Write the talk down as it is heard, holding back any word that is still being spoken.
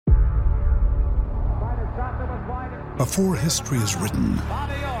Before history is written,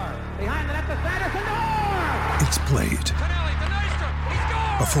 it's played.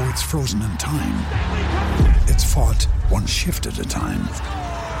 Before it's frozen in time, it's fought one shift at a time.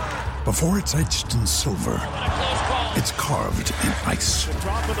 Before it's etched in silver, it's carved in ice.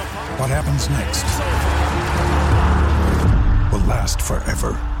 What happens next will last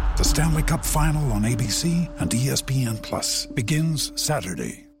forever. The Stanley Cup Final on ABC and ESPN Plus begins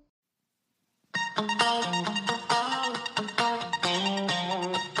Saturday.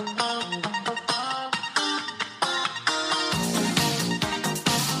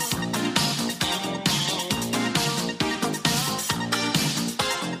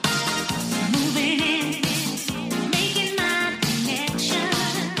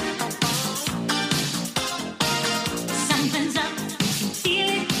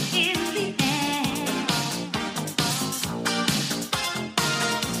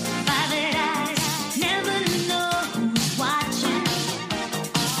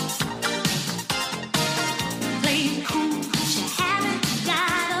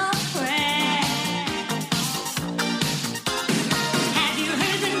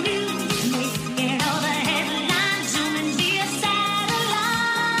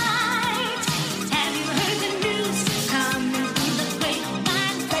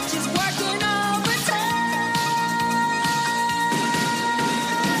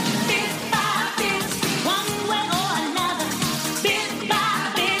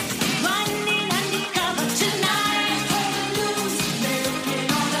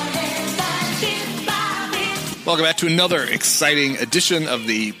 Welcome back to another exciting edition of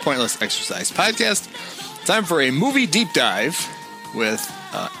the Pointless Exercise Podcast. Time for a movie deep dive with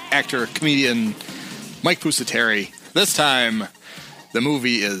actor, comedian Mike Pusateri. This time, the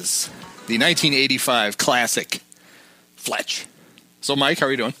movie is the 1985 classic Fletch. So, Mike, how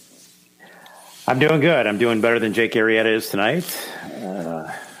are you doing? I'm doing good. I'm doing better than Jake Arrieta is tonight.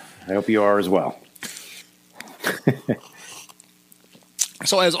 I hope you are as well.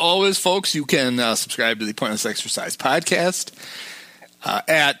 So, as always, folks, you can subscribe to the Pointless Exercise Podcast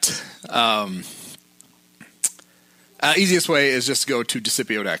at easiest way is just to go to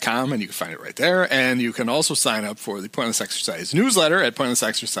Decipio.com, and you can find it right there. And you can also sign up for the Pointless Exercise newsletter at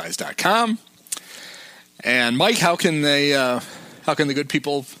pointlessexercise.com. And, Mike, how can the good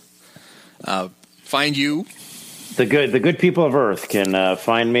people find you? The good people of Earth can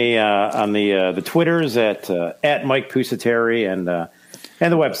find me on the Twitters at Mike Pusateri and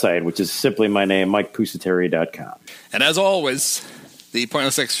the website, which is simply my name, MikePusateri.com. And as always, the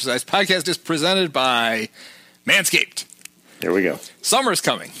Pointless Exercise Podcast is presented by Manscaped. There we go. Summer's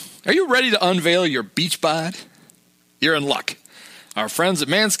coming. Are you ready to unveil your beach bod? You're in luck. Our friends at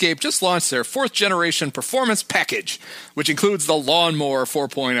Manscaped just launched their 4th generation performance package, which includes the Lawnmower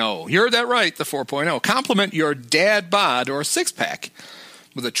 4.0. You heard that right, the 4.0. Complement your dad bod or six-pack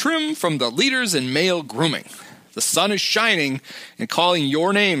with a trim from the leaders in male grooming. The sun is shining and calling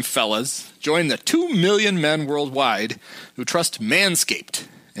your name, fellas. Join the 2 million men worldwide who trust Manscaped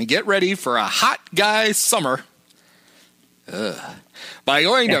and get ready for a hot guy summer by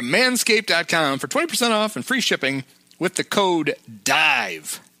going to manscaped.com for 20% off and free shipping with the code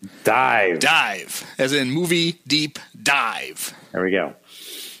DIVE. Dive, as in movie deep dive. There we go.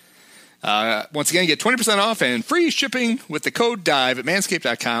 Once again, get 20% off and free shipping with the code DIVE at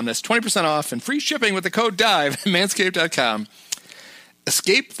manscaped.com. That's 20% off and free shipping with the code DIVE at manscaped.com.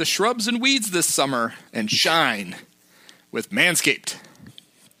 Escape the shrubs and weeds this summer and shine with Manscaped.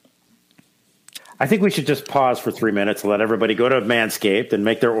 I think we should just pause for 3 minutes and let everybody go to Manscaped and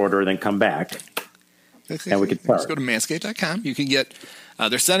make their order and then come back. And we can start. Just go to manscaped.com. You can get,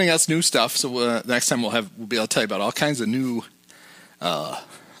 they're sending us new stuff. So next time we'll be able to tell you about all kinds of new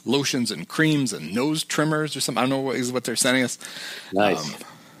lotions and creams and nose trimmers or something. I don't know what they're sending us. Nice.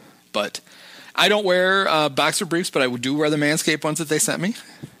 But I don't wear boxer briefs, but I do wear the Manscaped ones that they sent me.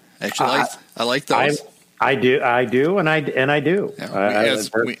 Actually, I like those. I do, and I do. Yeah,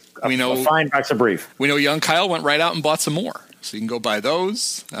 we know a fine boxer brief. We know young Kyle went right out and bought some more, so you can go buy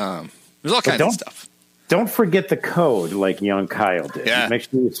those. There's all kinds of stuff. Don't forget the code like young Kyle did. Yeah.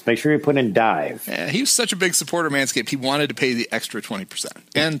 Make sure you put in DIVE. Yeah, he was such a big supporter of Manscaped. He wanted to pay the extra 20%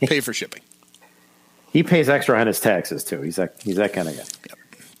 and pay for shipping. He pays extra on his taxes too. He's that kind of guy. Yep.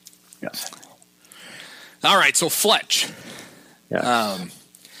 Yes. All right, so Fletch. Yes.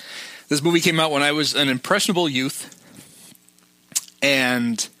 This movie came out when I was an impressionable youth,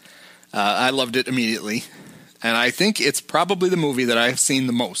 and I loved it immediately. And I think it's probably the movie that I've seen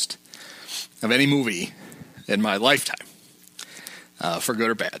the most of any movie in my lifetime, for good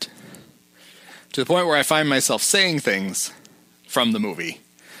or bad. To the point where I find myself saying things from the movie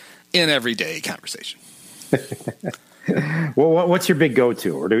in everyday conversation. Well, what's your big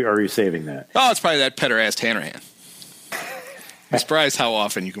go-to, or are you saving that? Oh, it's probably that Pederast Hanrahan. I'm surprised how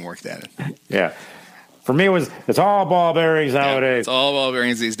often you can work that in. Yeah. For me, it's all ball bearings nowadays. It's all ball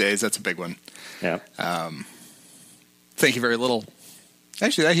bearings these days. That's a big one. Yeah. Thank you very little.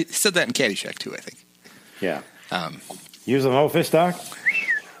 Actually, he said that in Caddyshack, too, I think. Yeah. Use the whole fish doc?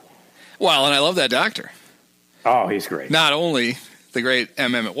 Well, and I love that doctor. Oh, he's great. Not only the great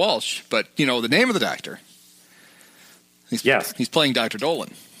M. Emmett Walsh, but, the name of the doctor. He's playing Dr.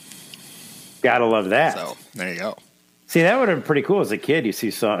 Dolan. Gotta love that. So, there you go. See, that would have been pretty cool as a kid. You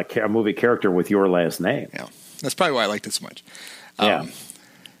see a movie character with your last name. Yeah. That's probably why I liked it so much. Yeah.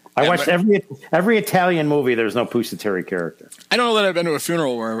 I watched every Italian movie. There's no Pusateri character. I don't know that I've been to a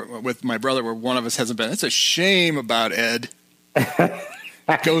funeral with my brother where one of us hasn't been. It's a shame about Ed.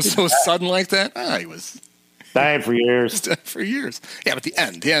 Goes so sudden like that. He was dying for years. For years. Yeah, but the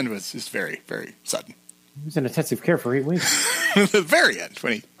end was just very, very sudden. He was in intensive care for 8 weeks. The very end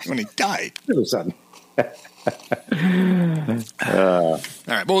when he died. Really sudden. All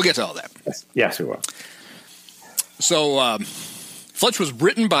right, but we'll get to all that. Yes, we will. So, Fletch was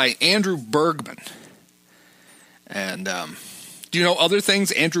written by Andrew Bergman. And do you know other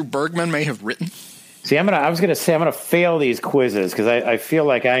things Andrew Bergman may have written? See, I'm gonna fail these quizzes because I feel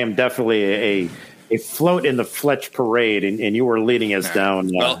like I am definitely a float in the Fletch parade, and you were leading us down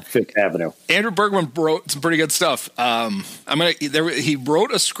Fifth Avenue. Andrew Bergman wrote some pretty good stuff. He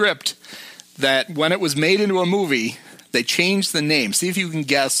wrote a script that when it was made into a movie, they changed the name. See if you can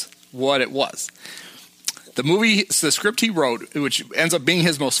guess what it was. The script he wrote, which ends up being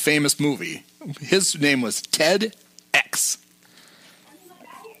his most famous movie, his name was Ted X.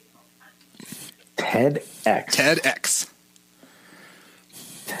 Ted X. Ted X.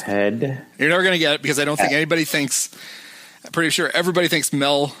 Ted. You're never going to get it because I don't think anybody thinks. I'm pretty sure everybody thinks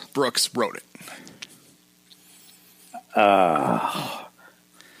Mel Brooks wrote it.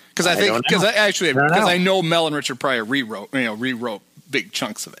 Because I know Mel and Richard Pryor rewrote big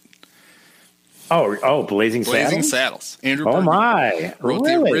chunks of it. Oh, Blazing Saddles? Blazing Saddles. Andrew Bergman wrote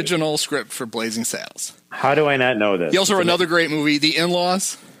the original script for Blazing Saddles. How do I not know this? He also wrote another great movie, The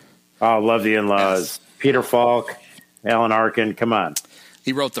In-Laws. Oh, love The In-Laws. Yes. Peter Falk, Alan Arkin. Come on.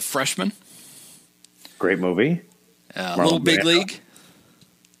 He wrote The Freshman. Great movie. Little Big League.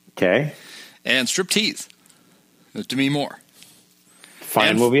 Okay. And Striptease. Demi Moore.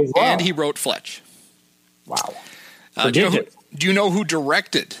 Fine movie as well. And he wrote Fletch. Wow. Do you know who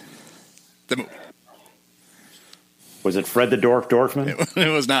directed the movie? Was it Fred the Dorfman?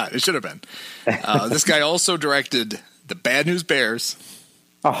 It was not. It should have been. This guy also directed The Bad News Bears,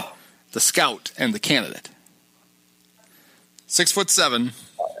 The Scout, and The Candidate. 6'7",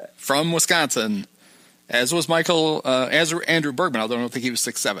 from Wisconsin, as was Andrew Bergman, although I don't think he was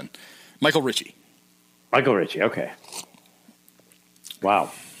 6'7". Michael Ritchie. Michael Ritchie, okay.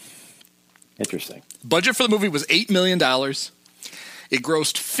 Wow. Interesting. Budget for the movie was $8 million. It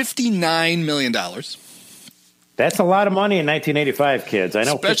grossed $59 million. That's a lot of money in 1985, kids. I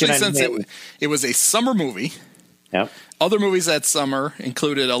know, especially since it was a summer movie. Yep. Other movies that summer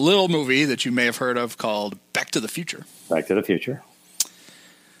included a little movie that you may have heard of called Back to the Future. Back to the Future.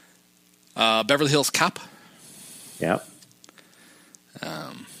 Beverly Hills Cop. Yep.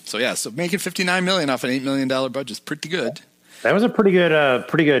 So making $59 million off an $8 million budget is pretty good. That was a pretty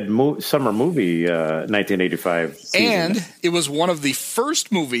good summer movie, 1985 season. And it was one of the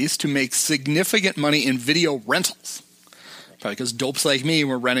first movies to make significant money in video rentals. Probably because dopes like me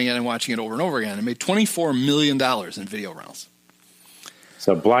were renting it and watching it over and over again. It made $24 million in video rentals.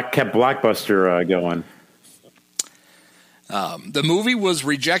 So kept Blockbuster going. The movie was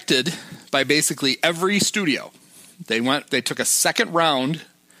rejected by basically every studio. They took a second round.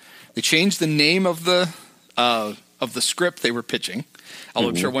 They changed the name of the script they were pitching. Although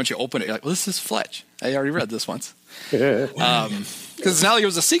I'm sure once you open it, you're like, well, this is Fletch. I already read this once. Because it's not like it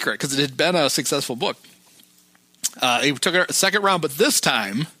was a secret, because it had been a successful book. They took a second round, but this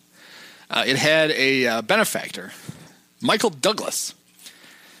time it had a benefactor. Michael Douglas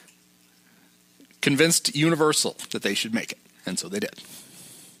convinced Universal that they should make it, and so they did.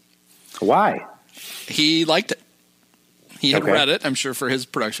 Why? He liked it. He had read it, I'm sure, for his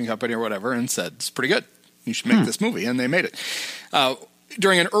production company or whatever, and said, it's pretty good. You should make this movie, and they made it.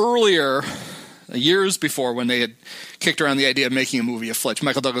 During an earlier, years before, when they had kicked around the idea of making a movie of Fletch,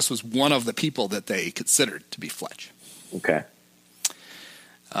 Michael Douglas was one of the people that they considered to be Fletch. Okay.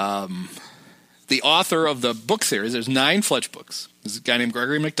 The author of the book series, there's 9 Fletch books. There's a guy named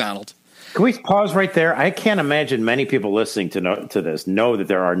Gregory McDonald. Can we pause right there? I can't imagine many people listening to this know that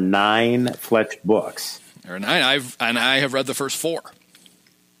there are 9 Fletch books. There are 9. I have read the first 4.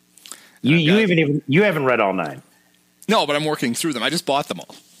 You haven't read all 9. No, but I'm working through them. I just bought them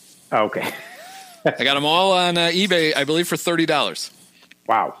all. Oh, okay. I got them all on eBay, I believe, for $30.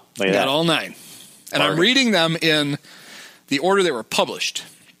 Wow. I got all 9. And I'm reading them in the order they were published.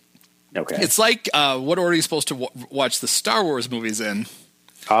 Okay. It's like what order are you supposed to watch the Star Wars movies in?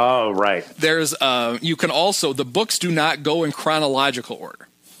 Oh, right. There's you can also, the books do not go in chronological order.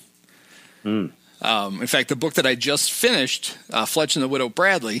 In fact, the book that I just finished, Fletch and the Widow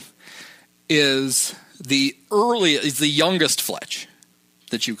Bradley, is the youngest Fletch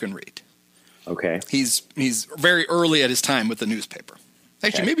that you can read. Okay. He's very early at his time with the newspaper.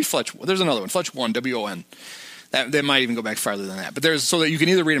 Actually, maybe Fletch. There's another one, Fletch 1, WON. They might even go back farther than that. But there's so that you can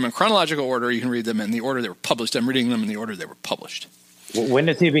either read them in chronological order, or you can read them in the order they were published. I'm reading them in the order they were published. When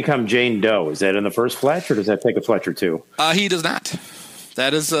does he become Jane Doe? Is that in the first Fletch, or does that take a Fletch or two? He does not.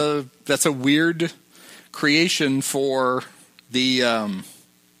 That's a weird creation for the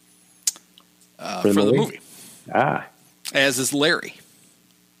movie. As is Larry.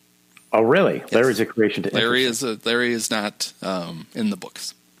 Oh, really? Yes. Larry's a creation. Larry is not in the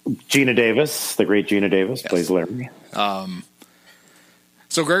books. Gina Davis, the great Gina Davis, plays Larry.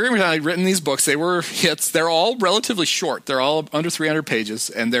 So Gregory McDonald had written these books. They were hits. They're all relatively short. They're all under 300 pages,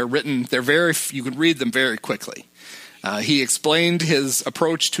 and they're written. You can read them very quickly. He explained his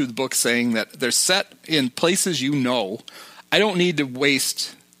approach to the book, saying that they're set in places you know. I don't need to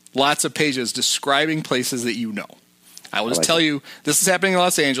waste lots of pages describing places that you know. I will just tell you, this is happening in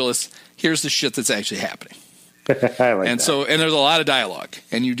Los Angeles. Here's the shit that's actually happening. And there's a lot of dialogue,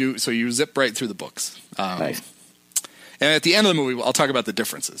 and you zip right through the books. Nice. And at the end of the movie, I'll talk about the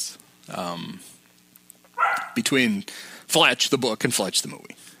differences between Fletch, the book, and Fletch, the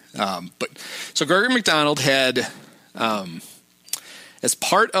movie. So Gregory McDonald had, as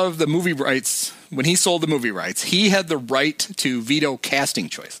part of the movie rights, when he sold the movie rights, he had the right to veto casting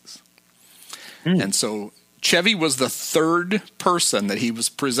choices. And so Chevy was the third person that he was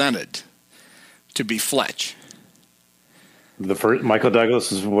presented to be Fletch. The first Michael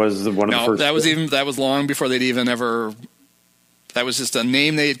Douglas was one of the first. That was long before they'd even ever. That was just a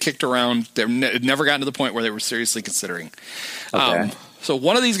name they had kicked around. They'd never gotten to the point where they were seriously considering. Okay. So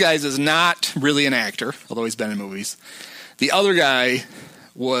one of these guys is not really an actor, although he's been in movies. The other guy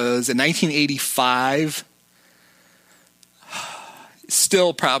was in 1985.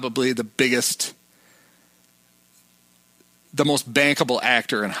 Still probably the most bankable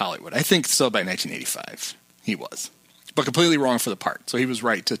actor in Hollywood. I think so by 1985 he was. But completely wrong for the part. So he was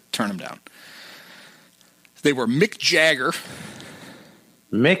right to turn him down. They were Mick Jagger.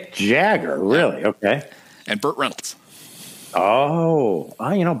 Mick Jagger, really? Okay. And Burt Reynolds. Oh,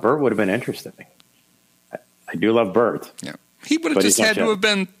 Burt would have been interesting. I do love Burt. Yeah. He would have just had to have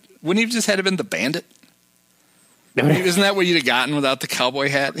been, wouldn't he have just had to have been the bandit? Isn't that what you'd have gotten without the cowboy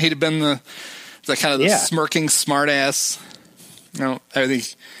hat? He'd have been the kind of the smirking smartass. No,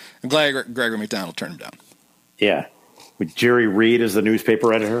 I'm glad Gregory McDonald turned him down. Yeah. With Jerry Reed as the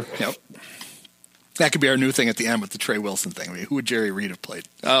newspaper editor. Yep. That could be our new thing at the end with the Trey Wilson thing. I mean, who would Jerry Reed have played?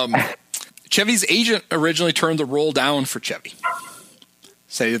 Chevy's agent originally turned the role down for Chevy.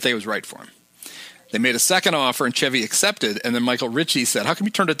 Said he didn't think it was right for him. They made a second offer, and Chevy accepted. And then Michael Ritchie said, "How come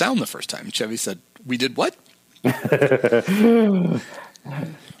you turned it down the first time?" And Chevy said, "We did what?"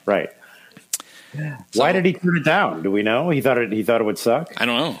 Right. Why did he turn it down? Do we know? He thought it would suck? I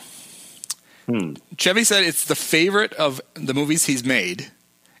don't know. Chevy said it's the favorite of the movies he's made,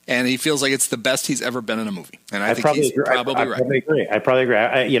 and he feels like it's the best he's ever been in a movie. And I think he's probably right. I probably agree.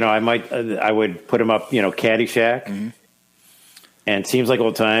 I would put him up, Caddyshack. Mm-hmm. And Seems Like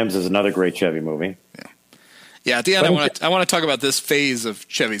Old Times is another great Chevy movie. Yeah. At the end, I want to talk about this phase of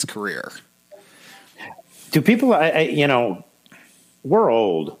Chevy's career. Do people, we're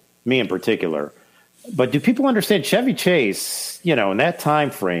old, me in particular, but do people understand Chevy Chase, in that time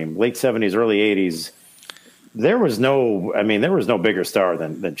frame, late 70s, early 80s, there was no bigger star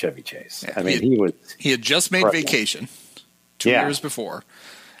than Chevy Chase. Yeah, he had just made Vacation 2 years before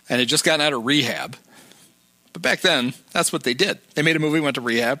and had just gotten out of rehab. But back then, that's what they did. They made a movie, went to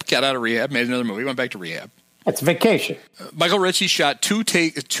rehab, got out of rehab, made another movie, went back to rehab. That's Vacation. Michael Ritchie shot two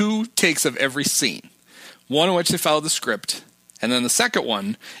takes of every scene. One in which they followed the script, and then the second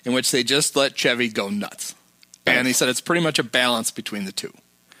one in which they just let Chevy go nuts. Nice. And he said it's pretty much a balance between the two.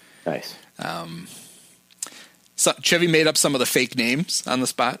 Nice. So Chevy made up some of the fake names on the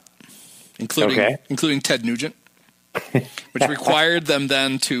spot, including Ted Nugent, which required them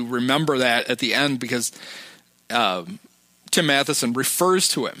then to remember that at the end because Tim Matheson refers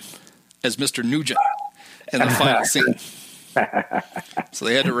to him as Mr. Nugent in the final scene. So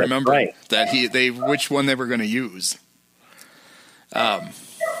they had to remember that which one they were going to use.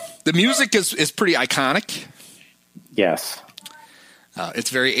 The music is pretty iconic. Yes. It's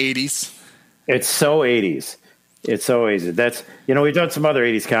very 80s. It's so 80s. It's so 80s. That's, we've done some other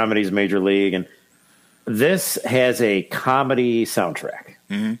 80s comedies, Major League, and this has a comedy soundtrack.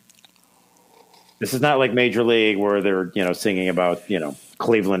 Mm-hmm. This is not like Major League where they're, singing about,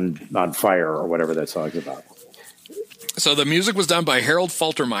 Cleveland on fire or whatever that song's about. So the music was done by Harold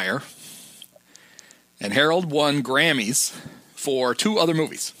Faltermeyer, and Harold won Grammys for 2 other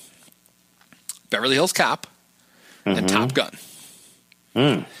movies, Beverly Hills Cop and Top Gun.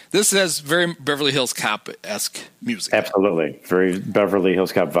 This has very Beverly Hills Cop-esque music. Absolutely. Very Beverly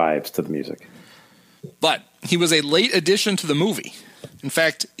Hills Cop vibes to the music. But he was a late addition to the movie. In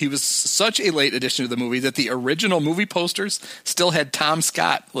fact, he was such a late addition to the movie that the original movie posters still had Tom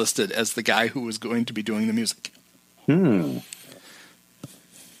Scott listed as the guy who was going to be doing the music.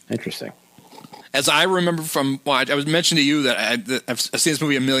 Interesting. As I remember I was mentioning to you that I've seen this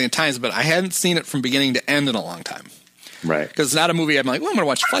movie a million times, but I hadn't seen it from beginning to end in a long time. Right. Because it's not a movie I'm like, well, I'm going to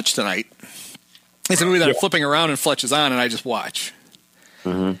watch Fletch tonight. It's a movie that I'm flipping around and Fletch is on and I just watch.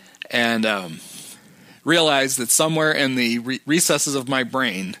 And realize that somewhere in the recesses of my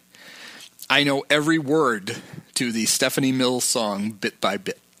brain, I know every word to the Stephanie Mills song Bit by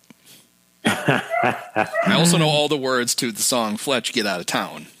Bit. I also know all the words to the song Fletch, Get Out of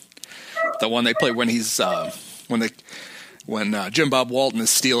Town. The one they play when he's when Jim Bob Walton is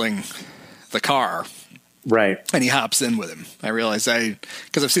stealing the car. Right. And he hops in with him. I realize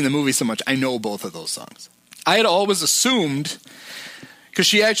because I've seen the movie so much, I know both of those songs. I had always assumed, because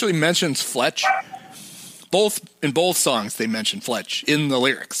she actually mentions Fletch, in both songs they mention Fletch in the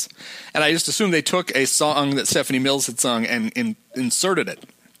lyrics. And I just assumed they took a song that Stephanie Mills had sung and inserted it.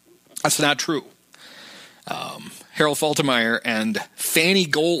 That's not true. Harold Faltermeyer and Fanny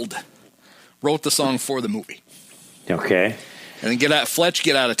Gold wrote the song for the movie. Okay. And then Fletch,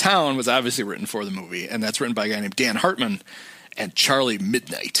 Get Out of Town was obviously written for the movie, and that's written by a guy named Dan Hartman and Charlie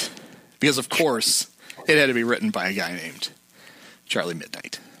Midnight. Because, of course, it had to be written by a guy named Charlie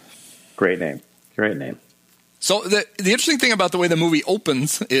Midnight. Great name. Great name. So the interesting thing about the way the movie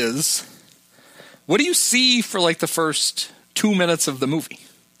opens is, what do you see for like the first 2 minutes of the movie?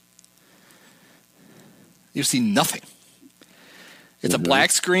 You see nothing. It's a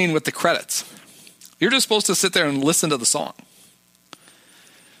black screen with the credits. You're just supposed to sit there and listen to the song.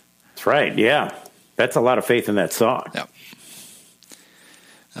 That's right, yeah. That's a lot of faith in that song. Yeah.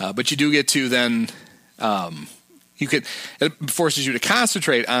 But you do get to then, it forces you to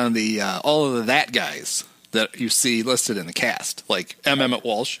concentrate on all of the that guys that you see listed in the cast, like M. Emmett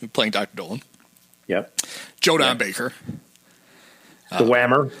Walsh, playing Dr. Dolan. Yep. Joe Don Baker. The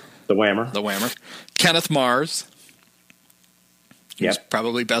Whammer. The Whammer. Kenneth Mars. He's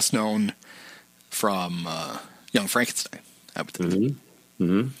probably best known from Young Frankenstein, I would think,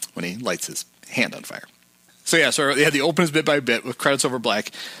 when he lights his hand on fire. So they had the opens bit by bit with credits over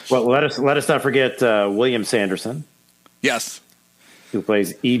black. Well, let us not forget William Sanderson. Yes. Who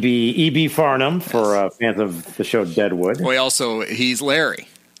plays E.B. Farnham for fans of the show Deadwood. Well, he's Larry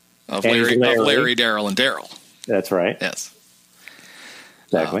of Larry, Daryl, and Daryl. That's right. Yes.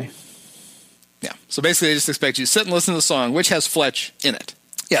 Exactly. Yeah. So basically, they just expect you to sit and listen to the song, which has Fletch in it.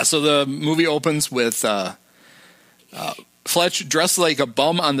 Yeah. So the movie opens with Fletch dressed like a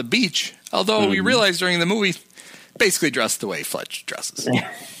bum on the beach, although we realize during the movie, basically dressed the way Fletch dresses.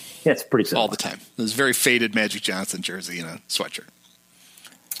 Yeah, it's pretty simple. All the time. This very faded Magic Johnson jersey and a sweatshirt.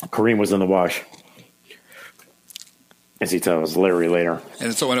 Kareem was in the wash, as he tells Larry later.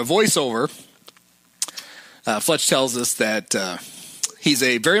 And so in a voiceover, Fletch tells us that he's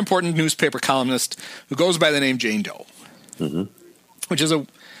a very important newspaper columnist who goes by the name Jane Doe, which is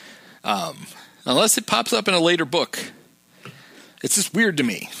unless it pops up in a later book, it's just weird to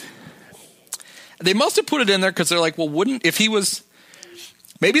me. They must have put it in there because they're like, well, if he was,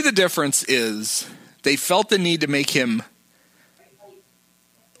 maybe the difference is they felt the need to make him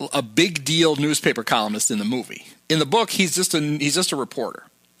a big deal newspaper columnist in the movie. In the book, he's just a reporter.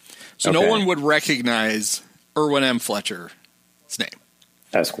 So no one would recognize Irwin M. Fletcher's name.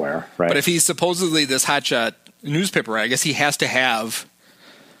 Esquire, right. But if he's supposedly this hotshot newspaper writer, I guess he's got to have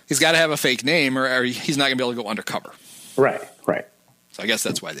a fake name or he's not going to be able to go undercover. Right. So I guess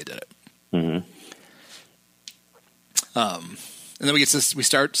that's why they did it. And then we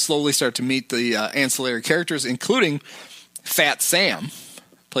slowly start to meet the ancillary characters, including Fat Sam,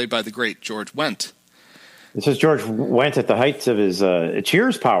 played by the great George Wendt. This is George Wendt at the heights of his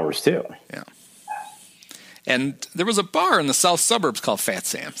Cheers powers, too. Yeah. And there was a bar in the south suburbs called Fat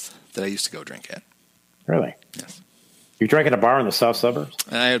Sam's that I used to go drink at. Really? Yes. You drank at a bar in the south suburbs?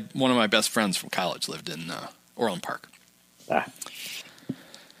 And I had one of my best friends from college lived in Orland Park.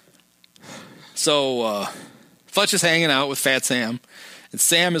 So Fletch is hanging out with Fat Sam, and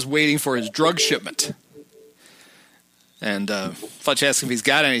Sam is waiting for his drug shipment. And Fletch asks if he's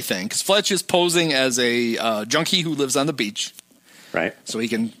got anything, because Fletch is posing as a junkie who lives on the beach. Right. So he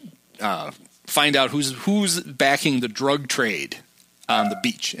can find out who's backing the drug trade on the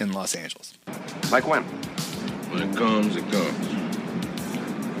beach in Los Angeles. Like when? When it comes, it comes.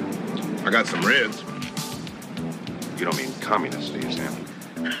 I got some reds. You don't mean communists, do you, Sam?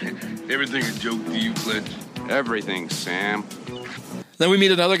 Everything a joke to you, Fletch? Everything, Sam. Then we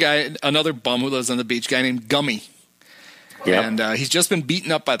meet another bum who lives on the beach, a guy named Gummy. Yeah. And he's just been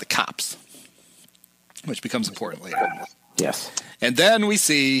beaten up by the cops, which becomes important later. Yes. And then we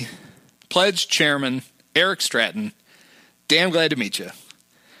see Pledge Chairman Eric Stratton, damn glad to meet you,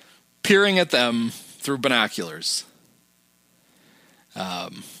 peering at them through binoculars.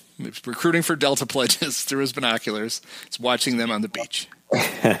 Recruiting for Delta pledges through his binoculars. He's watching them on the beach.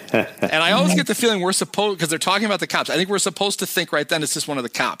 And I always get the feeling we're supposed, because they're talking about the cops, I think we're supposed to think right then it's just one of the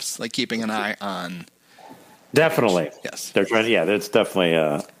cops, like keeping an eye on. Definitely. Yes. They're trying. Yeah, that's definitely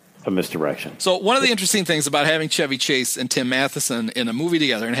a misdirection. So one of the interesting things about having Chevy Chase and Tim Matheson in a movie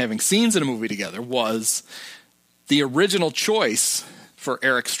together and having scenes in a movie together was the original choice for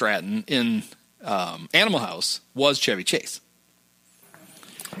Eric Stratton in Animal House was Chevy Chase.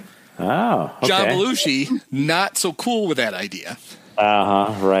 Oh, okay. John Belushi, not so cool with that idea.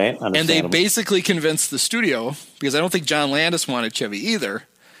 Right. And they basically convinced the studio, because I don't think John Landis wanted Chevy either,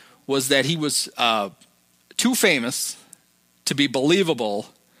 was that he was too famous to be believable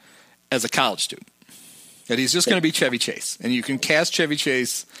as a college student. That he's just going to be Chevy Chase. And you can cast Chevy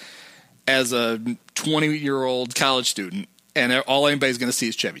Chase as a 20-year-old college student, and all anybody's going to see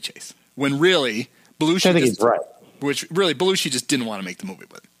is Chevy Chase. When really, Belushi I think he's right. Which really, Belushi just didn't want to make the movie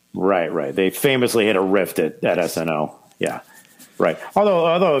with him. Right. They famously hit a rift at SNL. Yeah. Right.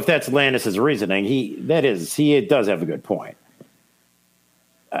 Although if that's Landis's reasoning, he does have a good point.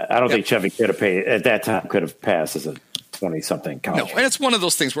 I don't think Chevy could have passed as a 20-something college. No, and it's one of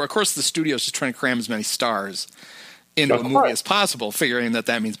those things where, of course, the studio's just trying to cram as many stars into a movie as possible, figuring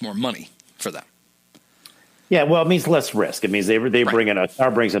that means more money for them. Yeah, well, it means less risk. It means they bring in a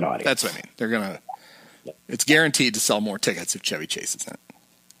star brings an audience. That's what I mean. They're gonna. It's guaranteed to sell more tickets if Chevy Chase is in it.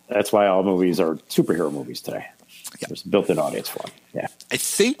 That's why all movies are superhero movies today. Yeah. There's a built-in audience for them. Yeah. I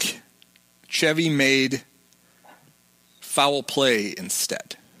think Chevy made Foul Play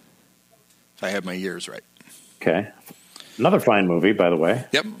instead, if I have my years right. Okay. Another fine movie, by the way.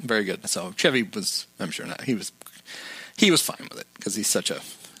 Yep, very good. So Chevy was, I'm sure not. He was fine with it because he's such a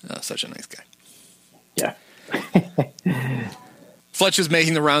nice guy. Yeah. Fletch is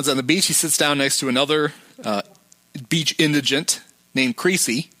making the rounds on the beach. He sits down next to another beach indigent named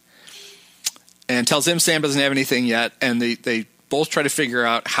Creasy and tells him Sam doesn't have anything yet. And they both try to figure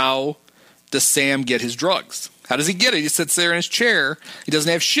out, how does Sam get his drugs? How does he get it? He sits there in his chair. He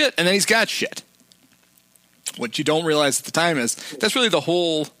doesn't have shit, and then he's got shit. What you don't realize at the time is that's really the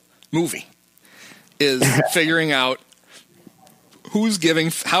whole movie, is figuring out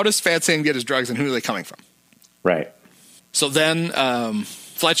how does Fat Sam get his drugs and who are they coming from? Right. So then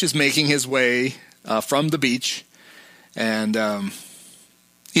Fletch is making his way from the beach, and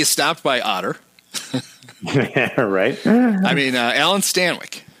he is stopped by Otter. Right. I mean, Alan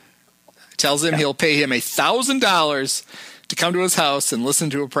Stanwyck tells him he'll pay him $1,000 to come to his house and listen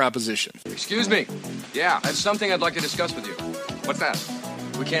to a proposition. Excuse me. Yeah. I have something I'd like to discuss with you. What's that?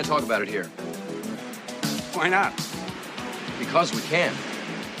 We can't talk about it here. Why not? Because we can.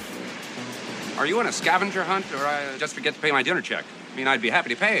 Are you on a scavenger hunt, or I just forget to pay my dinner check? I mean, I'd be happy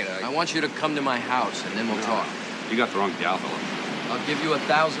to pay it. I want you to come to my house, and then we'll talk. You got the wrong gal, fella. I'll give you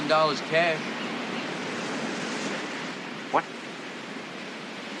 $1,000 cash. What?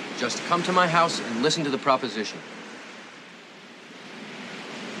 Just come to my house and listen to the proposition.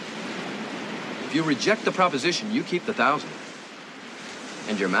 If you reject the proposition, you keep the $1,000.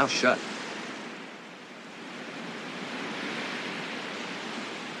 And your mouth shut.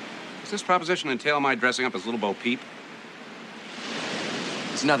 Does this proposition entail my dressing up as Little Bo Peep?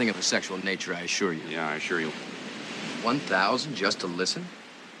 It's nothing of a sexual nature, I assure you. Yeah, I assure you. 1,000 just to listen?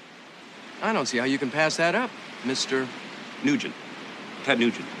 I don't see how you can pass that up, Mr. Nugent. Ted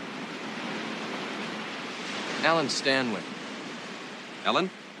Nugent. Alan Stanwyck. Ellen?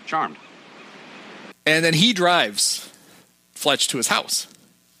 Charmed. And then he drives Fletch to his house,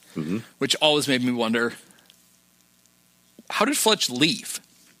 which always made me wonder, how did Fletch leave?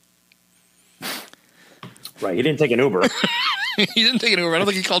 Right. He didn't take an Uber. He didn't take an Uber. I don't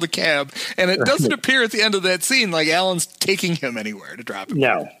think he called a cab. And it doesn't appear at the end of that scene like Alan's taking him anywhere to drop him.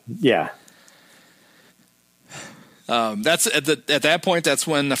 No. Yeah. That's at that point. That's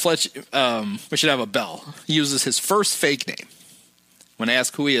when Fletch. We should have a bell. He uses his first fake name. When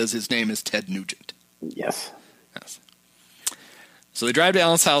asked who he is, his name is Ted Nugent. Yes. So they drive to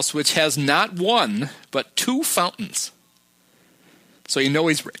Alan's house, which has not one but 2 fountains. So you know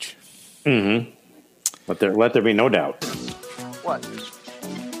he's rich. Mm-hmm. Let there be no doubt. What?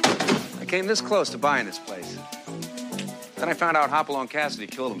 I came this close to buying this place. Then I found out Hopalong Cassidy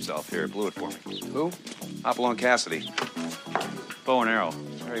killed himself here. Blew it for me. Who? Hopalong Cassidy. Bow and arrow.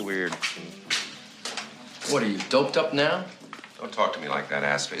 Very weird. What, are you doped up now? Don't talk to me like that,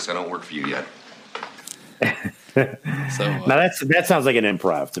 assface. I don't work for you yet. So Now that sounds like an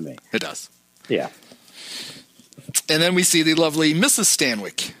improv to me. it does. Yeah. And then we see the lovely Mrs.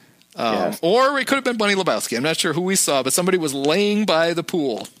 Stanwyck. Yes. Or it could have been Bunny Lebowski. I'm not sure who we saw, but somebody was laying by the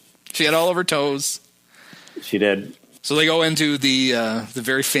pool. She had all of her toes. She did. So they go into the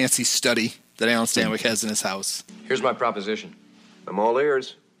very fancy study that Alan Stanwyck has in his house. Here's my proposition. I'm all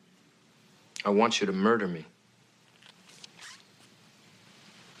ears. I want you to murder me.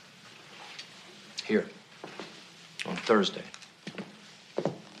 Here. On Thursday.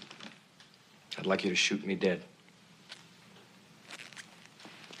 I'd like you to shoot me dead.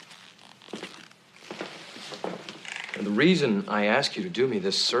 And the reason I ask you to do me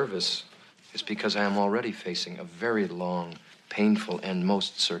this service is because I am already facing a very long, painful, and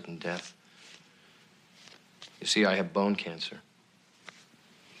most certain death. You see, I have bone cancer.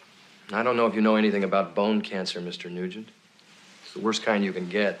 I don't know if you know anything about bone cancer, Mr. Nugent. It's the worst kind you can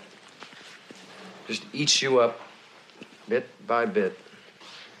get. Just eats you up, bit by bit.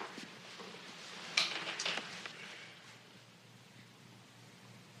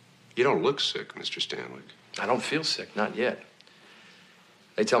 You don't look sick, Mr. Stanwyck. I don't feel sick, not yet.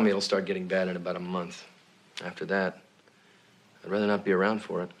 They tell me it'll start getting bad in about a month. After that, I'd rather not be around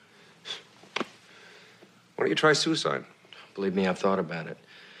for it. Why don't you try suicide? Believe me, I've thought about it.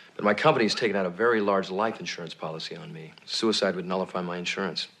 But my company's taken out a very large life insurance policy on me. Suicide would nullify my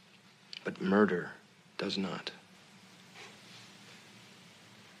insurance. But murder does not.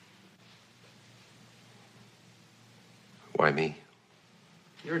 Why me?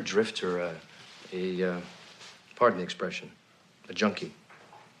 You're a drifter, pardon the expression, a junkie.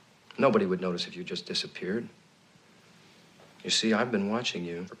 Nobody would notice if you just disappeared. You see, I've been watching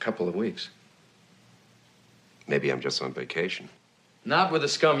you for a couple of weeks. Maybe I'm just on vacation. Not with the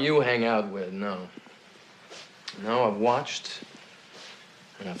scum you hang out with, no. No, I've watched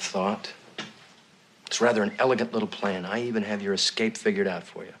and I've thought. It's rather an elegant little plan. I even have your escape figured out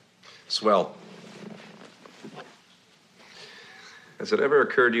for you. Swell. Has it ever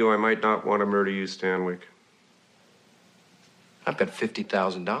occurred to you I might not want to murder you, Stanwyck? I've got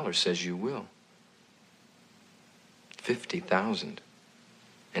 $50,000 says you will. 50,000.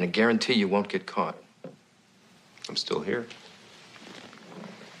 And a guarantee you won't get caught. I'm still here.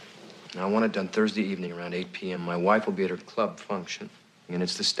 Now, I want it done Thursday evening around 8 p.m. My wife will be at her club function, and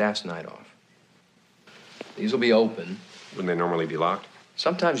it's the staff's night off. These will be open. Wouldn't they normally be locked?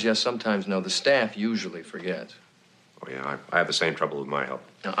 Sometimes yes, sometimes no. The staff usually forgets. Oh, yeah, I have the same trouble with my help.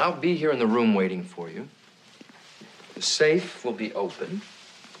 Now, I'll be here in the room waiting for you. The safe will be open.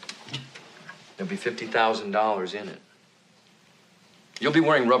 There'll be $50,000 in it. You'll be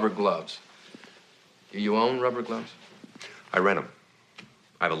wearing rubber gloves. Do you own rubber gloves? I rent them.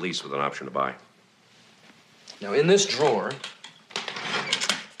 I have a lease with an option to buy. Now, in this drawer,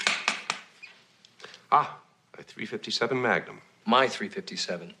 A 357 Magnum. my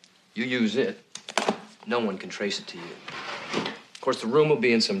 357. You use it, no one can trace it to you. Of course, the room will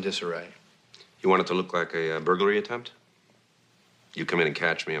be in some disarray. You want it to look like a burglary attempt? You come in and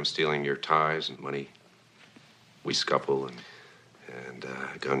catch me. I'm stealing your ties and money. We scuffle, and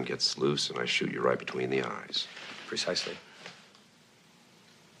a gun gets loose, and I shoot you right between the eyes. Precisely.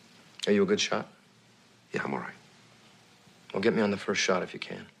 Are you a good shot? Yeah, I'm all right. Well, get me on the first shot if you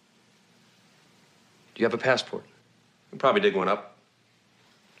can. Do you have a passport? You'll probably dig one up.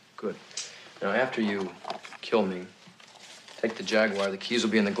 Good. Now, after you kill me, take the Jaguar. The keys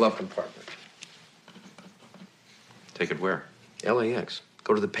will be in the glove compartment. Take it where? LAX.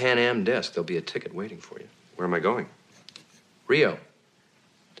 Go to the Pan Am desk. There'll be a ticket waiting for you. Where am I going? Rio.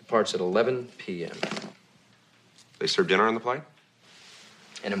 Departs at 11 p.m. They serve dinner on the flight?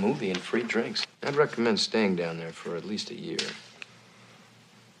 And a movie and free drinks. I'd recommend staying down there for at least a year.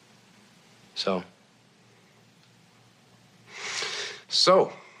 So?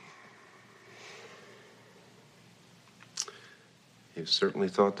 You've certainly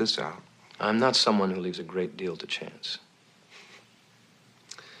thought this out. I'm not someone who leaves a great deal to chance.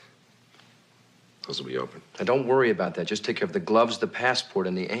 Those will be open. Now, don't worry about that. Just take care of the gloves, the passport,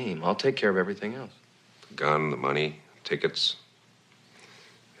 and the aim. I'll take care of everything else. gun, the money, tickets,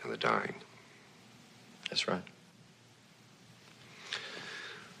 and the dying. That's right.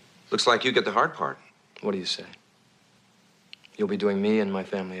 Looks like you get the hard part. What do you say? You'll be doing me and my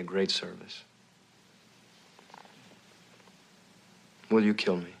family a great service. Will you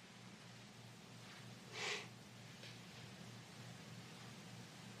kill me?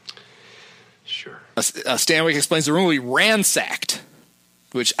 Sure. Stanwyck explains the room will be ransacked,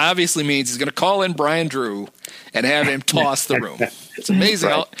 which obviously means he's going to call in Brian Drew and have him toss the room. It's amazing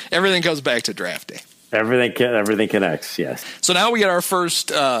how everything goes back to draft day. Everything connects, yes. So now we get our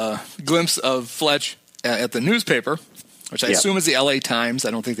first glimpse of Fletch at the newspaper, which I assume is the L.A. Times.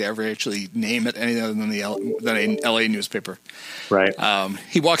 I don't think they ever actually name it any other than an L.A. newspaper. Right.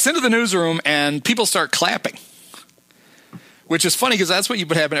 He walks into the newsroom, and people start clapping, which is funny because that's what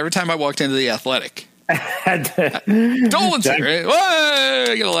would happen every time I walked into the Athletic. Dolan's here. Right?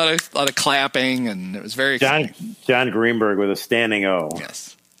 I get a lot of clapping, and it was very exciting. John Greenberg with a standing O.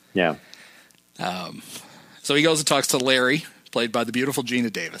 Yes. Yeah. So he goes and talks to Larry, played by the beautiful Gina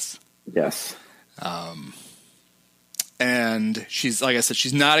Davis. Yes. And she's, like I said,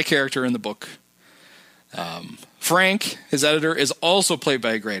 she's not a character in the book. Frank, his editor, is also played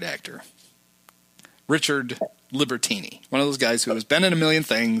by a great actor, Richard Libertini, one of those guys who has been in a million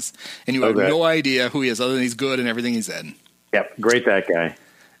things, and you have no idea who he is other than he's good in everything he's in. Yep, great that guy.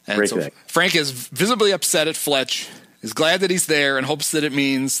 And so Frank is visibly upset at Fletch, is glad that he's there, and hopes that it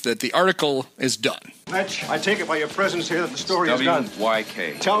means that the article is done. Fletch, I take it by your presence here that the story is done.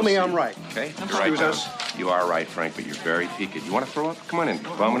 W-Y-K. Tell me I'm right. Okay? You're right, us. You are right, Frank, but you're very peaked. You want to throw up? Come on in.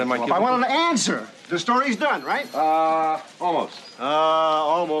 Vomiting might give I want an answer. The story's done, right? Almost.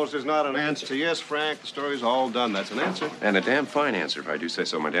 Almost is not an answer. Yes, Frank, the story's all done. That's an answer. And a damn fine answer, if I do say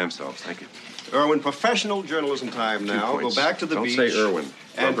so my damn self. Thank you. Irwin, professional journalism time now. Go back to the beach. Don't say Irwin.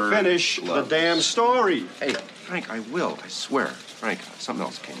 And finish the damn story. Hey, Frank, I will. I swear. Frank, something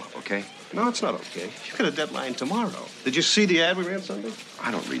else came up, okay? No, it's not okay. You've got a deadline tomorrow. Did you see the ad we ran Sunday?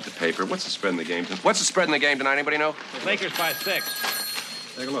 I don't read the paper. What's the spread in the game? What's the spread in the game tonight? Anybody know? Lakers by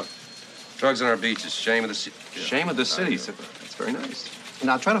 6. Take a look. Drugs on our beaches. Shame of the city. Shame of the city. That's very nice.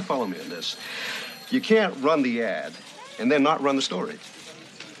 Now, try to follow me in this. You can't run the ad and then not run the story.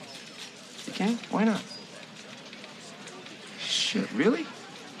 You can't? Why not? Shit, really?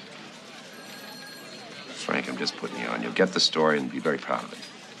 Frank, I'm just putting you on. You'll get the story and be very proud of it.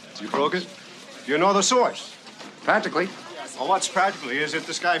 You broke it? You know the source? Practically. Well, what's practically? Is it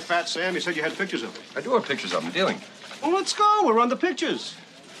this guy, Fat Sam? You said you had pictures of him. I do have pictures of him dealing. Well, let's go. We'll run the pictures.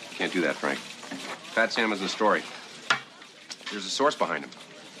 Can't do that, Frank. Fat Sam is the story. There's a source behind him.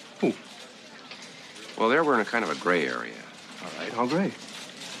 Who? Well, there we're in a kind of a gray area. All right, how gray?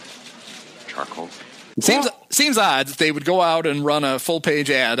 Charcoal. Seems odd that they would go out and run a full-page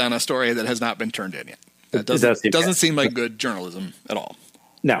ad on a story that has not been turned in yet. That doesn't seem like good journalism at all.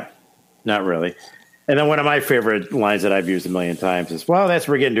 No, not really. And then one of my favorite lines that I've used a million times is, well,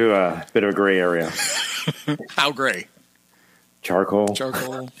 we're getting to a bit of a gray area. How gray? Charcoal.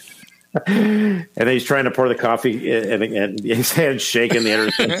 And then he's trying to pour the coffee, and his hand's shaking. The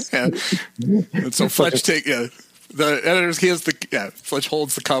editor. And so Fletch the editor's Fletch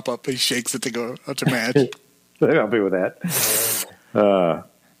holds the cup up. He shakes it to go out to match. I'll be with that.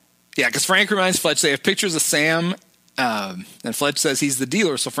 Yeah, because Frank reminds Fletch they have pictures of Sam, and Fletch says he's the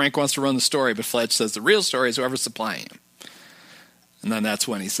dealer, so Frank wants to run the story, but Fletch says the real story is whoever's supplying him. And then that's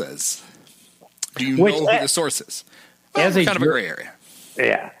when he says, do you know who the source is? Well, kind of a gray area.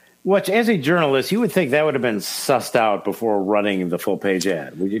 Yeah. Which, as a journalist, you would think that would have been sussed out before running the full-page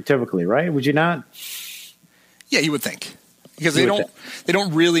ad. Would you typically, right? Would you not? Yeah, you would think. Because they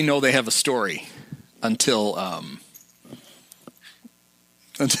don't really know they have a story until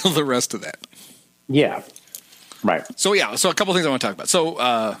the rest of that. Yeah. Right. So a couple things I want to talk about.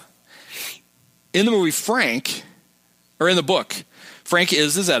 So in the movie in the book, Frank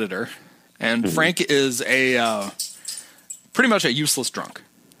is his editor, and Frank is pretty much a useless drunk.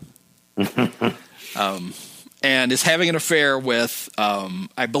 And is having an affair with,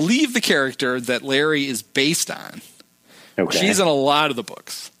 I believe, the character that Larry is based on. Okay. She's in a lot of the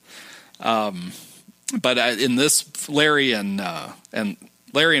books. But in this, Larry and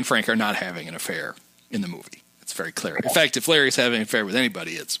Frank are not having an affair in the movie. It's very clear. In fact, if Larry's having an affair with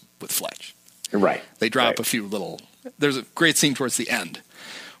anybody, it's with Fletch. Right. They drop a few little... There's a great scene towards the end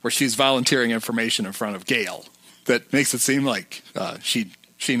where she's volunteering information in front of Gail that makes it seem like she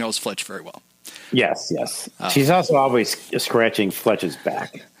knows Fletch very well. Yes. She's also always scratching Fletch's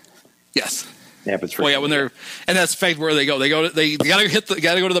back. Yes. Yeah, and that's in fact where they go. They gotta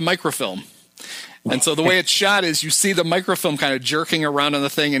go to the microfilm, And so the way it's shot is you see the microfilm kind of jerking around on the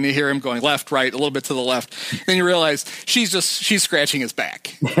thing, and you hear him going left, right, a little bit to the left. Then you realize she's scratching his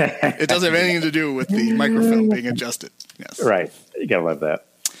back. It doesn't have anything to do with the microfilm being adjusted. Yes. Right. You gotta love that.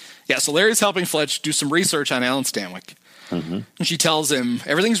 Yeah, so Larry's helping Fletch do some research on Alan Stanwyck. Mm-hmm. And she tells him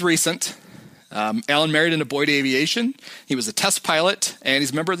everything's recent. Alan married into Boyd Aviation. He was a test pilot, and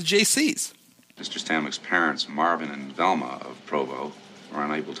he's a member of the JCs. Mr. Stanwyck's parents, Marvin and Velma of Provo, were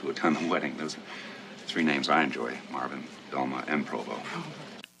unable to attend the wedding. Those are 3 names I enjoy: Marvin, Velma, and Provo.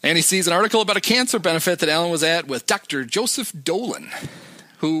 And he sees an article about a cancer benefit that Alan was at with Dr. Joseph Dolan,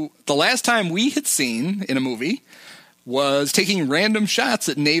 who the last time we had seen in a movie was taking random shots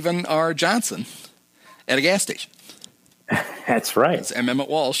at Navin R. Johnson at a gas station. That's right. As M. Emmett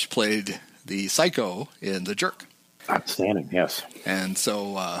Walsh played the psycho in The Jerk. Outstanding, yes. And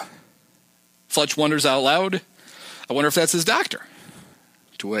so Fletch wonders out loud, I wonder if that's his doctor.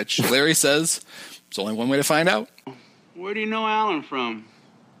 To which Larry says, there's only one way to find out. Where do you know Alan from?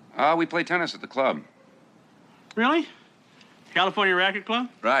 We play tennis at the club. Really? California Racket Club?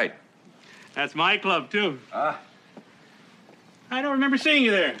 Right. That's my club, too. I don't remember seeing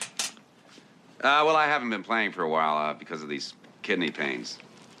you there. Well, I haven't been playing for a while because of these kidney pains.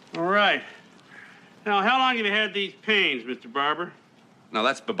 All right. Now, how long have you had these pains, Mr. Barber? No,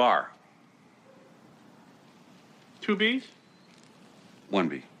 that's Babar. 2 B's? 1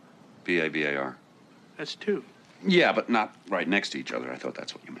 B. B-A-B-A-R. That's 2. Yeah, but not right next to each other. I thought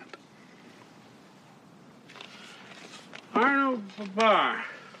that's what you meant. Arnold Babar.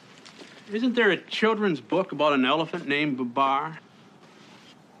 Isn't there a children's book about an elephant named Babar?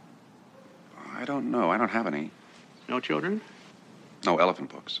 I don't know. I don't have any. No children? No elephant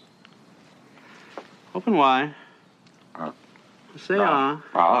books. Open wide. Say No.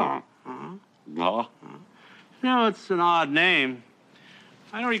 No, it's an odd name.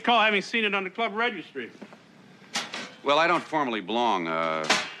 I don't recall having seen it on the club registry. Well, I don't formally belong.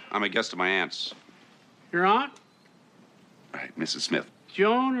 I'm a guest of my aunt's. Your aunt? Right, Mrs. Smith.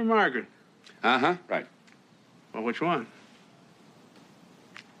 Joan or Margaret? Uh-huh, right. Well, which one?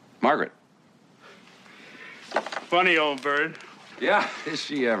 Margaret. Funny old bird. Yeah, is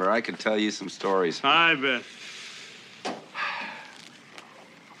she ever? I could tell you some stories. I bet.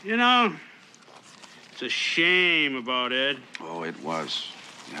 You know, it's a shame about Ed. Oh, it was.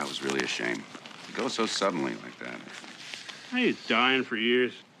 Yeah, it was really a shame. To go so suddenly like that. He's dying for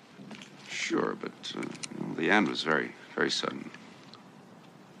years. Sure, but the end was very, very sudden.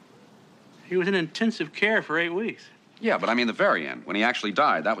 He was in intensive care for 8 weeks. Yeah, but I mean the very end, when he actually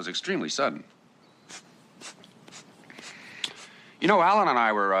died, that was extremely sudden. You know, Alan and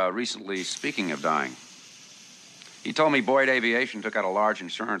I were recently speaking of dying. He told me Boyd Aviation took out a large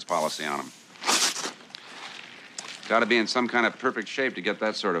insurance policy on him. Got to be in some kind of perfect shape to get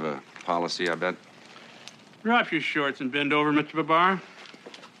that sort of a policy, I bet. Drop your shorts and bend over, Mr. Babar.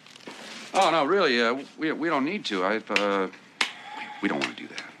 Oh, no, really, we don't need to. We don't want to do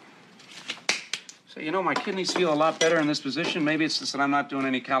that. Say, you know, my kidneys feel a lot better in this position. Maybe it's just that I'm not doing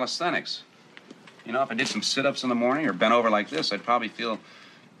any calisthenics. You know, if I did some sit-ups in the morning or bent over like this, I'd probably feel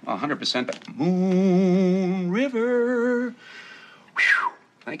 100% better. Moon River. Whew.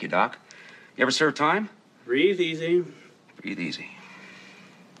 Thank you, Doc. You ever serve time? Breathe easy. Breathe easy.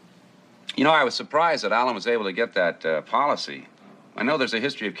 You know, I was surprised that Alan was able to get that policy. I know there's a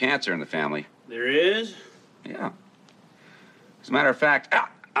history of cancer in the family. There is? Yeah. As a matter of fact,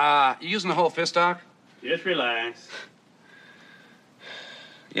 you using the whole fist, Doc? Just relax.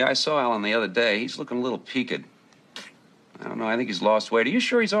 Yeah, I saw Alan the other day. He's looking a little peaked. I don't know. I think he's lost weight. Are you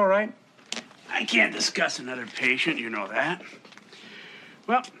sure he's all right? I can't discuss another patient, you know that.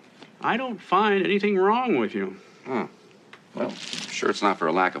 Well, I don't find anything wrong with you. Huh. Well, sure it's not for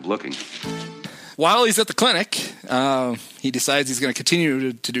a lack of looking. While he's at the clinic, he decides he's going to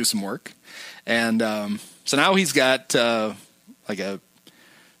continue to do some work. And so now he's got like a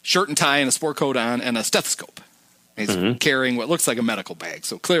shirt and tie and a sport coat on and a stethoscope. He's carrying what looks like a medical bag.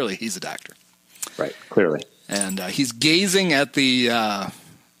 So clearly he's a doctor. Right, clearly. And he's gazing at the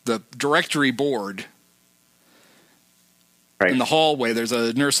directory board in the hallway. There's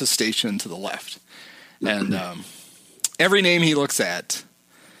a nurse's station to the left. And every name he looks at,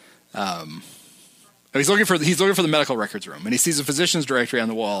 he's looking for the medical records room, and he sees a physician's directory on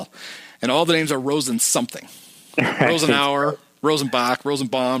the wall, and all the names are Rosen something. Rosenauer, Rosenbach,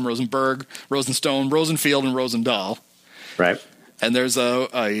 Rosenbaum, Rosenberg, Rosenstone, Rosenfield, and Rosendahl. Right. And there's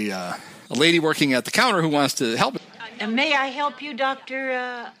a lady working at the counter who wants to help. May I help you,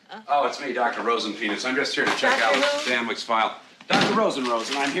 Dr. Oh, it's me, Dr. Rosenpenis. I'm just here to check out Stanwyck's file. Dr. Rosen,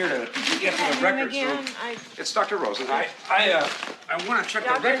 I'm here to get to the records room. It's Dr. Rosen. I want to check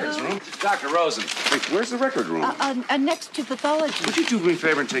the records room. Dr. Rosen. Wait, where's the record room? Next to pathology. Would you do me a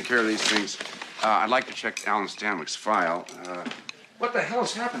favor and take care of these things? I'd like to check Alan Stanwyck's file. What the hell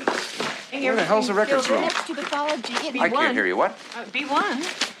is happening? Where the hell's the records room? Next to pathology. I can't hear you. What?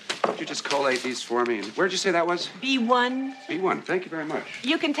 B1. Could you just collate these for me? Where'd you say that was? B1. B1. Thank you very much.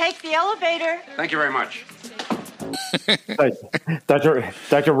 You can take the elevator. Thank you very much. Dr.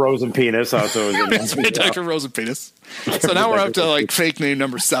 Rosenpenis also is in That's right, Dr. Rosenpenis. So now we're up to like fake name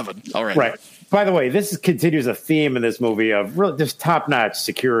number 7 already. Right. By the way, this continues a theme in this movie of really just top-notch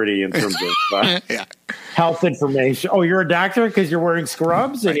security in terms of health information. Oh, you're a doctor because you're wearing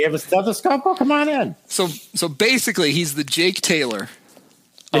scrubs and you have a stethoscope? Oh, come on in. So basically, he's the Jake Taylor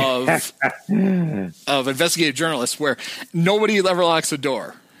of investigative journalists, where nobody ever locks a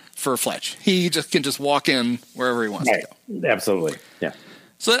door for Fletch. He can just walk in wherever he wants to go. Absolutely. Yeah.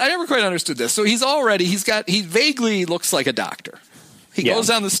 So I never quite understood this. So he vaguely looks like a doctor. He goes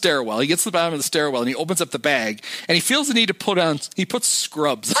down the stairwell. He gets to the bottom of the stairwell and he opens up the bag and he feels the need to he puts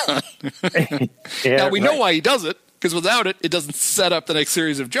scrubs on. Now we know why he does it, because without it, it doesn't set up the next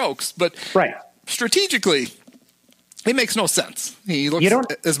series of jokes. But strategically, it makes no sense. He looks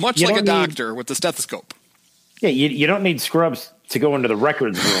as much like a doctor with the stethoscope. Yeah, you don't need scrubs to go into the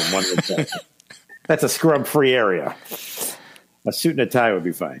records room, one would say. That's a scrub-free area. A suit and a tie would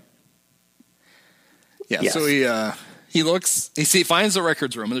be fine. Yeah, yes. So he finds the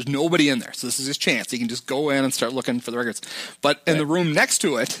records room, and there's nobody in there. So this is his chance. He can just go in and start looking for the records. But in the room next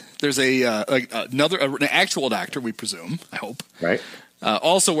to it, there's an actual doctor, we presume, I hope. Right.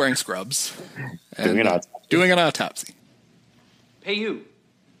 Also wearing scrubs. Doing an autopsy. Hey, you.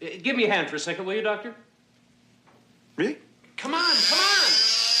 Give me a hand for a second, will you, doctor? Really? Come on, come on!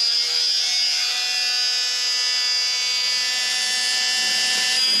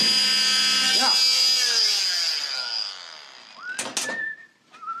 Yeah.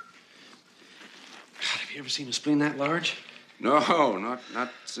 God, have you ever seen a spleen that large? No,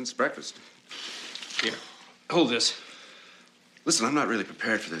 not since breakfast. Here, hold this. Listen, I'm not really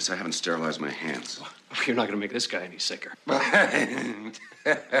prepared for this. I haven't sterilized my hands. Well, you're not going to make this guy any sicker. I'll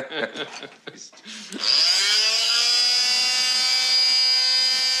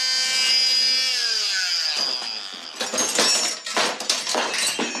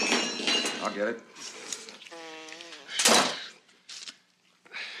get it.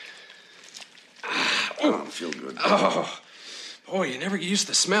 I don't feel good. Oh, boy, you never get used to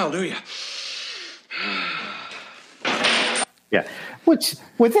the smell, do you? Yeah. Does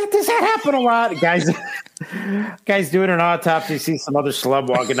that happen a lot? Guys doing an autopsy, see some other schlub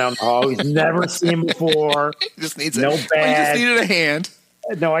walking down the hall he's never seen before. He just needs no badge. badge. He just needed a hand.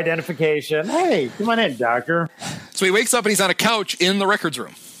 No identification. Hey, come on in, doctor. So he wakes up and he's on a couch in the records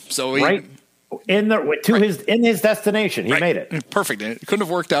room. So he in his destination. He made it. Perfect. It couldn't have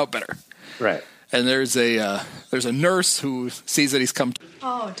worked out better. Right. And there's a nurse who sees that he's come.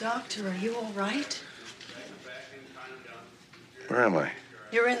 Oh, doctor, are you all right? Where am I?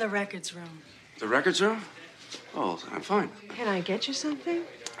 You're in the records room. The records room? Oh, I'm fine. Can I get you something?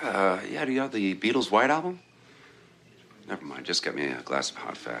 Yeah, do you have the Beatles' White Album? Never mind, just get me a glass of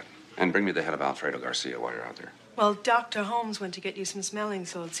hot fat. And bring me the head of Alfredo Garcia while you're out there. Well, Dr. Holmes went to get you some smelling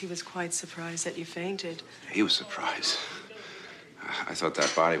salts. He was quite surprised that you fainted. He was surprised. I thought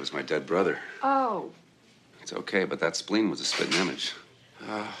that body was my dead brother. Oh. It's okay, but that spleen was a spitting image.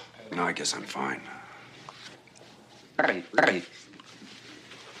 No, I guess I'm fine. Right.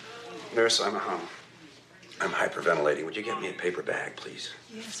 Nurse, I'm hyperventilating. Would you get me a paper bag, please?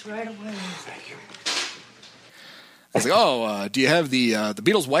 Yes, right away. Thank you. I was like, do you have the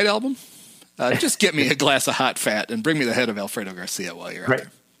Beatles' White Album? Just get me a glass of hot fat and bring me the head of Alfredo Garcia while you're out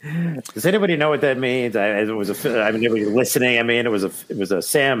there. Does anybody know what that means? Anybody listening? I mean, it was a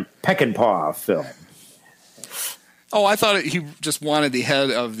Sam Peckinpah film. Oh, I thought he just wanted the head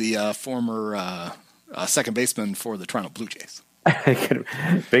of the former second baseman for the Toronto Blue Jays.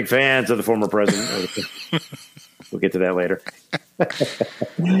 Big fans of the former president. We'll get to that later.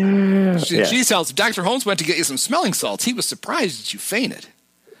 She tells Dr. Holmes went to get you some smelling salts. He was surprised that you fainted.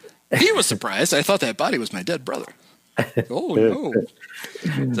 He was surprised. I thought that body was my dead brother. Oh, no.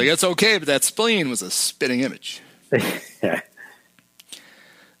 So that's okay, but that spleen was a spitting image.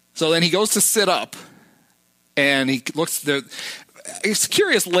 So then he goes to sit up, and he looks it's a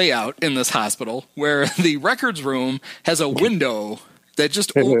curious layout in this hospital where the records room has a window that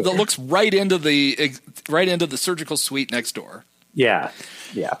that looks right into the surgical suite next door. Yeah.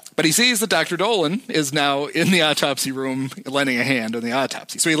 But he sees that Dr. Dolan is now in the autopsy room lending a hand on the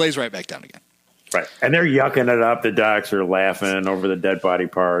autopsy, so he lays right back down again. Right. And they're yucking it up. The docs are laughing over the dead body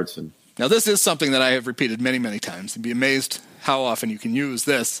parts. And now, this is something that I have repeated many, many times. You'd be amazed how often you can use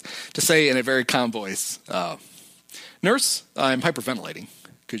this to say in a very calm voice, "Nurse, I'm hyperventilating.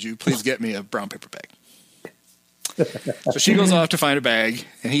 Could you please get me a brown paper bag?" So she goes off to find a bag,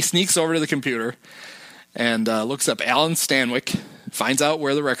 and he sneaks over to the computer and looks up Alan Stanwyck, finds out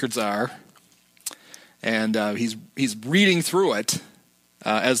where the records are, and he's reading through it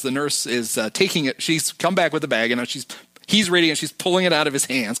as the nurse is taking it. She's come back with the bag, and now he's reading it. She's pulling it out of his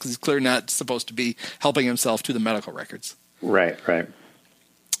hands because he's clearly not supposed to be helping himself to the medical records. Right.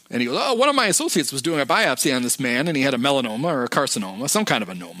 And he goes, "Oh, one of my associates was doing a biopsy on this man, and he had a melanoma or a carcinoma, some kind of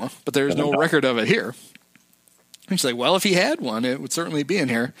a noma, but there's no record of it here." And she's like, "Well, if he had one, it would certainly be in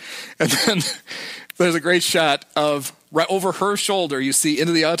here." And then there's a great shot of right over her shoulder, you see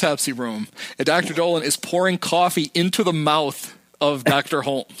into the autopsy room, and Dr. Dolan is pouring coffee into the mouth of Dr.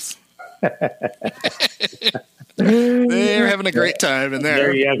 Holmes. They're having a great time in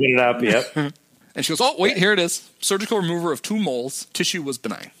there. They're yucking it up, yep. And she goes, "Oh, wait, here it is. Surgical remover of 2 moles. Tissue was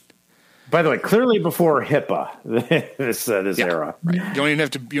benign." By the way, clearly before HIPAA, this era. Right. You don't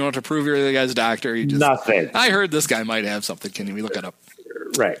have to prove you're the guy's doctor. You just, nothing. I heard this guy might have something. Can we look it up?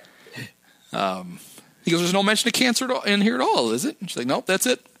 Right. He goes, "There's no mention of cancer in here at all, is it?" And she's like, "Nope, that's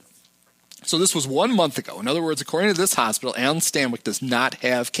it." So this was 1 month ago. In other words, according to this hospital, Alan Stanwyck does not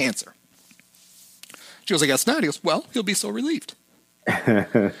have cancer. She goes, "I guess not." He goes, "Well, he'll be so relieved."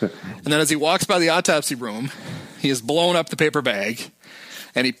 And then as he walks by the autopsy room, he has blown up the paper bag,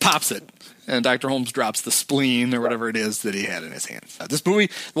 and he pops it. And Dr. Holmes drops the spleen or whatever it is that he had in his hand. This movie,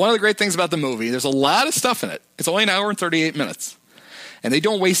 one of the great things about the movie, there's a lot of stuff in it. It's only an hour and 38 minutes. And they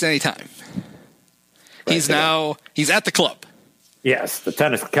don't waste any time. Right, he's at the club. Yes, the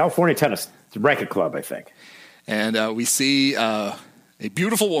California Tennis Racket Club, I think. And we see a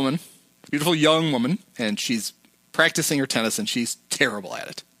beautiful woman, beautiful young woman, and she's practicing her tennis, and she's terrible at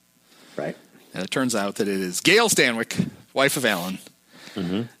it. Right. And it turns out that it is Gail Stanwyck, wife of Alan,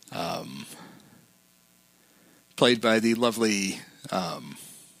 played by the lovely, why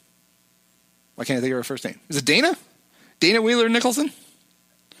can't I think of her first name? Is it Dana? Dana Wheeler Nicholson?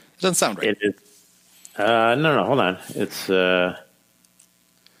 It doesn't sound right. It is. No, hold on. It's, it'll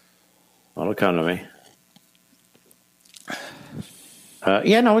come to me.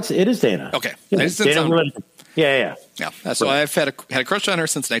 It is Dana. Okay. Yeah, Dana Wheeler. Yeah. So I've had a crush on her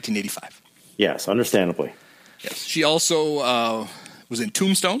since 1985. Yes, understandably. Yes. She also was in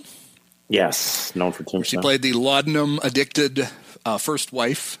Tombstone. Yes, known for Tombstone. She played the laudanum-addicted first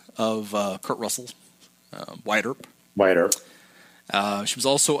wife of Kurt Russell, Wyatt Earp. She was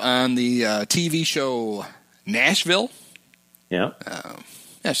also on the TV show Nashville. Yeah.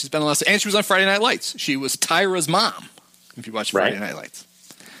 She's been on lots and she was on Friday Night Lights. She was Tyra's mom, if you watch Friday Night Lights.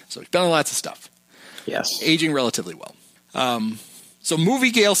 So she's been on lots of stuff. Yes. Aging relatively well. So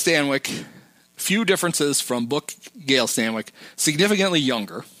movie Gail Stanwyck, few differences from book Gail Stanwyck, significantly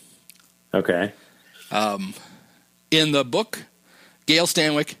younger. Okay. In the book, Gail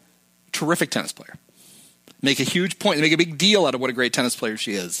Stanwyck, terrific tennis player. Make a huge point. They make a big deal out of what a great tennis player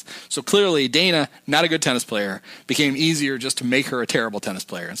she is. So clearly, Dana, not a good tennis player, became easier just to make her a terrible tennis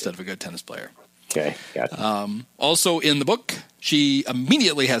player instead of a good tennis player. Okay, gotcha. Also in the book, she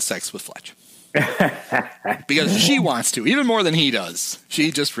immediately has sex with Fletch. Because she wants to, even more than he does.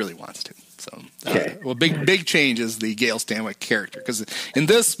 She just really wants to. So, big change is the Gail Stanwyck character. Because in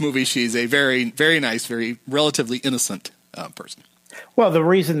this movie, she's a very, very nice, very relatively innocent person. Well, the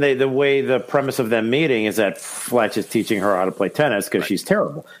reason the premise of them meeting is that Fletch is teaching her how to play tennis because she's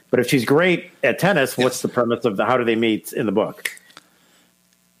terrible. But if she's great at tennis, what's the premise of how do they meet in the book?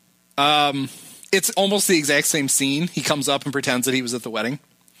 It's almost the exact same scene. He comes up and pretends that he was at the wedding.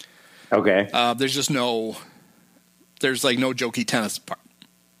 Okay. There's no jokey tennis part.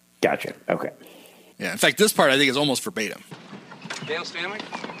 Gotcha. Okay. Yeah. In fact, this part I think is almost verbatim. Gail Stanwyck?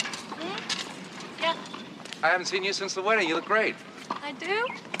 Yeah. I haven't seen you since the wedding. You look great. I do?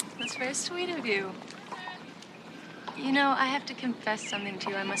 That's very sweet of you. You know, I have to confess something to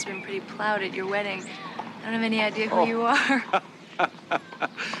you. I must have been pretty plowed at your wedding. I don't have any idea who you are.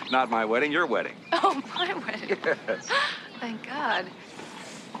 Not my wedding, your wedding. Oh, my wedding. Yes. Thank God.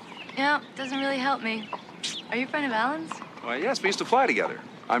 Yeah, doesn't really help me. Are you a friend of Alan's? Well, yes, we used to fly together.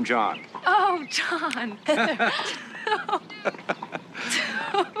 I'm John. Oh, John.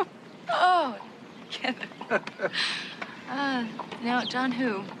 Oh, Kevin. Now, John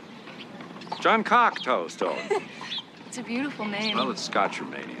who? John Cocktoe. It's a beautiful name. Well, it's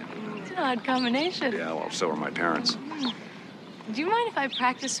Scotch-Romanian. It's an odd combination. Yeah, well, so are my parents. Do you mind if I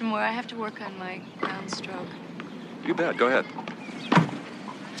practice some more? I have to work on my ground stroke. You bet. Go ahead.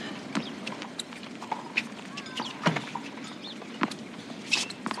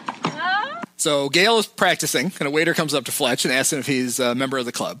 So Gale is practicing, and a waiter comes up to Fletch and asks him if he's a member of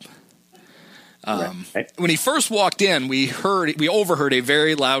the club. When he first walked in, we overheard a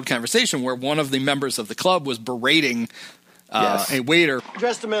very loud conversation where one of the members of the club was berating a waiter.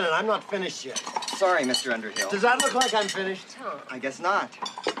 Just a minute, I'm not finished yet. Sorry, Mr. Underhill. Does that look like I'm finished? I guess not.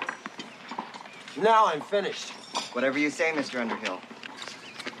 Now I'm finished. Whatever you say, Mr. Underhill.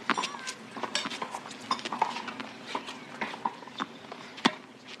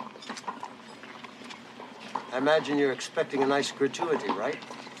 I imagine you're expecting a nice gratuity, right?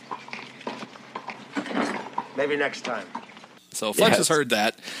 Maybe next time. So Fletch has heard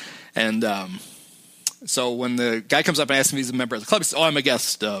that, and so when the guy comes up and asks him if he's a member of the club, he says, I'm a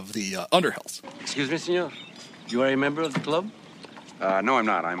guest of the Underhills. Excuse me, senor. You are a member of the club? No, I'm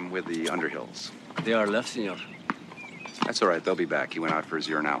not. I'm with the Underhills. They are left, senor. That's all right. They'll be back. He went out for his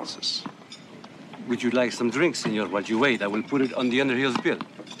urinalysis. Would you like some drinks, senor? While you wait, I will put it on the Underhill's bill.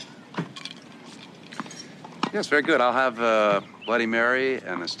 Yes, very good. I'll have a Bloody Mary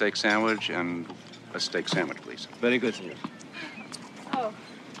and a steak sandwich and a steak sandwich, please. Very good, senor. Oh,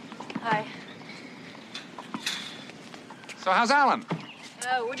 hi. So how's Alan?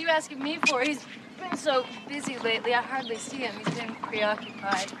 What are you asking me for? He's been so busy lately, I hardly see him. He's been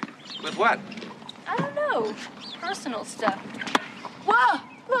preoccupied. With what? I don't know. Personal stuff. Whoa!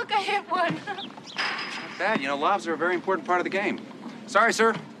 Look, I hit one. Not bad. You know, lobs are a very important part of the game. Sorry,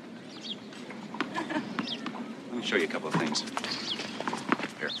 sir. Let me show you a couple of things.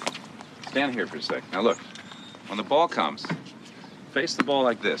 Here. Stand here for a sec. Now, look. When the ball comes, face the ball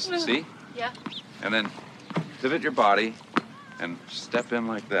like this. See? Yeah. And then pivot your body and step in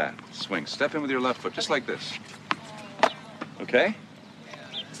like that. Swing. Step in with your left foot, just like this. Okay?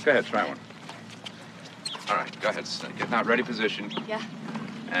 Go ahead, try one. All right, go ahead. Get in that ready position. Yeah.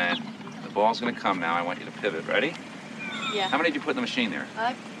 And the ball's going to come now. I want you to pivot. Ready? Yeah. How many did you put in the machine there?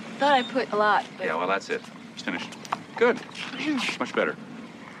 I thought I put a lot, but... Yeah, well, that's it. It's finished. Good. Much better.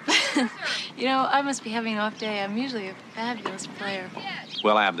 You know, I must be having an off day. I'm usually a fabulous player.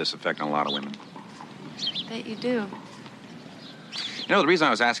 Well, I have this effect on a lot of women. Bet you do. You know, the reason I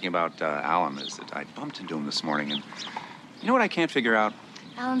was asking about Alan is that I bumped into him this morning, and you know what I can't figure out?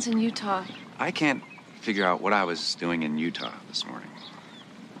 Alan's in Utah. I can't figure out what I was doing in Utah this morning.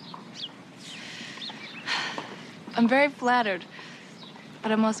 I'm very flattered,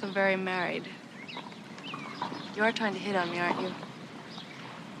 but I'm also very married. You are trying to hit on me, aren't you?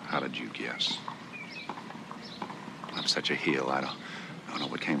 How did you guess? I'm such a heel. I don't know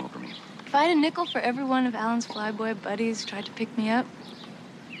what came over me. If I had a nickel for every one of Alan's flyboy buddies who tried to pick me up,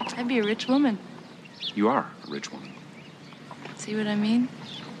 I'd be a rich woman. You are a rich woman. See what I mean?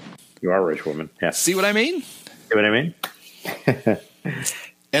 You are a rich woman. Yeah. See what I mean? See what I mean?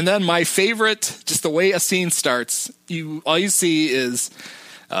 And then my favorite, just the way a scene starts, all you see is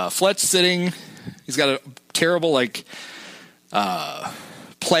Fletch sitting. He's got a terrible,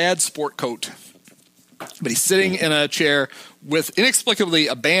 plaid sport coat. But he's sitting in a chair with, inexplicably,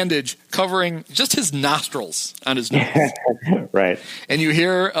 a bandage covering just his nostrils on his nose. Right. And you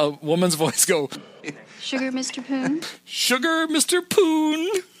hear a woman's voice go, Sugar, Mr. Poon? Sugar, Mr. Poon.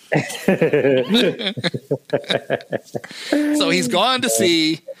 So he's gone to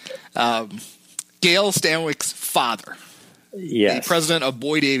see Gale Stanwyck's father, the president of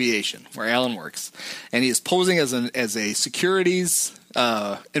Boyd Aviation, where Alan works, and he is posing as a securities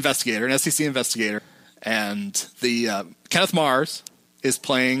investigator, an SEC investigator, and the Kenneth Mars is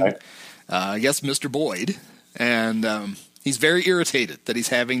playing, I guess, Mr. Boyd, and he's very irritated that he's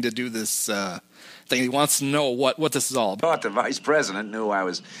having to do this thing. He wants to know what this is all about. I thought the vice president knew I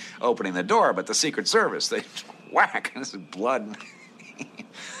was opening the door, but the Secret Service, they whack. This is blood.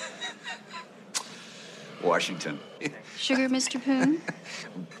 Washington. Sugar, Mr. Poon?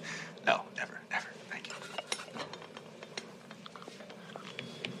 No, never. Thank you.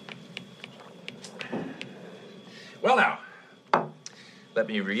 Well, now, let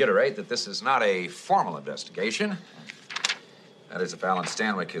me reiterate that this is not a formal investigation. That is, if Alan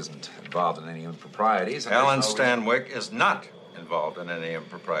Stanwyck isn't involved in any improprieties. Alan Stanwyck is not involved in any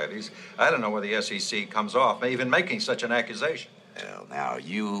improprieties. I don't know where the SEC comes off even making such an accusation. Well, now,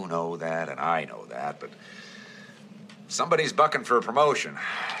 you know that, and I know that, but somebody's bucking for a promotion.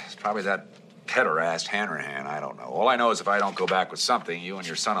 It's probably that pederast Hanrahan, I don't know. All I know is if I don't go back with something, you and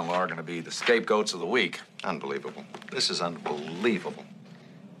your son-in-law are going to be the scapegoats of the week. Unbelievable. This is unbelievable.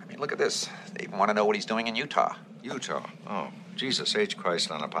 I mean, look at this. They even want to know what he's doing in Utah. Utah? Oh, Jesus H.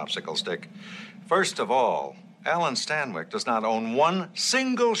 Christ on a popsicle stick. First of all, Alan Stanwyck does not own one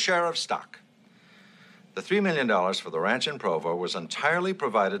single share of stock. The $3 million for the ranch in Provo was entirely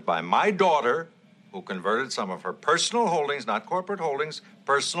provided by my daughter, who converted some of her personal holdings, not corporate holdings,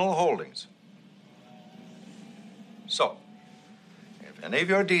 personal holdings, So, if any of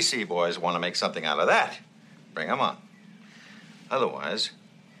your DC boys want to make something out of that, bring them on. Otherwise,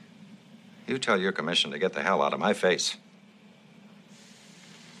 you tell your commission to get the hell out of my face.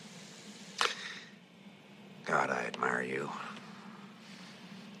 God, I admire you.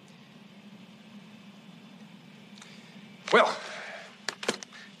 Well,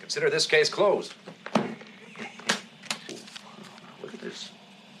 consider this case closed. Look at this.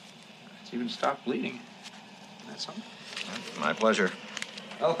 It's even stopped bleeding. That's something. My pleasure.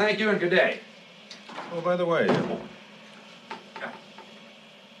 Well, thank you and good day. Oh, by the way,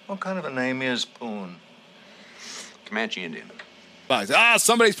 what kind of a name is Poon? Comanche Indian.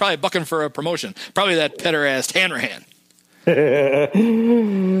 Somebody's probably bucking for a promotion. Probably that petter-ass Hanrahan.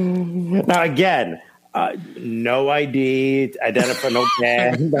 Now, again, no ID, no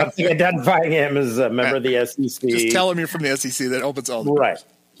tag, nothing identifying him as a member of the SEC. Just tell him you're from the SEC. That opens all the doors. Right.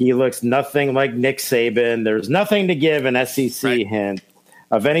 He looks nothing like Nick Saban. There's nothing to give an SEC hint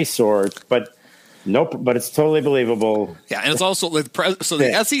of any sort, but nope. But it's totally believable. Yeah, and it's also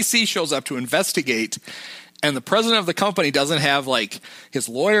the SEC shows up to investigate, and the president of the company doesn't have like his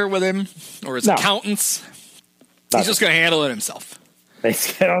lawyer with him or his accountants. He's just going to handle it himself. He's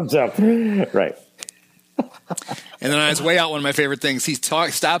himself, right? And then on his way out, one of my favorite things, he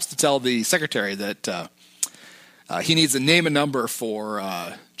stops to tell the secretary that he needs a name and number for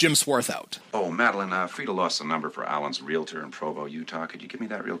Jim Swarthout. Oh, Madeline, Frida lost the number for Alan's realtor in Provo, Utah. Could you give me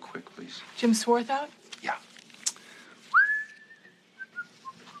that real quick, please? Jim Swarthout? Yeah.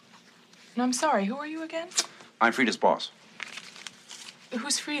 No, I'm sorry. Who are you again? I'm Frida's boss.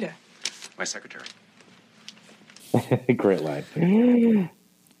 Who's Frida? My secretary. Great line.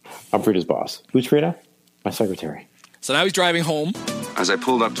 I'm Frida's boss. Who's Frida? My secretary. So now he's driving home. As I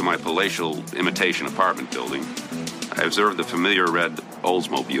pulled up to my palatial imitation apartment building, I observed the familiar red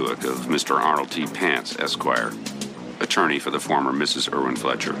Oldsmobile Buick of Mr. Arnold T. Pants, Esquire, attorney for the former Mrs. Irwin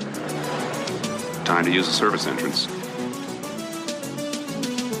Fletcher. Time to use the service entrance.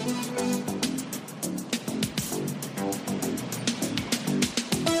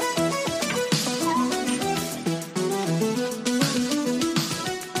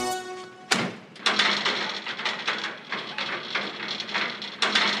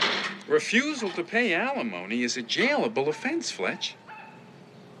 Refusal to pay alimony is a jailable offense, Fletch.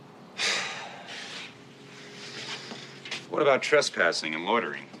 What about trespassing and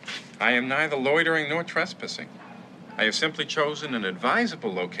loitering? I am neither loitering nor trespassing. I have simply chosen an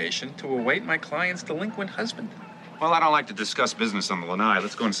advisable location to await my client's delinquent husband. Well, I don't like to discuss business on the lanai.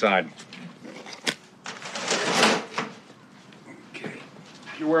 Let's go inside. Okay.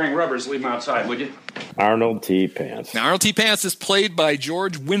 If you're wearing rubbers, leave them outside, would you? Arnold T. Pants. Now, Arnold T. Pants is played by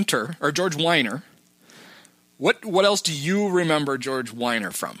George Weiner. What else do you remember George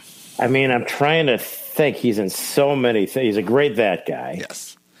Weiner from? I mean, I'm trying to think. He's in so many things. He's a great that guy.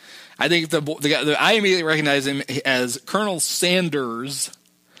 Yes. I think the guy, I immediately recognize him as Colonel Sanders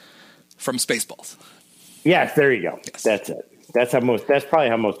from Spaceballs. Yes, there you go. Yes. That's it. That's probably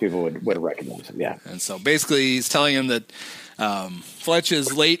how most people would recognize him. Yeah. And so basically, he's telling him that Fletch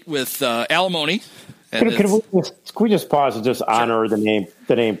is late with alimony. Can we just pause and just honor the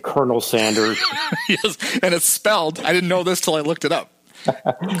name Colonel Sanders? Yes, and it's spelled. I didn't know this till I looked it up.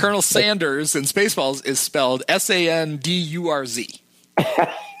 Colonel Sanders in Spaceballs is spelled Sandurz.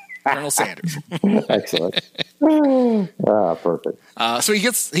 Colonel Sanders. Excellent. Perfect. So he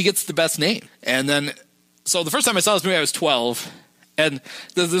gets the best name, and then so the first time I saw this movie, I was 12, and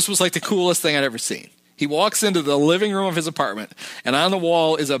this was like the coolest thing I'd ever seen. He walks into the living room of his apartment, and on the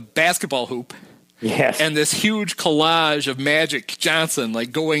wall is a basketball hoop. Yes. And this huge collage of Magic Johnson,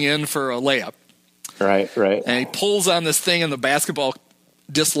 like going in for a layup. Right. And he pulls on this thing, and the basketball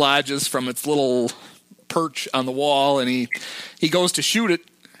dislodges from its little perch on the wall, and he goes to shoot it.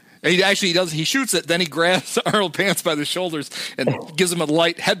 And he shoots it, then he grabs Arnold Pants by the shoulders and gives him a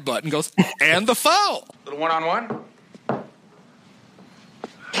light headbutt and goes, and the foul. Little one-on-one.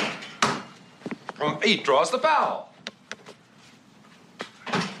 He draws the foul.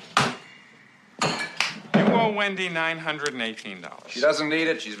 You owe Wendy $918. She doesn't need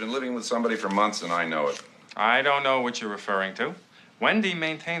it. She's been living with somebody for months, and I know it. I don't know what you're referring to. Wendy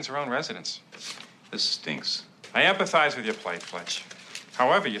maintains her own residence. This stinks. I empathize with your plight, Fletch.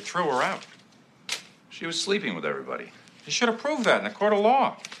 However, you threw her out. She was sleeping with everybody. You should have proved that in a court of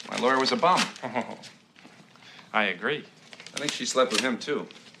law. My lawyer was a bum. Oh, I agree. I think she slept with him, too.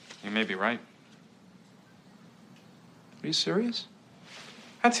 You may be right. Are you serious?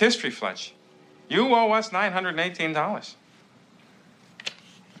 That's history, Fletch. You owe us $918.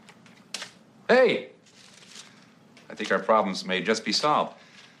 Hey! I think our problems may just be solved.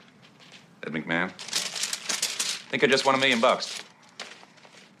 Ed McMahon. Think I just won $1 million.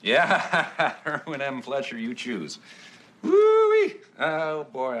 Yeah, Irwin M. Fletcher, you choose. Woo-wee. Oh,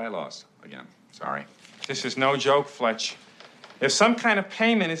 boy, I lost again. Sorry. This is no joke, Fletch. If some kind of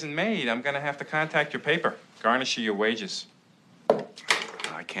payment isn't made, I'm going to have to contact your paper. Garnish your wages.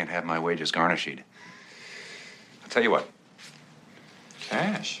 I can't have my wages garnished. I'll tell you what.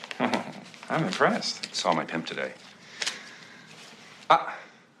 Cash? I'm impressed. Saw my pimp today.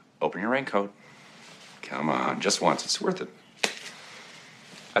 Open your raincoat. Come on, just once. It's worth it.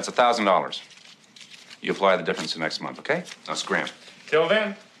 That's $1,000. You apply the difference the next month, okay? Now scram. Till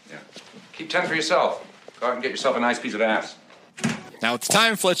then. Yeah. Keep 10 for yourself. Go out and get yourself a nice piece of ass. Now, at the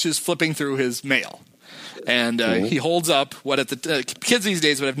time, Fletch is flipping through his mail. And he holds up what at the kids these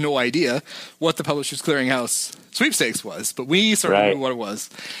days would have no idea what the Publishers Clearinghouse sweepstakes was, but we sort of knew what it was.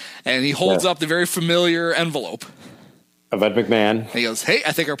 And he holds up the very familiar envelope of Ed McMahon. And he goes, "Hey,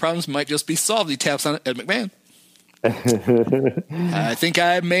 I think our problems might just be solved." He taps on Ed McMahon. "I think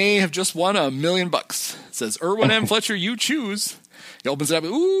I may have just won $1 million." It says, "Irwin M. Fletcher, you choose." He opens it up.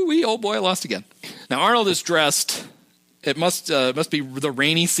 Ooh, oh boy, I lost again. Now Arnold is dressed. It must be the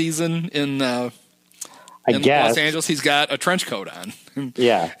rainy season in Los Angeles. He's got a trench coat on.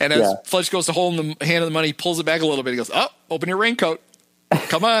 Yeah. And as Fletch goes to hold him the hand of the money, he pulls it back a little bit. He goes, "Oh, open your raincoat.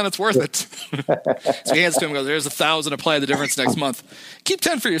 Come on, it's worth it." So he hands to him and goes, "There's $1,000. Apply the difference next month. Keep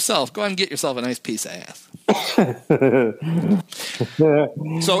 10 for yourself. Go ahead and get yourself a nice piece of ass."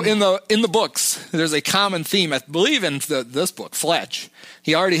 So in the books, there's a common theme. I believe in this book, Fletch.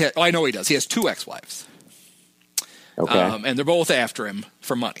 He already had. Oh, I know he does. He has 2 ex-wives. Okay. And they're both after him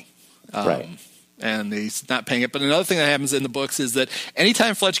for money. Right. And he's not paying it. But another thing that happens in the books is that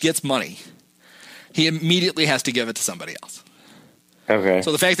anytime Fletch gets money, he immediately has to give it to somebody else. Okay.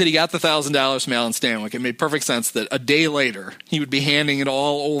 So the fact that he got the $1,000 from Alan Stanwyck, it made perfect sense that a day later he would be handing it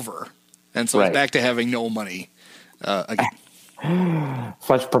all over. And so he's back to having no money again.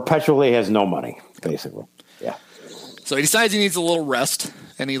 Fletch perpetually has no money, basically. Yeah. So he decides he needs a little rest,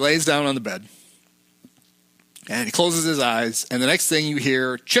 and he lays down on the bed. And he closes his eyes, and the next thing you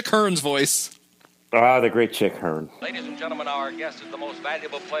hear, Chick Hearn's voice. Ah, the great Chick Hearn. Ladies and gentlemen, our guest is the most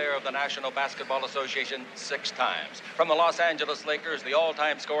valuable player of the National Basketball Association 6 times. From the Los Angeles Lakers, the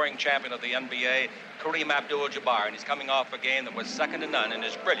all-time scoring champion of the NBA, Kareem Abdul-Jabbar, and he's coming off a game that was second to none in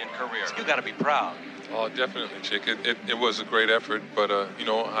his brilliant career. You got to be proud. Oh, definitely, Chick. It was a great effort, but,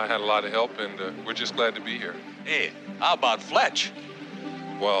 I had a lot of help, and we're just glad to be here. Hey, how about Fletch?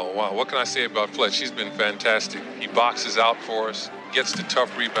 Well, wow, what can I say about Fletch? He's been fantastic. He boxes out for us, gets the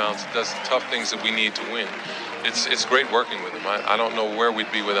tough rebounds, does the tough things that we need to win. It's great working with him. I don't know where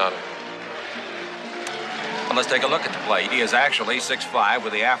we'd be without him. Well, let's take a look at the play. He is actually 6'5"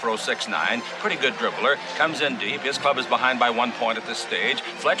 with the afro 6'9". Pretty good dribbler. Comes in deep. His club is behind by 1 point at this stage.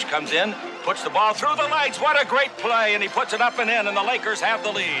 Fletch comes in, puts the ball through the legs. What a great play, and he puts it up and in, and the Lakers have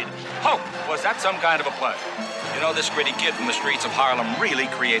the lead. Hope, was that some kind of a play? You know, this gritty kid from the streets of Harlem really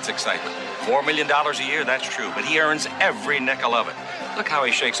creates excitement. $4 million a year, that's true, but he earns every nickel of it. Look how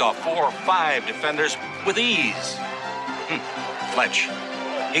he shakes off 4 or 5 defenders with ease. Fletch,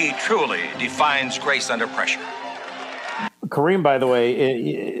 he truly defines grace under pressure. Kareem, by the way,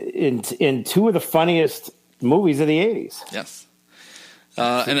 in 2 of the funniest movies of the 80s. Yes.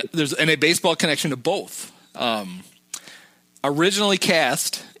 And there's a baseball connection to both. Originally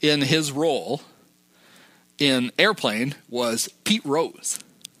cast in his role in Airplane was Pete Rose.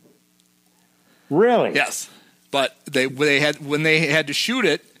 Really? Yes. But when they had to shoot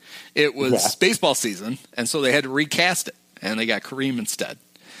it, it was baseball season, and so they had to recast it, and they got Kareem instead.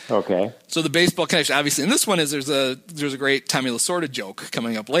 Okay. So the baseball connection, obviously, and this one is there's a great Tommy Lasorda joke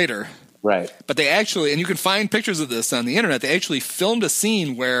coming up later. Right. But they actually, and you can find pictures of this on the internet, they actually filmed a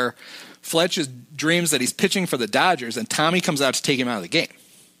scene where Fletch dreams that he's pitching for the Dodgers, and Tommy comes out to take him out of the game.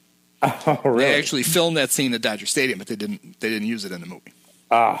 Oh, really? They actually filmed that scene at Dodger Stadium, but they didn't use it in the movie.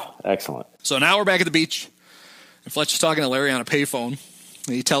 Ah, excellent. So now we're back at the beach, and Fletch is talking to Larry on a payphone.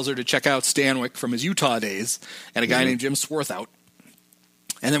 And he tells her to check out Stanwyck from his Utah days and a guy named Jim Swarthout.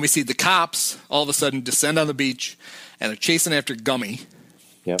 And then we see the cops all of a sudden descend on the beach, and they're chasing after Gummy.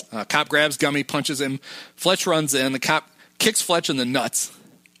 Yep. Cop grabs Gummy, punches him. Fletch runs in. The cop kicks Fletch in the nuts,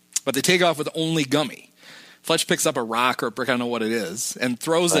 but they take off with only Gummy. Fletch picks up a rock or a brick, I don't know what it is, and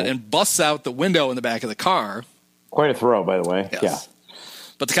throws it and busts out the window in the back of the car. Quite a throw, by the way. Yes. Yeah.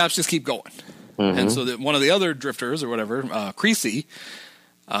 But the cops just keep going. Mm-hmm. And so one of the other drifters or whatever, Creasy,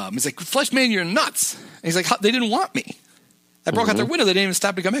 he's like, "Fletch, man, you're nuts." And he's like, "They didn't want me. I broke out their window. They didn't even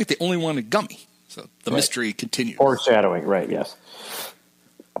stop to come back. They only wanted Gummy." So the mystery continues. Foreshadowing, right, yes.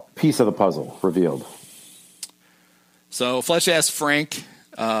 A piece of the puzzle revealed. So Fletch asks Frank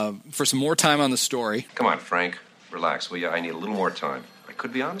for some more time on the story. Come on, Frank. Relax, will you? I need a little more time. I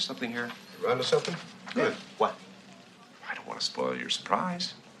could be onto something here. You onto something? Good. What? I don't want to spoil your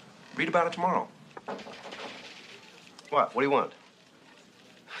surprise. Read about it tomorrow. What? What do you want?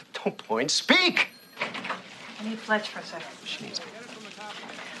 Don't point. Speak! I need Fletch for a second. She needs me.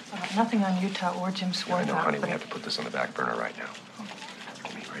 Nothing on Utah or Jim I Swarthout. know, honey. We have to put this on the back burner right now.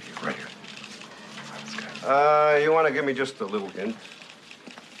 Give me right here, right here. You want to give me just a little hint?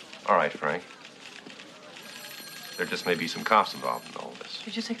 All right, Frank. There just may be some cops involved in all this.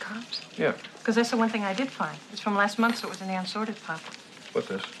 Did you say cops? Yeah. Because that's the one thing I did find. It's from last month, so it was in the unsorted pile. What's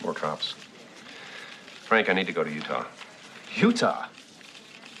this? More cops. Frank, I need to go to Utah. Utah?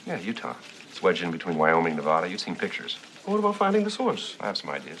 Yeah, Utah. It's wedged in between Wyoming and Nevada. You've seen pictures. What about finding the source? I have some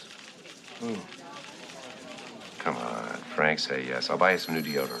ideas. Come on, Frank, say yes. I'll buy you some new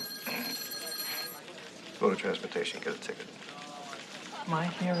deodorant. Go to transportation, get a ticket. My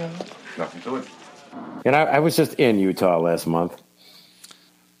hero. Nothing to it. And I was just in Utah last month.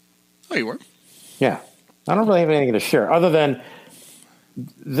 Oh, you were? Yeah. I don't really have anything to share other than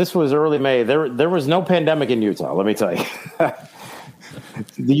this was early May. There was no pandemic in Utah, let me tell you.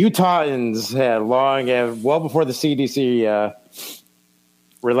 The Utahns had well before the CDC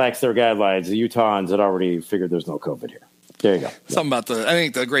relaxed their guidelines, the Utahns had already figured there's no COVID here. There you go. Something about I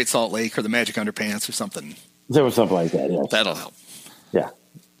think the Great Salt Lake or the Magic Underpants or something. There was something like that, yes. That'll help. Yeah.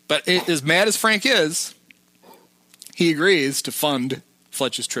 But as mad as Frank is, he agrees to fund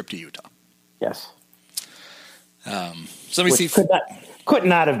Fletch's trip to Utah. Yes. Could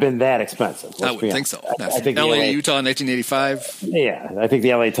not have been that expensive. I wouldn't think so. I think LA to Utah in 1985. Yeah, I think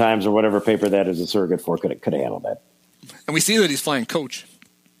the LA Times or whatever paper that is a surrogate for could have handled that. And we see that he's flying coach.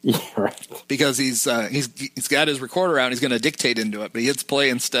 Yeah, right. Because he's got his recorder out and he's going to dictate into it, but he hits play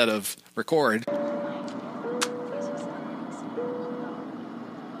instead of record.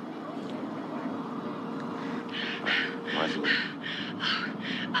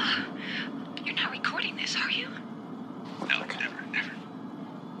 You're not recording this, are you? No, never.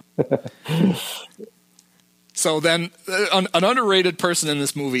 So then, an underrated person in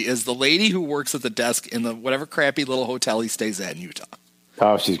this movie is the lady who works at the desk in the whatever crappy little hotel he stays at in Utah.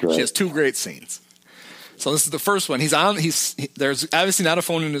 Oh, she's great. She has two great scenes. So this is the first one. There's obviously not a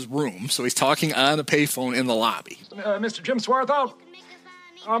phone in his room, so he's talking on a payphone in the lobby. Mr. Jim Swarthout?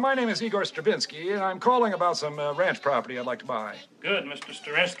 My name is Igor Stravinsky, and I'm calling about some ranch property I'd like to buy. Good, Mr.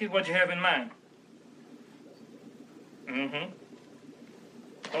 Stravinsky. What do you have in mind? Mm-hmm.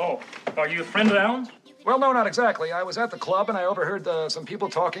 Oh, are you a friend of Alan's? Well, no, not exactly. I was at the club, and I overheard some people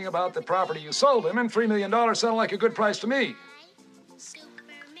talking about the property you sold him, and $3 million sounded like a good price to me.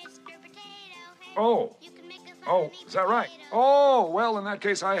 Oh, is that right? Oh, well, in that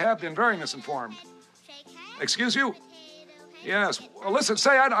case, I have been very misinformed. Excuse you? Yes. Well, listen,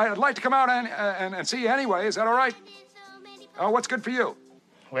 say I'd like to come out and see you anyway. Is that all right? What's good for you?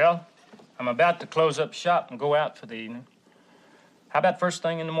 Well, I'm about to close up shop and go out for the evening. How about first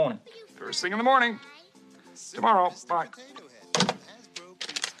thing in the morning? First thing in the morning. Tomorrow. Bye.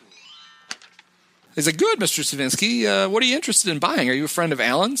 He's like, good, Mr. Stravinsky. What are you interested in buying? Are you a friend of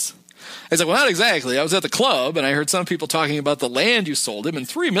Alan's? He's like, well, not exactly. I was at the club, and I heard some people talking about the land you sold him, and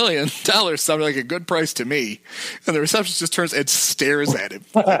 $3 million sounded like a good price to me. And the receptionist just turns and stares at him.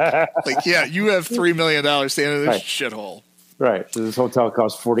 Like, yeah, you have $3 million standing in this shithole. Right. So this hotel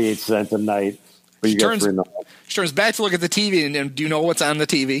costs 48 cents a night, but you get $3 million. She turns back to look at the TV, and do you know what's on the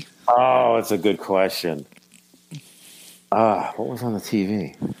TV? Oh, it's a good question. What was on the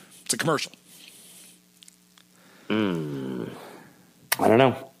TV? It's a commercial. I don't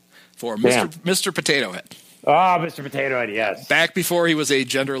know. For Mr. Potato Head. Oh, Mr. Potato Head, yes. Back before he was a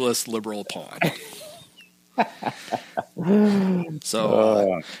genderless liberal pawn.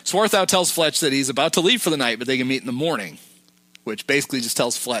 So Swarthout tells Fletch that he's about to leave for the night, but they can meet in the morning, which basically just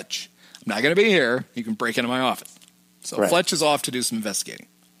tells Fletch, I'm not going to be here. You can break into my office. So Fletch is off to do some investigating.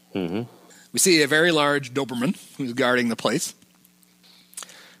 Mm-hmm. We see a very large Doberman who's guarding the place.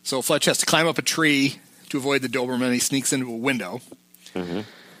 So Fletch has to climb up a tree to avoid the Doberman. He sneaks into a window. Mm-hmm.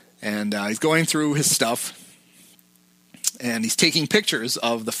 And he's going through his stuff. And he's taking pictures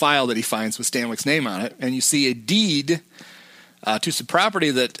of the file that he finds with Stanwyck's name on it. And you see a deed to some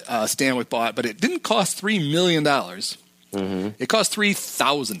property that Stanwyck bought, but it didn't cost $3 million. Mm-hmm. It cost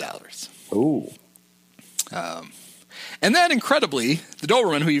 $3,000. Ooh. And then, incredibly, the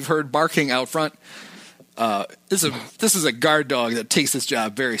Doberman, who you've heard barking out front, this is a guard dog that takes this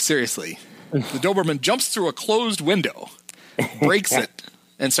job very seriously. The Doberman jumps through a closed window, breaks it,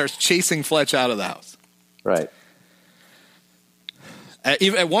 and starts chasing Fletch out of the house. Right.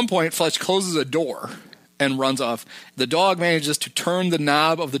 At one point, Fletch closes a door and runs off. The dog manages to turn the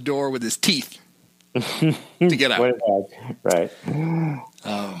knob of the door with his teeth to get out. Right.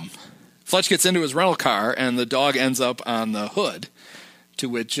 Fletch gets into his rental car, and the dog ends up on the hood, to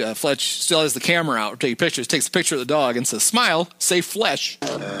which Fletch still has the camera out, taking pictures, takes a picture of the dog and says, "Smile, say flesh."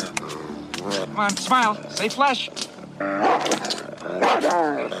 Come on, smile. Say flesh.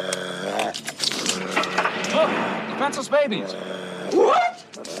 Look, defenseless babies. What?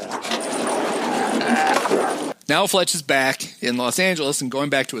 Now Fletch is back in Los Angeles and going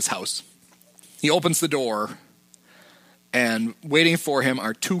back to his house. He opens the door, and waiting for him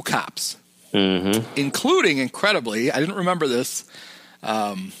are two cops, including, incredibly, I didn't remember this,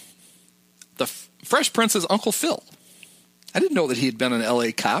 the Fresh Prince's Uncle Phil. I didn't know that he had been an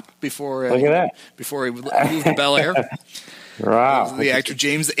L.A. cop before. Look at that. Before he moved to Bel Air. Wow. The actor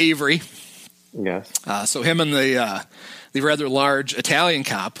James Avery. Yes. So him and the rather large Italian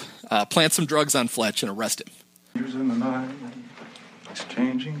cop plant some drugs on Fletch and arrest him. Strangers in the night,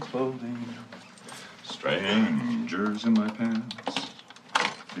 exchanging clothing. Strangers in my pants,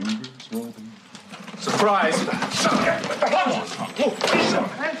 fingers rubbing. Surprise!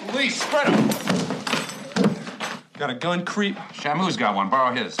 Police, spread 'em. Got a gun, creep? Shamu's got one.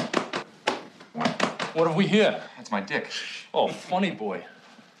 Borrow his. What have we here? That's my dick. Oh, funny boy.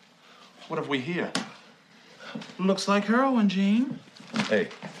 What have we here? Looks like heroin, Gene. Hey,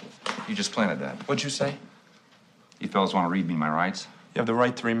 you just planted that. What'd you say? You fellas want to read me my rights? You have the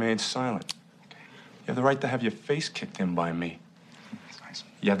right to remain silent. You have the right to have your face kicked in by me. That's nice.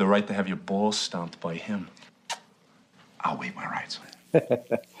 You have the right to have your balls stomped by him. I'll waive my rights.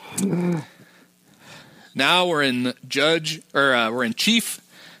 Now we're in Chief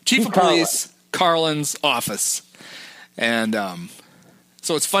of Police Carlin's office, and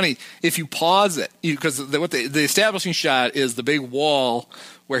so it's funny if you pause it because the establishing shot is the big wall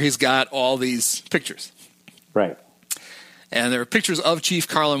where he's got all these pictures, right? And there are pictures of Chief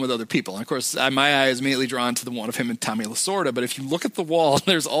Carlin with other people. And of course, my eye is immediately drawn to the one of him and Tommy Lasorda. But if you look at the wall,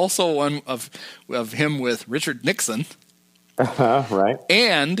 there's also one of him with Richard Nixon. Right.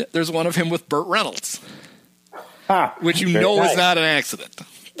 And there's one of him with Burt Reynolds, which is not an accident.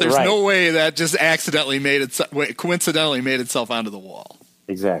 There's no way that just coincidentally made itself onto the wall.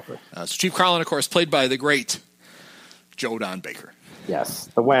 Exactly. So Chief Carlin, of course, played by the great Joe Don Baker. Yes,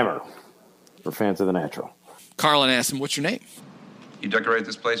 the Whammer, for fans of The Natural. Carlin asked him, "What's your name?" You decorate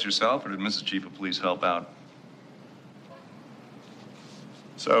this place yourself, or did Mrs. Chief of Police help out?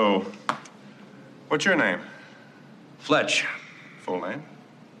 So, what's your name? Fletch. Full name?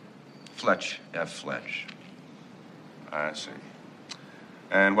 Fletch. F. Fletch. I see.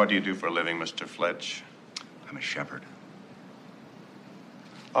 And what do you do for a living, Mr. Fletch? I'm a shepherd.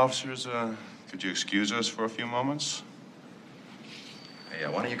 Officers, could you excuse us for a few moments? Hey,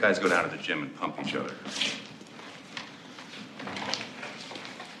 why don't you guys go down to the gym and pump each other?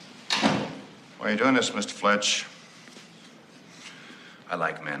 Why are you doing this, Mr. Fletch? I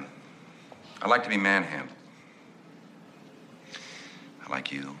like men. I like to be manhandled. I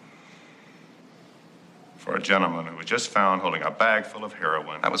like you. For a gentleman who was just found holding a bag full of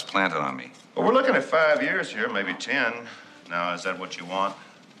heroin. That was planted on me. Well, we're looking at 5 years here, maybe 10. Now, is that what you want,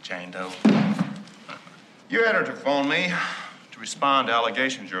 Jane Doe? Your editor phoned me to respond to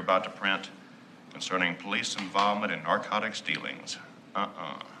allegations you're about to print concerning police involvement in narcotics dealings.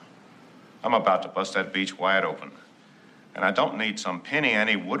 I'm about to bust that beach wide open. And I don't need some penny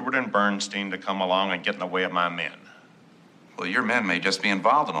ante Woodward and Bernstein to come along and get in the way of my men. Well, your men may just be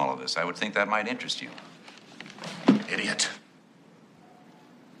involved in all of this. I would think that might interest you. Idiot.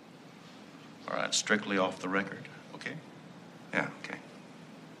 All right, strictly off the record, okay? Yeah, okay.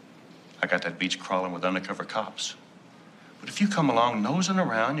 I got that beach crawling with undercover cops. But if you come along nosing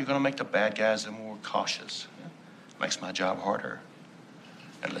around, you're gonna make the bad guys more cautious. Yeah? Makes my job harder.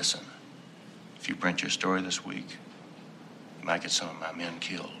 And listen, if you print your story this week, you might get some of my men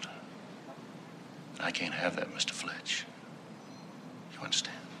killed. And I can't have that, Mr. Fletch. You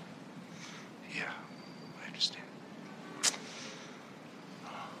understand? Yeah, I understand.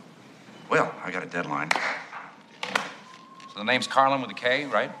 Well, I got a deadline. So the name's Carlin with a K,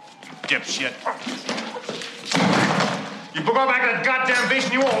 right? Dipshit. You go back to that goddamn beach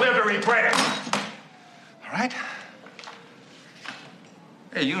and you won't live to regret it. All right.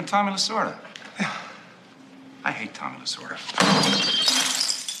 Hey, you and Tommy Lasorda. Yeah. I hate Tommy Lasorda.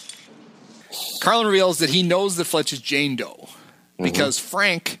 Carlin reveals that he knows that Fletch is Jane Doe because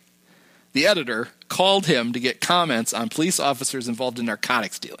Frank, the editor, called him to get comments on police officers involved in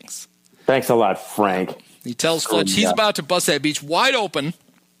narcotics dealings. Thanks a lot, Frank. He tells Fletch he's about to bust that beach wide open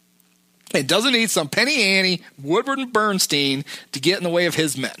and doesn't need some penny ante Woodward and Bernstein to get in the way of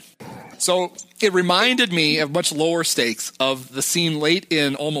his men. So it reminded me of much lower stakes of the scene late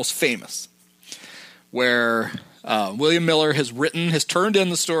in Almost Famous, where William Miller has turned in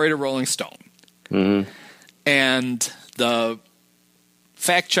the story to Rolling Stone. Mm-hmm. And the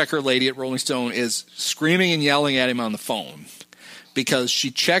fact checker lady at Rolling Stone is screaming and yelling at him on the phone because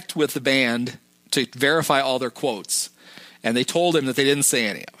she checked with the band to verify all their quotes, and they told him that they didn't say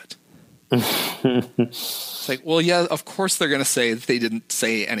any of it. It's like, well, yeah, of course they're going to say that they didn't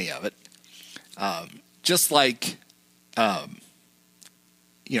say any of it. Just like, Frank's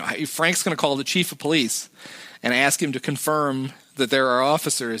going to call the chief of police and ask him to confirm that there are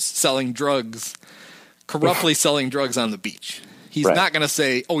officers selling drugs, corruptly selling drugs on the beach. He's not going to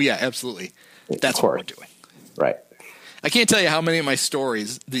say, oh, yeah, absolutely. That's what we're doing. Right. I can't tell you how many of my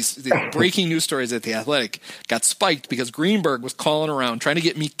stories, these breaking news stories at The Athletic, got spiked because Greenberg was calling around trying to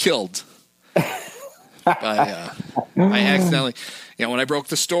get me killed. I accidentally, when I broke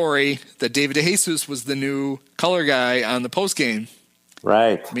the story that David DeJesus was the new color guy on the postgame.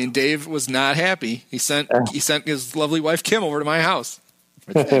 Right. I mean, Dave was not happy. He sent his lovely wife Kim over to my house.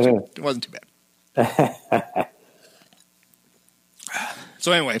 It wasn't too bad.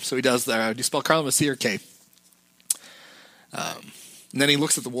 So anyway, he does that. Do you spell Carlin with C or K? And then he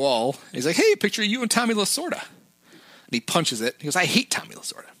looks at the wall. And he's like, "Hey, a picture of you and Tommy Lasorda." And he punches it. He goes, "I hate Tommy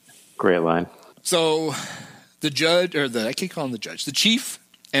Lasorda." Great line. So the judge, I can't call him the judge, the chief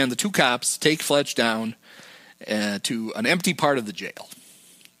and the two cops take Fletch down to an empty part of the jail.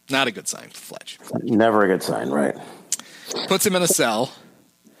 Not a good sign for Fletch. Never a good sign, right? Puts him in a cell,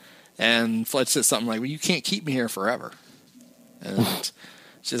 and Fletch says something like, "Well, you can't keep me here forever." And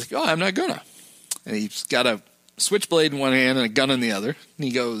she's like, "Oh, I'm not gonna." And he's got a switchblade in one hand and a gun in the other. And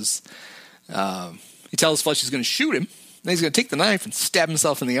he goes, he tells Fletch he's going to shoot him. Then he's going to take the knife and stab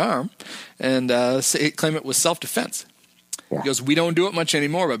himself in the arm and claim it was self-defense. Yeah. He goes, "We don't do it much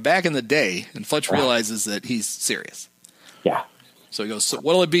anymore, but back in the day," and Fletch realizes that he's serious. Yeah. So he goes, "So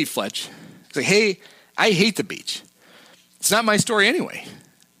what'll it be, Fletch?" He's like, "Hey, I hate the beach. It's not my story anyway.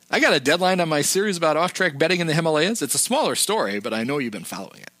 I got a deadline on my series about off-track betting in the Himalayas. It's a smaller story, but I know you've been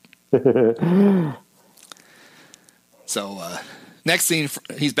following it." So next scene,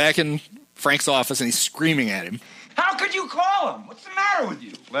 he's back in Frank's office, and he's screaming at him. How could you call him? What's the matter with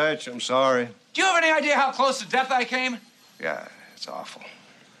you? Fletch, I'm sorry. Do you have any idea how close to death I came? Yeah, it's awful.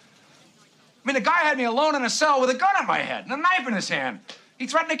 I mean, the guy had me alone in a cell with a gun in my head and a knife in his hand. He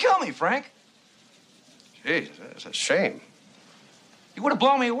threatened to kill me, Frank. Jeez, that's a shame. He would have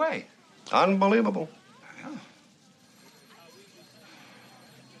blown me away. Unbelievable. Yeah.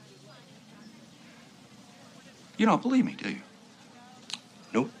 You don't believe me, do you?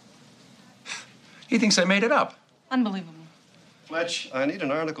 Nope. He thinks I made it up. Unbelievable. Fletch, I need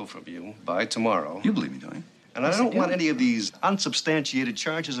an article from you by tomorrow. You believe me, don't you? And I don't want any of these unsubstantiated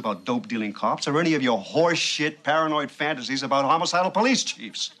charges about dope-dealing cops or any of your horse-shit paranoid fantasies about homicidal police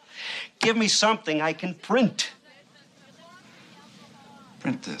chiefs. Give me something I can print.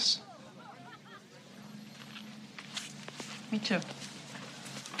 Print this. Me too.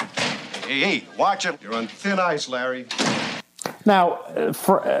 Hey, watch it. You're on thin ice, Larry. Now,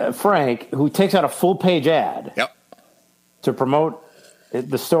 Frank, who takes out a full-page ad to promote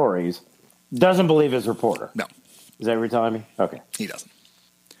the stories, doesn't believe his reporter. No. Is that what you're telling me? Okay. He doesn't.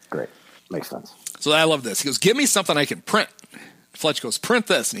 Great. Makes sense. So I love this. He goes, "Give me something I can print." Fletch goes, "Print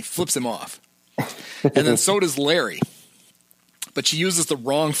this," and he flips him off. And then so does Larry. But she uses the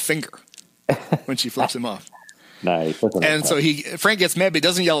wrong finger when she flips him off. Nice. And so Frank gets mad, but he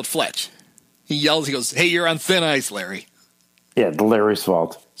doesn't yell at Fletch. He goes, "Hey, you're on thin ice, Larry." Yeah, Larry's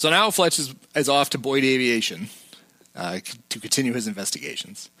fault. So now Fletch is off to Boyd Aviation to continue his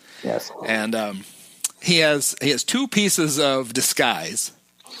investigations. Yes. And he has two pieces of disguise,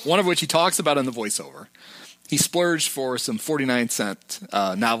 one of which he talks about in the voiceover. He splurged for some 49-cent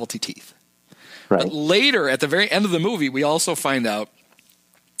novelty teeth. Right. But later, at the very end of the movie, we also find out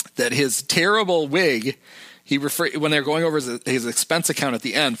that his terrible wig, when they're going over his expense account at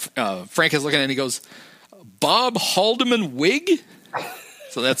the end, Frank is looking at it and he goes, "Bob Haldeman wig?"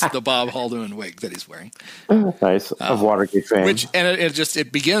 So that's the Bob Haldeman wig that he's wearing. Nice. Of Watergate fame.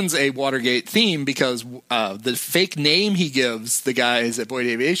 It begins a Watergate theme because the fake name he gives the guys at Boyd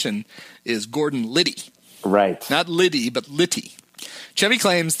Aviation is Gordon Liddy. Right. Not Liddy, but Litty. Chevy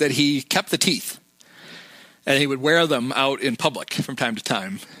claims that he kept the teeth and he would wear them out in public from time to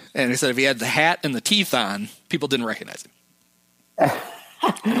time. And he said if he had the hat and the teeth on, people didn't recognize him.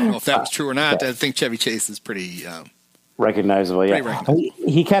 I don't know if that was true or not. I think Chevy Chase is pretty recognizable. Yeah, recognizable.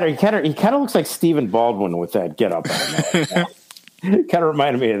 He kind of looks like Stephen Baldwin with that getup. Kind of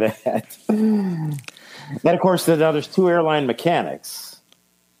reminded me of that. Then, of course, there's two airline mechanics.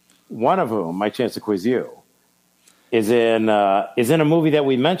 One of whom, my chance to quiz you, is in a movie that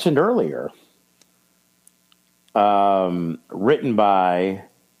we mentioned earlier written by,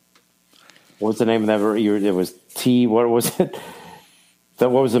 what's the name of that? It was T. What was it?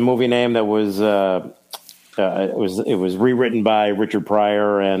 What was the movie name that was? It was rewritten by Richard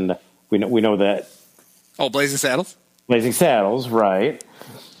Pryor, and we know that. Oh, Blazing Saddles. Blazing Saddles, right?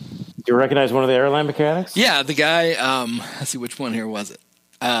 Do you recognize one of the airline mechanics? Yeah, the guy. Let's see, which one here was it?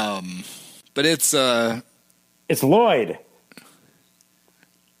 But it's Lloyd.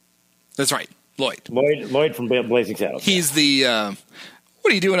 That's right, Lloyd. Lloyd from Blazing Saddles. He's the.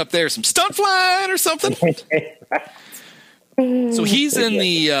 What are you doing up there? Some stunt flying or something? So he's in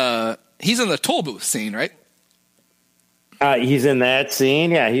the toll booth scene, right? He's in that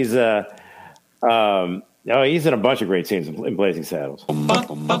scene. Yeah, he's he's in a bunch of great scenes in Blazing Saddles.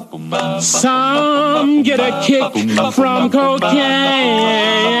 Some get a kick from cocaine.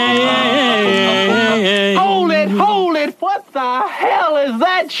 Hold it! What the hell is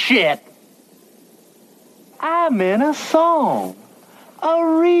that shit? I'm in a song. A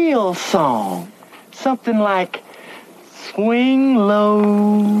real song. Something like Swing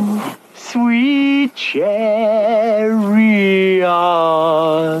Low, Sweet Chariot.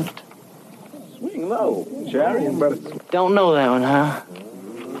 Swing low, chariot. Don't know that one, huh?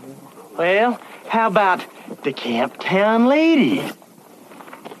 Well, how about the Camptown Ladies?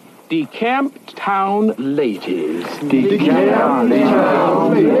 The Camptown Ladies. The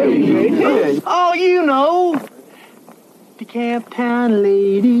Camptown Ladies. Oh, you know. The Camptown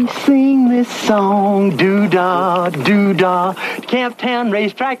Ladies sing this song. Doo-dah, doo-dah. Camptown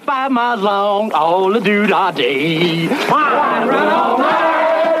racetrack 5 miles long. All the doo-dah day. Run all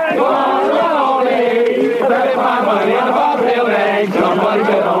night. Run all day. Let my money on the bobtail nag. Somebody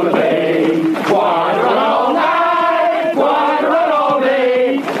bet on the day. Run all night. Run all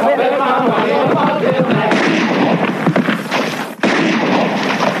day. Bet my money on the bobtail nag.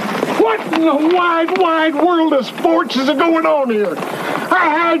 What in the wide world of sports is going on here? I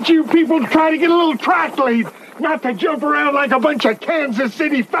had you people try to get a little track lead, not to jump around like a bunch of Kansas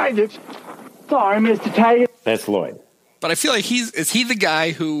City faggots. Sorry, Mr. Taggart. That's Lloyd. But I feel like is he the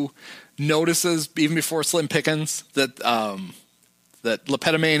guy who notices even before Slim Pickens that that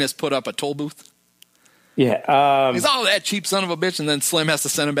Lepetamine has put up a toll booth? Yeah. He's all that cheap son of a bitch, and then Slim has to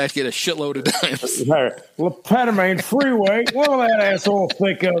send him back to get a shitload of dimes. Lepetamine freeway. What'll that asshole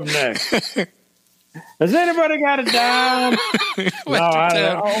think of next? Has anybody got a dime? No, I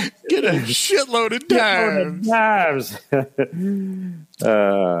don't. Get a shitload of dimes.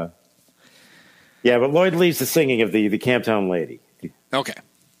 Yeah, but Lloyd leads the singing of the Camptown Lady. Okay.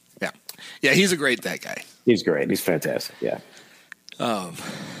 Yeah, he's that guy. He's great. He's fantastic, yeah.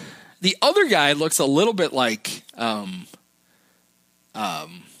 The other guy looks a little bit like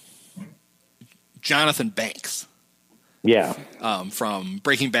Jonathan Banks. Yeah. From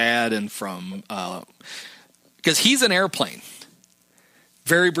Breaking Bad and from because he's an Airplane.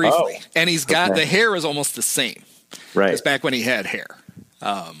 Very briefly. Oh, and he's got the hair is almost the same. Right. As back when he had hair.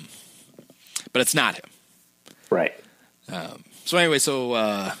 But it's not him. Right. So anyway,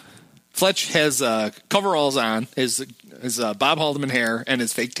 Fletch has coveralls on, his Bob Haldeman hair, and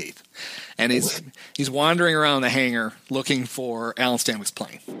his fake teeth, and he's wandering around the hangar looking for Alan Stanwyck's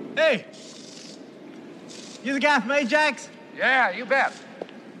plane. Hey, you the guy from Ajax? Yeah, you bet.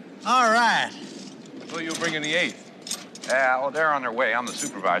 All right. Well, you bringing the 8th? Yeah, well, they're on their way. I'm the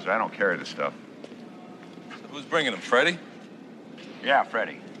supervisor. I don't carry the stuff. Who's bringing them, Freddie? Yeah,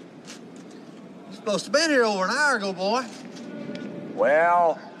 Freddie. Supposed to been here over an hour ago, boy.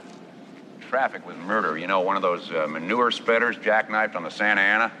 Well, traffic was murder. You know, one of those manure spreaders jackknifed on the Santa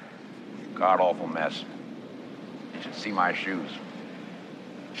Ana. God-awful mess. You should see my shoes.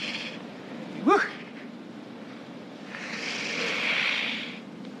 Woo.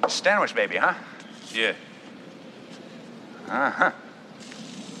 Stanwich baby, huh? Yeah. Uh-huh.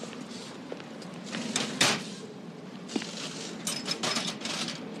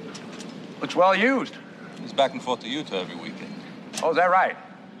 Looks well used. He's back and forth to Utah every weekend. Oh, is that right?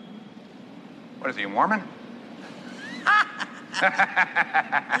 What is he, a Mormon?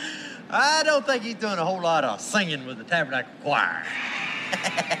 I don't think he's doing a whole lot of singing with the Tabernacle Choir.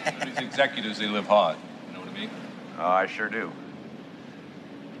 These executives, they live hard. You know what I mean? Oh, I sure do.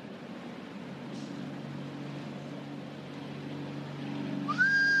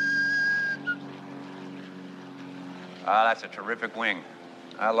 Ah, that's a terrific wing.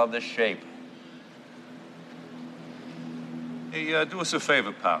 I love this shape. Hey, do us a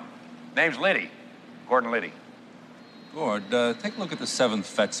favor, pal. Name's Liddy. Gordon Liddy. Gord, take a look at the 7th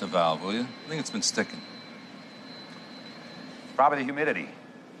FETSA valve, will you? I think it's been sticking. Probably the humidity.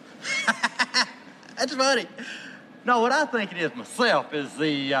 That's funny. No, what I think it is myself is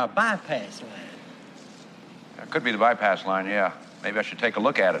the bypass line. That could be the bypass line, yeah. Maybe I should take a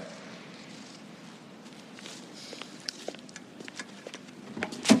look at it.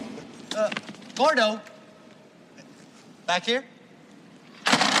 Gordo. Back here?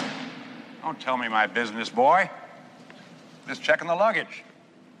 Don't tell me my business, boy. Just checking the luggage.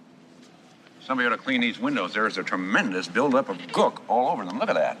 Somebody ought to clean these windows. There's a tremendous buildup of gook all over them. Look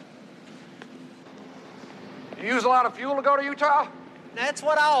at that. You use a lot of fuel to go to Utah? That's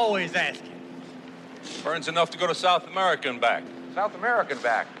what I always ask you. Burns enough to go to South America and back. South America and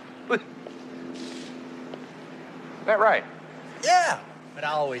back. Is that right? Yeah. But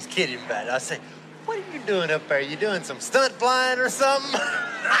I always kid him about it. I say, what are you doing up there? You doing some stunt flying or something?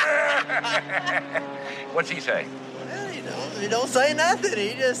 What's he say? Well, he don't say nothing.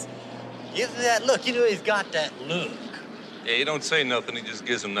 He just gives me that look. You know, he's got that look. Yeah, he don't say nothing. He just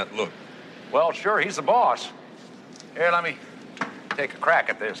gives him that look. Well, sure, he's the boss. Here, let me take a crack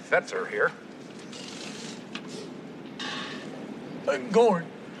at this Fetzer here. Gordon.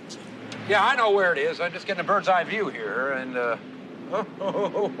 Yeah, I know where it is. I'm just getting a bird's eye view here, and,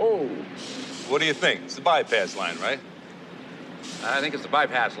 What do you think? It's the bypass line, right? I think it's the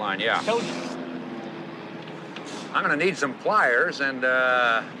bypass line, yeah. I'm gonna need some pliers and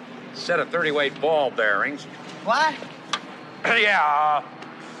a set of 30-weight ball bearings. Why? Yeah,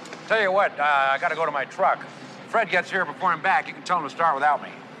 tell you what, I gotta go to my truck. If Fred gets here before I'm back, you can tell him to start without me.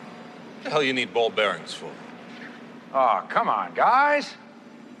 What the hell you need ball bearings for? Oh, come on, guys.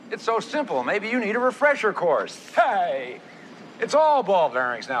 It's so simple. Maybe you need a refresher course. Hey, it's all ball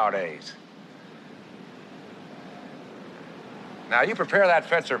bearings nowadays. Now, you prepare that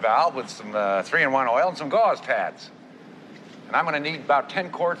Fetzer valve with some 3-in-1 oil and some gauze pads. And I'm going to need about 10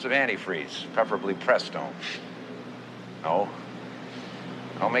 quarts of antifreeze, preferably Prestone. No,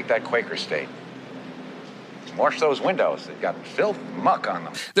 don't make that Quaker State. Wash those windows. They've got filth and muck on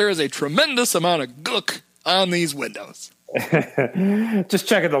them. There is a tremendous amount of gook on these windows. Just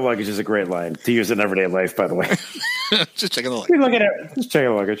checking the luggage is a great line to use in everyday life, by the way. Just checking the luggage. Look at it. Just checking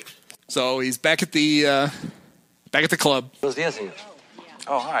the luggage. So he's back at the club. Buenos días, señor.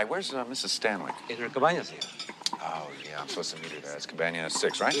 Oh, hi. Where's Mrs. Stanwyck? In her cabaña, señor. Oh, yeah, I'm supposed to meet her there. It's Cabana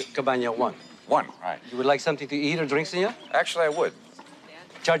 6, right? Cabaña 1. 1, right. You would like something to eat or drink, señor? Actually, I would.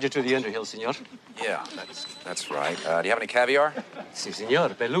 Charge it to the Underhill, señor. Yeah, that's right. Do you have any caviar? Si,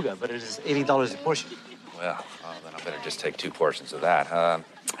 señor. Beluga, but it is $80 a portion. Well, then I better just take 2 portions of that.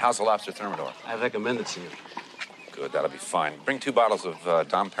 How's the lobster thermidor? I recommend it, señor. Good, that'll be fine. Bring 2 bottles of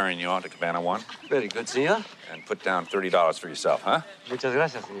Dom Perignon to Cabana 1. Very good, señor. And put down $30 for yourself, huh? Muchas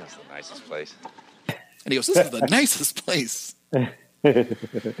gracias, señor. It's the nicest place. And he goes, this is the nicest place.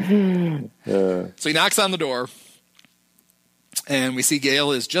 So he knocks on the door, and we see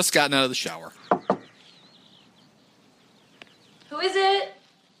Gail has just gotten out of the shower. Who is it?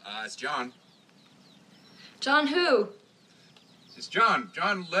 It's John. John who? It's John.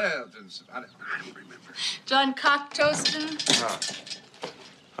 John Levins. I don't remember. John Cocktoaston?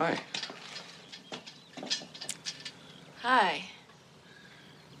 Hi. Hi.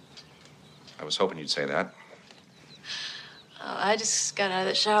 I was hoping you'd say that. Oh, I just got out of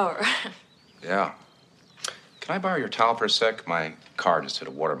the shower. Yeah. Can I borrow your towel for a sec? My car just hit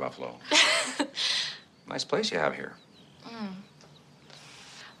a water buffalo. Nice place you have here.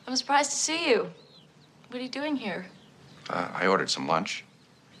 I'm surprised to see you. What are you doing here? I ordered some lunch.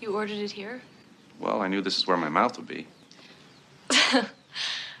 You ordered it here? Well, I knew this is where my mouth would be. I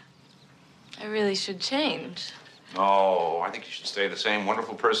really should change. No, I think you should stay the same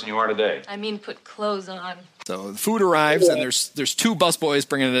wonderful person you are today. I mean, put clothes on. So the food arrives, and there's 2 busboys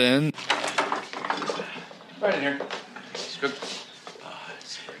bringing it in. Right in here. It's good.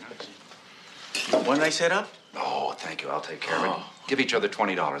 It's very nice. One nice setup? Oh, thank you. I'll take care of it. Give each other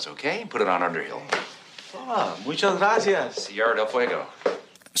 $20, okay? Put it on Underhill. Oh, muchas gracias. Sierra del Fuego.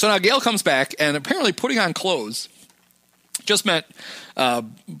 So now Gail comes back, and apparently putting on clothes just meant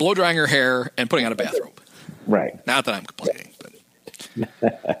blow-drying her hair and putting on a bathrobe. Right. Not that I'm complaining, but...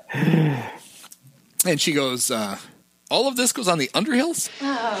 And she goes, all of this goes on the Underhills?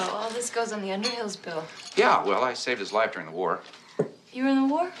 Oh, all this goes on the Underhill's bill. Yeah, well, I saved his life during the war. You were in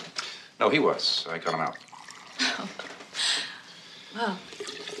the war? No, he was. I cut him out. Oh. Well,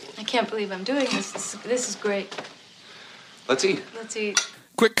 I can't believe I'm doing this. This is great. Let's eat. Let's eat.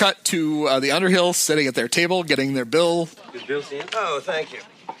 Quick cut to the Underhills sitting at their table, getting their bill. Good bill, señor? Oh, thank you.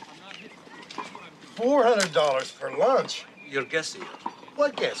 $400 for lunch. Your guest, señor.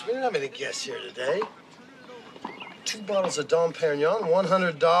 What guests? We don't have any guests here today. 2 bottles of Dom Perignon,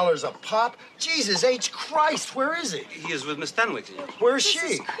 $100 a pop. Jesus H. Christ, where is he? He is with Miss Stanwyck, señor. Where's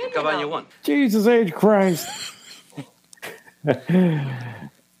she? Cabaña 1. Jesus H. Christ.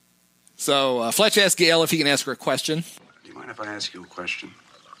 So Fletch asks Gail if he can ask her a question. Do you mind if I ask you a question?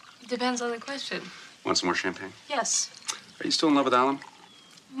 Depends on the question. Want some more champagne? Yes. Are you still in love with Alan?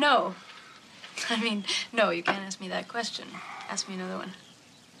 No. I mean, no, you can't ask me that question. Ask me another one.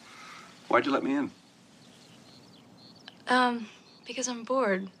 Why'd you let me in? Because I'm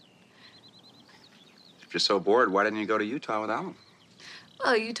bored. If you're so bored, why didn't you go to Utah with Alan?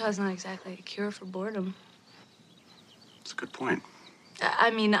 Well, Utah's not exactly a cure for boredom. That's a good point.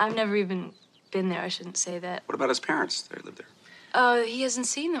 I mean, I've never even been there. I shouldn't say that. What about his parents? They live there. He hasn't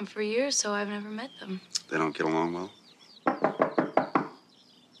seen them for years, so I've never met them. They don't get along well?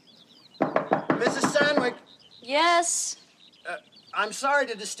 Mrs. Sandwick, Yes? I'm sorry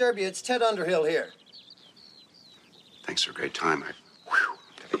to disturb you. It's Ted Underhill here. Thanks for a great time.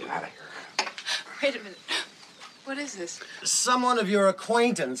 Gotta get out of here. Wait a minute. What is this? Someone of your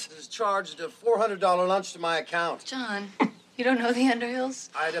acquaintance has charged a $400 lunch to my account. John, you don't know the Underhills?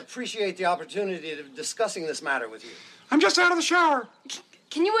 I'd appreciate the opportunity of discussing this matter with you. I'm just out of the shower.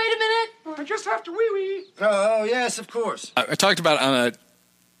 Can you wait a minute? I just have to wee-wee. Oh, yes, of course. I talked about on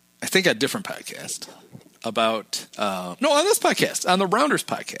I think a different podcast about on this podcast, on the Rounders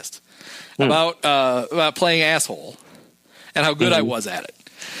podcast, about playing asshole and how good I was at it.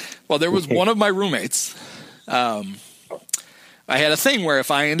 Well, there was one of my roommates. I had a thing where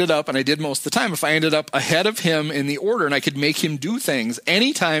if I ended up, and I did most of the time, if I ended up ahead of him in the order and I could make him do things,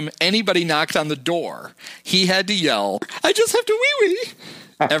 anytime anybody knocked on the door, he had to yell, "I just have to wee-wee,"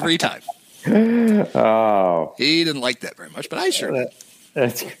 every time. Oh. He didn't like that very much, but I sure did.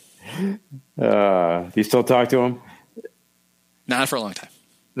 That's. Do you still talk to him? Not for a long time.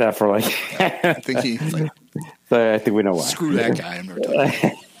 Not for like. I think he's like, I think we know why. Screw that guy. I'm never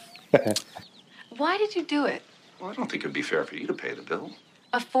talking. Why did you do it? Well, I don't think it'd be fair for you to pay the bill.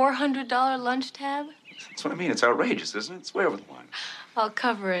 A $400 lunch tab? That's what I mean. It's outrageous, isn't it? It's way over the line. I'll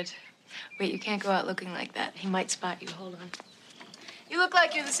cover it. Wait, you can't go out looking like that. He might spot you. Hold on. You look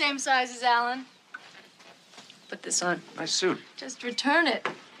like you're the same size as Alan. Put this on. Nice suit. Just return it.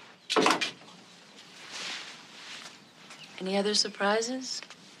 Any other surprises?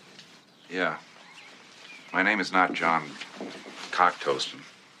 Yeah. My name is not John Cocktoastin.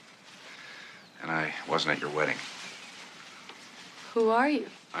 And I wasn't at your wedding. Who are you?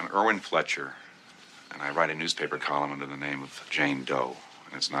 I'm Erwin Fletcher, and I write a newspaper column under the name of Jane Doe,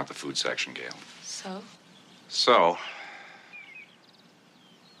 and it's not the food section, Gail. So,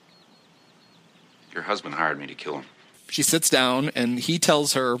 your husband hired me to kill him. She sits down, and he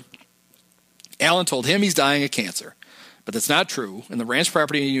tells her Alan told him he's dying of cancer, but that's not true, and the ranch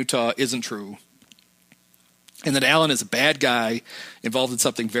property in Utah isn't true, and that Alan is a bad guy involved in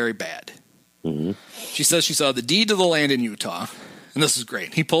something very bad. Mm-hmm. She says she saw the deed to the land in Utah, and this is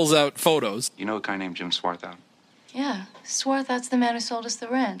great. He pulls out photos. You know a guy named Jim Swarthout? Yeah. Swarthout's the man who sold us the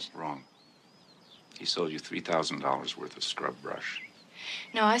ranch. Wrong. He sold you $3,000 worth of scrub brush.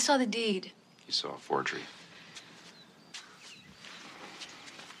 No, I saw the deed. You saw a forgery.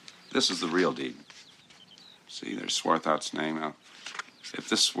 This is the real deed. See, there's Swarthout's name. Now, if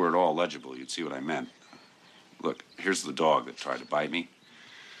this were at all legible, you'd see what I meant. Look, here's the dog that tried to bite me.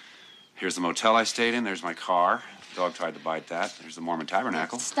 Here's the motel I stayed in. There's my car. The dog tried to bite that. There's the Mormon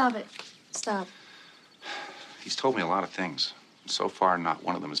Tabernacle. Stop it. Stop. He's told me a lot of things. So far, not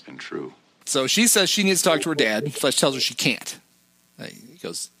one of them has been true. So she says she needs to talk to her dad. Fletch tells her she can't. He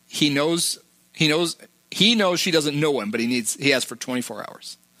goes, he knows she doesn't know him, but he asks for 24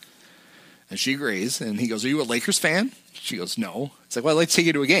 hours. And she agrees, and he goes, "Are you a Lakers fan?" She goes, "No." It's like, "Well, I'd like to take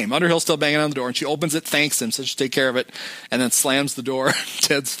you to a game." Underhill's still banging on the door, and she opens it, thanks him, says she'll take care of it, and then slams the door in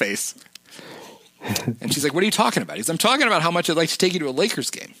Ted's face. And she's like, "What are you talking about?" He goes, "I'm talking about how much I'd like to take you to a Lakers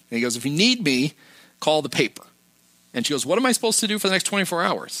game." And he goes, "If you need me, call the paper." And she goes, "What am I supposed to do for the next 24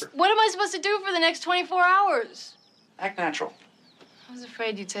 hours?" What am I supposed to do for the next 24 hours? Act natural. I was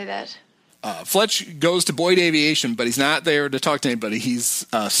afraid you'd say that. Fletch goes to Boyd Aviation, but he's not there to talk to anybody. He's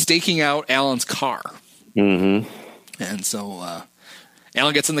staking out Alan's car. Mm-hmm. And so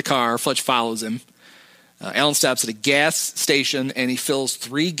Alan gets in the car. Fletch follows him. Alan stops at a gas station, and he fills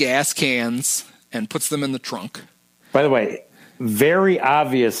 3 gas cans and puts them in the trunk. By the way, very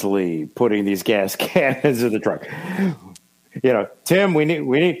obviously putting these gas cans in the trunk. You know, Tim, we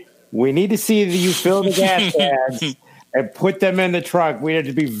need to see that you fill the gas cans and put them in the trunk. We need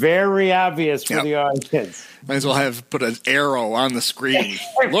to be very obvious for the audience. Might as well put an arrow on the screen.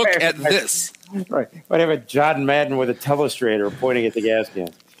 Look at this. Right. Might have a John Madden with a telestrator pointing at the gas can.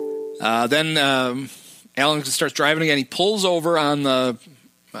 Then Alan starts driving again. He pulls over on the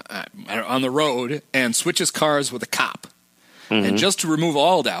road and switches cars with a cop. Mm-hmm. And just to remove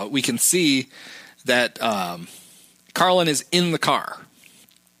all doubt, we can see that Carlin is in the car.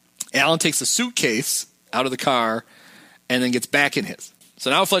 Alan takes the suitcase out of the car and then gets back in his. So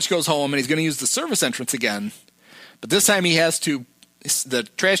now Fletch goes home and he's going to use the service entrance again. But this time he has to, the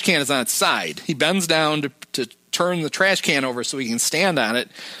trash can is on its side. He bends down to turn the trash can over so he can stand on it,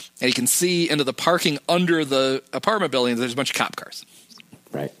 and he can see into the parking under the apartment building. There's a bunch of cop cars.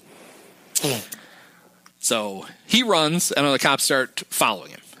 Right. So he runs, and the cops start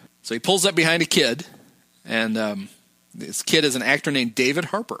following him. So he pulls up behind a kid, and this kid is an actor named David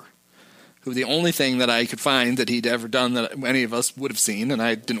Harper, who the only thing that I could find that he'd ever done that any of us would have seen, and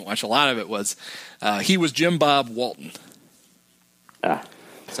I didn't watch a lot of it, was he was Jim Bob Walton.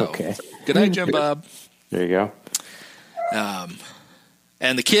 Okay. Good night, Jim Bob. There you go.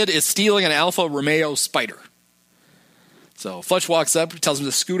 And the kid is stealing an Alfa Romeo Spider. So Fletch walks up, tells him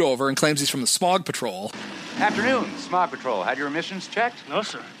to scoot over, and claims he's from the Smog Patrol. Afternoon, Smog Patrol. Had your emissions checked? No,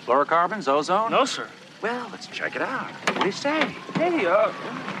 sir. Fluorocarbons, ozone? No, sir. Well, let's check it out. What do you say? Hey,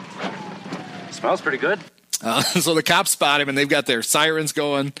 smells pretty good. So the cops spot him, and they've got their sirens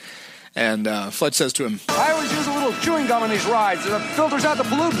going. And Fletch says to him, I always use a little chewing gum on these rides. It filters out the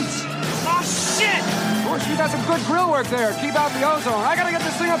pollutants. Oh, shit! Of course, you got some good grill work there. Keep out the ozone. I got to get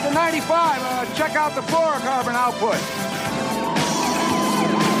this thing up to 95. Check out the fluorocarbon output.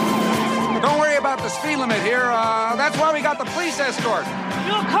 Don't worry about the speed limit here. That's why we got the police escort.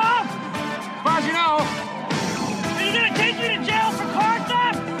 You a cop? As far as you know. Are you gonna take me to jail for car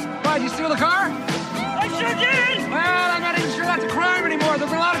theft? Why, did you steal the car? I sure did! Well, I'm not even sure that's a crime anymore.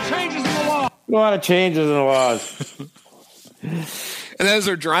 There's been a lot of changes in the law. A lot of changes in the laws. and as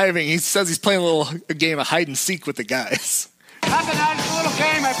they're driving, he says he's playing a game of hide and seek with the guys. Nothing, it's a little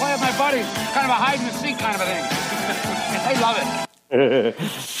game I play with my buddies. Kind of a hide and seek kind of a thing. They love it.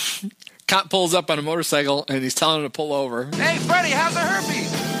 Cop pulls up on a motorcycle, and he's telling him to pull over. Hey, Freddie, how's the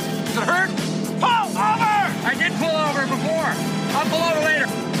herpes? Does it hurt? Pull over! I did pull over before. I'll pull over later.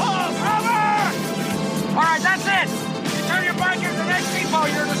 Pull over! All right, that's it. You turn your bike into the next depot.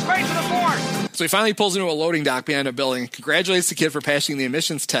 You're in the space of the force. So he finally pulls into a loading dock behind a building, congratulates the kid for passing the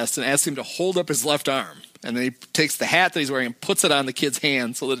emissions test, and asks him to hold up his left arm. And then he takes the hat that he's wearing and puts it on the kid's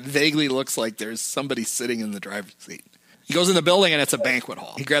hand so that it vaguely looks like there's somebody sitting in the driver's seat. He goes in the building, and it's a banquet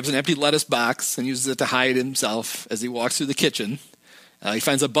hall. He grabs an empty lettuce box and uses it to hide himself as he walks through the kitchen. He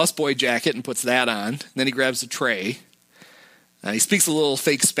finds a busboy jacket and puts that on. And then he grabs a tray. He speaks a little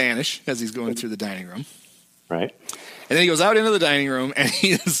fake Spanish as he's going through the dining room. Right. And then he goes out into the dining room, and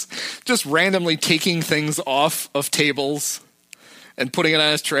he is just randomly taking things off of tables and putting it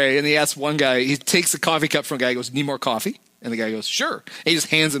on his tray. And he asks one guy, he takes a coffee cup from a guy, he goes, "Need more coffee?" And the guy goes, "Sure." And he just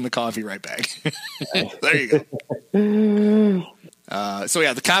hands him the coffee right back. There you go.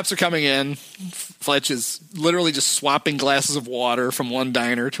 So the cops are coming in. Fletch is literally just swapping glasses of water from one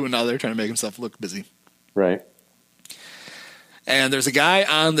diner to another, trying to make himself look busy. Right. And there's a guy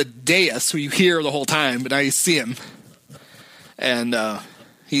on the dais who you hear the whole time, but now you see him. And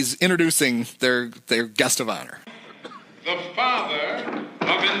he's introducing their guest of honor. The father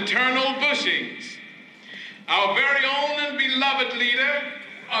of internal bushings. Our very own and beloved leader,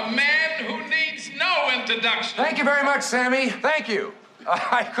 a man who needs no introduction. Thank you very much, Sammy. Thank you.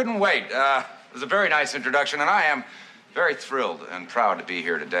 I couldn't wait. It was a very nice introduction, and I am very thrilled and proud to be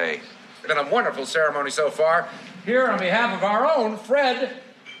here today. It's been a wonderful ceremony so far. Here on behalf of our own Fred,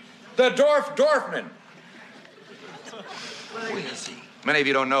 the Dorfman. Who is he? Many of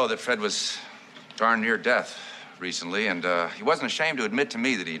you don't know that Fred was darn near death recently, and he wasn't ashamed to admit to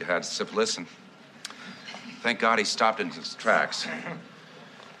me that he'd had syphilis, and thank God he stopped in his tracks.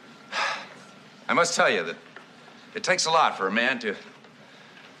 I must tell you that it takes a lot for a man to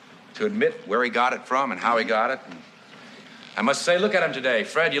admit where he got it from and how he got it. And I must say, look at him today.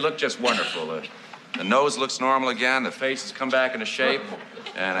 Fred, you look just wonderful. The nose looks normal again. The face has come back into shape.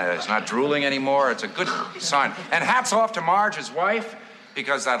 And it's not drooling anymore. It's a good sign. And hats off to Marge, his wife,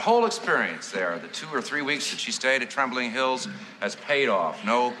 because that whole experience there, the 2 or 3 weeks that she stayed at Trembling Hills, has paid off.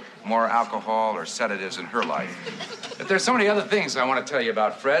 No more alcohol or sedatives in her life. But there's so many other things I want to tell you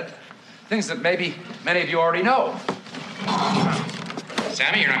about Fred. Things that maybe many of you already know.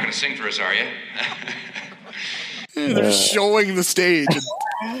 Sammy, you're not going to sing for us, are you? They're showing the stage.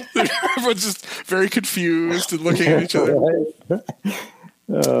 And everyone's just very confused and looking at each other.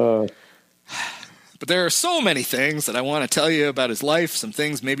 But there are so many things that I want to tell you about his life. Some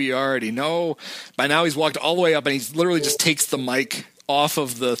things maybe you already know. By now he's walked all the way up, and he literally just takes the mic off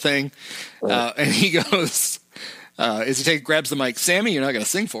of the thing. And he goes, grabs the mic, "Sammy, you're not going to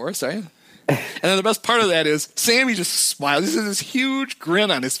sing for us, are you?" And then the best part of that is Sammy just smiles. He has this huge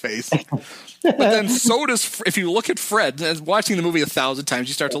grin on his face. But then so does, if you look at Fred, and watching the movie 1,000 times,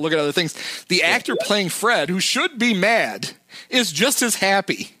 you start to look at other things. The actor playing Fred, who should be mad, is just as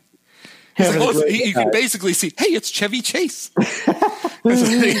happy He's like, oh, you can basically see, hey, it's Chevy Chase.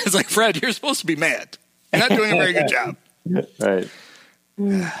 It's like, Fred, you're supposed to be mad. You're not doing a very good job. Right.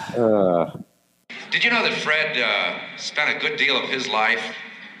 Did you know that Fred spent a good deal of his life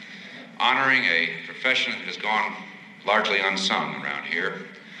honoring a profession that has gone largely unsung around here?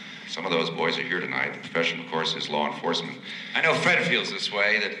 Some of those boys are here tonight. The profession, of course, is law enforcement. I know Fred feels this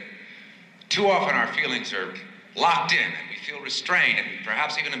way, that too often our feelings are locked in and we feel restrained and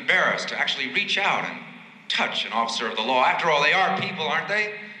perhaps even embarrassed to actually reach out and touch an officer of the law. After all, they are people, aren't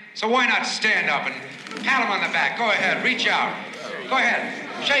they? So why not stand up and pat them on the back? Go ahead, reach out. Go ahead,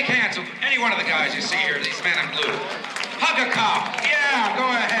 shake hands with any one of the guys you see here, these men in blue. Hug a cop. Yeah, go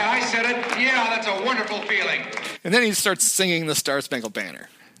ahead. I said it. Yeah, that's a wonderful feeling. And then he starts singing the Star Spangled Banner,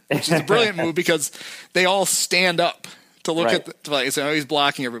 which is a brilliant move because they all stand up to look at the place. So he's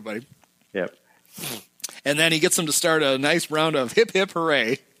blocking everybody. Yep. And then he gets them to start a nice round of hip, hip,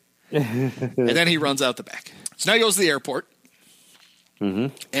 hooray. And then he runs out the back. So now he goes to the airport. Mm-hmm.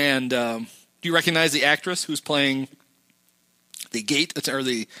 And do you recognize the actress who's playing the gate, or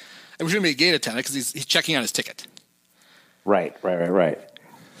the, it was going to be a gate attendant because he's checking on his ticket. Right. In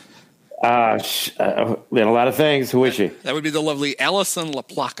a lot of things. Who is she? That would be the lovely Alison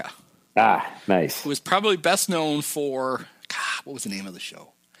LaPlaca. Ah, nice. Who is probably best known for, what was the name of the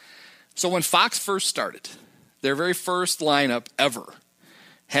show? So when Fox first started, their very first lineup ever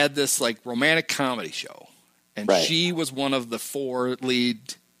had this like romantic comedy show. And she was one of the 4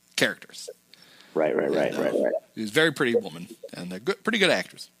 lead characters. Right. She was a very pretty woman and a pretty good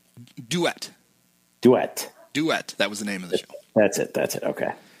actress. Duet. That was the name of the show. That's it.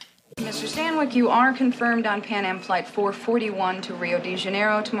 Okay. Mr. Stanwyck, you are confirmed on Pan Am Flight 441 to Rio de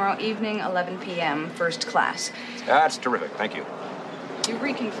Janeiro tomorrow evening, 11 p.m., first class. That's terrific. Thank you. You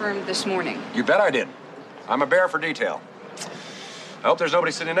reconfirmed this morning. You bet I did. I'm a bear for detail. I hope there's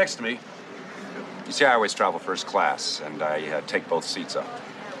nobody sitting next to me. You see, I always travel first class, and I take both seats up.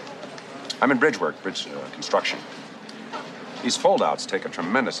 I'm in bridge construction. These foldouts take a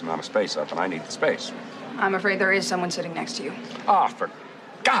tremendous amount of space up, and I need the space. I'm afraid there is someone sitting next to you. Ah, for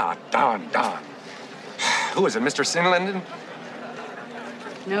God darn. Who is it, Mr. Sinlinden?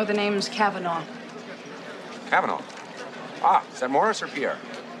 No, the name's Kavanaugh. Kavanaugh? Ah, is that Morris or Pierre?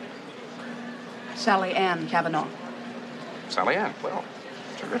 Sally Ann Kavanaugh. Sally Ann, well,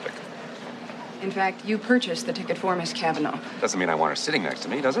 terrific. In fact, you purchased the ticket for Miss Kavanaugh. Doesn't mean I want her sitting next to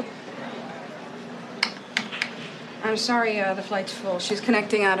me, does it? I'm sorry, the flight's full. She's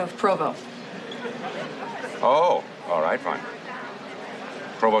connecting out of Provo. Oh, all right, fine.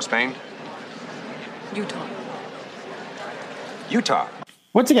 Provo, Spain? Utah.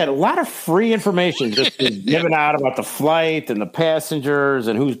 Once again, a lot of free information just given out about the flight and the passengers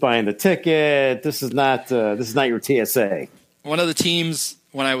and who's buying the ticket. This is not your TSA. One of the teams,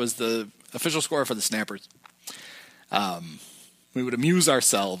 when I was the official scorer for the Snappers, we would amuse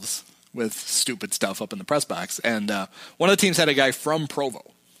ourselves with stupid stuff up in the press box. And one of the teams had a guy from Provo.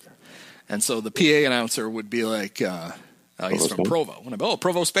 And so the PA announcer would be like, he's from Provo. And I'd be,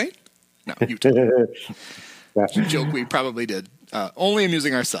 Provo, Spain? No, Utah. That's a joke we probably did. Only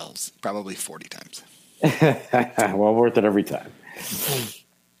amusing ourselves, probably 40 times. Well, worth it every time.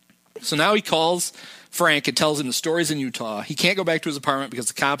 So now he calls Frank and tells him the story's in Utah. He can't go back to his apartment because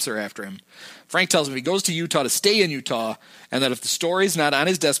the cops are after him. Frank tells him if he goes to Utah to stay in Utah, and that if the story's not on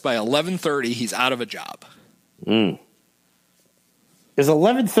his desk by 11:30, he's out of a job. Is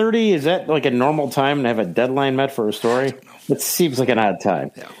 11:30, is that like a normal time to have a deadline met for a story? It seems like an odd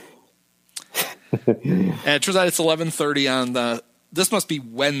time. Yeah. And it turns out it's 11:30 on this must be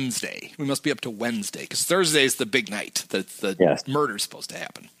Wednesday. We must be up to Wednesday because Thursday is the big night that the murder's supposed to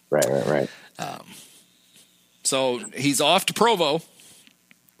happen. Right. So he's off to Provo,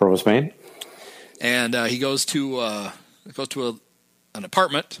 Spain, and he goes to an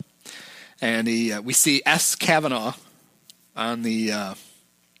apartment, and we see S. Kavanaugh on the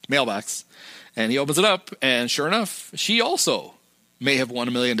mailbox, and he opens it up, and sure enough, she also may have won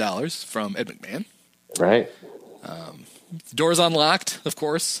 $1 million from Ed McMahon. Right. The door's unlocked, of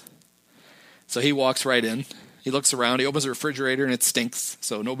course. So he walks right in. He looks around. He opens the refrigerator, and it stinks.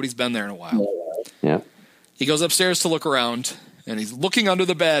 So nobody's been there in a while. Yeah. He goes upstairs to look around, and he's looking under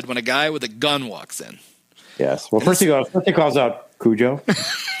the bed when a guy with a gun walks in. Yes. Well, first he calls out Cujo.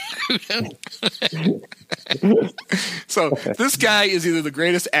 So this guy is either the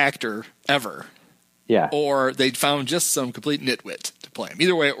greatest actor ever. Yeah. Or they found just some complete nitwit to play him.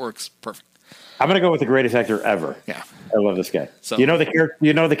 Either way, it works perfect. I'm going to go with the greatest actor ever. Yeah. I love this guy. So, you know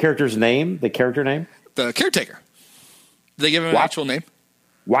the character's name? The character name? The caretaker. Did they give him an actual name?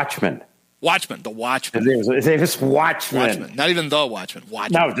 Watchman. Watchmen, the Watchmen. His name is Watchmen. Watchmen. Not even the Watchmen.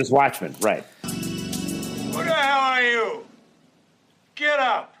 Watchmen. No, just Watchmen, right. Who the hell are you? Get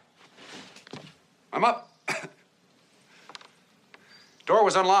up. I'm up. Door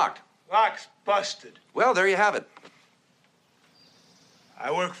was unlocked. Lock's busted. Well, there you have it.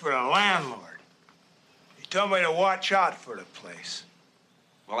 I work for the landlord. He told me to watch out for the place.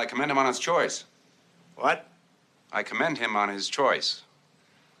 Well, I commend him on his choice. What? I commend him on his choice.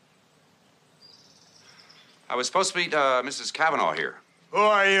 I was supposed to meet Mrs. Kavanaugh here. Who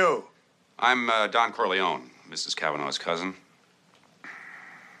are you? I'm Don Corleone, Mrs. Kavanaugh's cousin.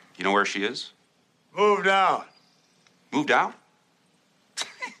 You know where she is? Moved out. Moved out?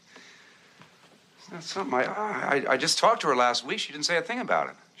 That's something. I just talked to her last week. She didn't say a thing about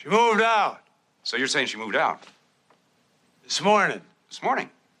it. She moved out. So you're saying she moved out? This morning. This morning?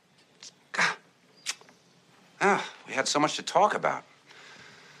 God. We had so much to talk about.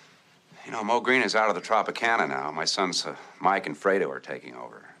 You know, Mo Green is out of the Tropicana now. My sons, Mike and Fredo, are taking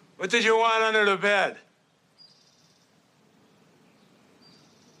over. What did you want under the bed?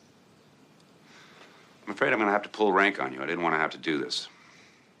 I'm afraid I'm going to have to pull rank on you. I didn't want to have to do this.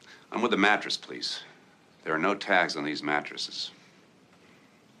 I'm with the mattress, please. There are no tags on these mattresses.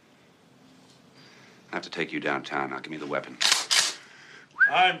 I have to take you downtown. Now, give me the weapon.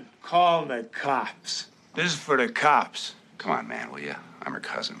 I'm calling the cops. This is for the cops. Come on, man, will you? I'm her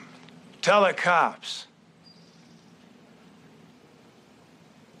cousin. Tell the cops.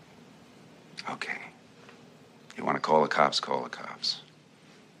 Okay. You want to call the cops, call the cops.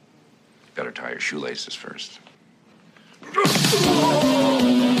 You better tie your shoelaces first.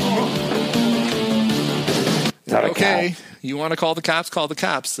 Okay, you want to call the cops, call the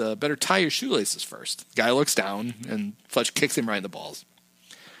cops. Better tie your shoelaces first. The guy looks down, and Fletch kicks him right in the balls.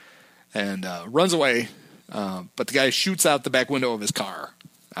 And runs away, but the guy shoots out the back window of his car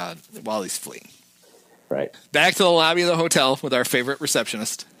while he's fleeing. Right. Back to the lobby of the hotel with our favorite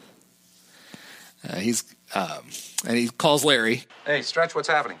receptionist. And he calls Larry. Hey, Stretch, what's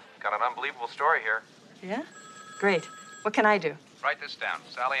happening? Got an unbelievable story here. Yeah? Great. What can I do? Write this down.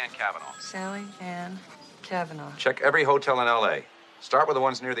 Sally Ann Kavanaugh. Sally Ann Kavanaugh. Check every hotel in L.A. Start with the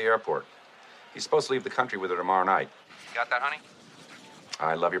ones near the airport. He's supposed to leave the country with her tomorrow night. Got that, honey?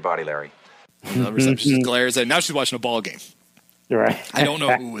 I love your body, Larry. The receptionist glares at. Now she's watching a ball game. Right. I don't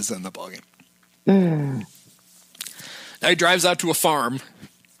know who was in the ball game. Now he drives out to a farm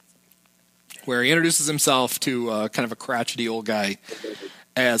where he introduces himself to kind of a crotchety old guy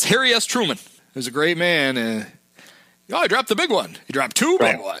as Harry S. Truman, who's a great man. I dropped the big one. He dropped two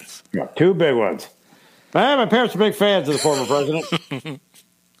big ones. Yeah, two big ones. My parents are big fans of the former president.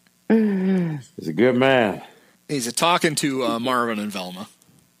 He's a good man. He's talking to Marvin and Velma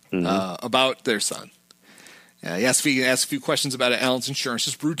about their son. He asks a few questions about Alan's insurance,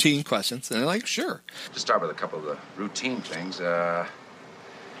 just routine questions. And they're like, sure. Just start with a couple of the routine things. You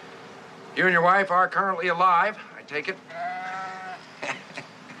and your wife are currently alive, I take it?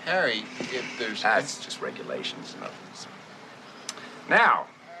 Harry, if there's... That's just regulations. Now,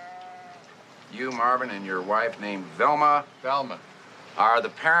 you, Marvin, and your wife named Velma... Velma. ...are the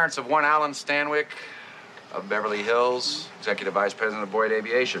parents of one Alan Stanwyck of Beverly Hills, Executive Vice President of Boyd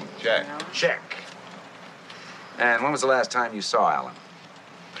Aviation. Check. Check. And when was the last time you saw Alan?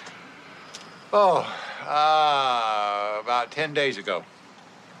 Oh, about 10 days ago.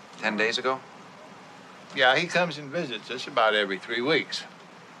 10 days ago? Yeah, he comes and visits us about every 3 weeks.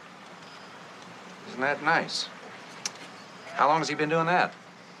 Isn't that nice? How long has he been doing that?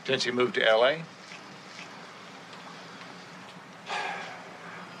 Since he moved to L.A.?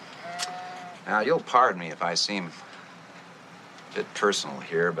 Now, you'll pardon me if I seem a bit personal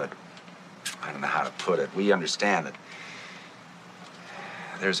here, but I don't know how to put it. We understand that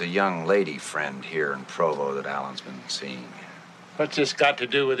there's a young lady friend here in Provo that Alan's been seeing. What's this got to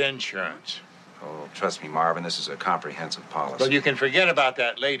do with insurance? Oh, trust me, Marvin, this is a comprehensive policy. Well, you can forget about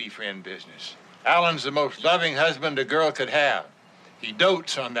that lady friend business. Alan's the most loving husband a girl could have. He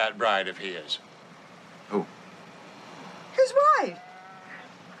dotes on that bride of his. Who? His wife.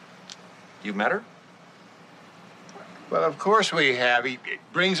 You met her? Well, of course we have. He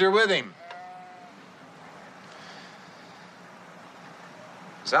brings her with him.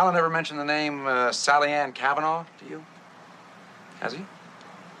 Has Alan ever mentioned the name Sally Ann Kavanaugh to you? Has he?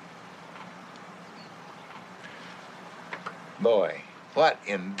 Boy, what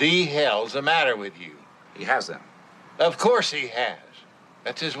in the hell's the matter with you? He has them. Of course he has.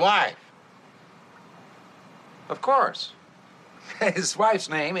 That's his wife. Of course. His wife's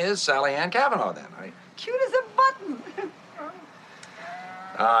name is Sally Ann Kavanaugh, then. Cute as a button.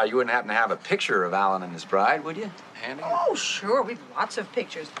 You wouldn't happen to have a picture of Alan and his bride, would you? Handy? Oh, sure. We've lots of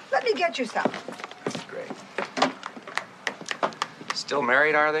pictures. Let me get you some. That's great. Still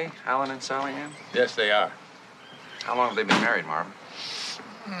married, are they, Alan and Sally Ann? Yes, they are. How long have they been married, Marvin?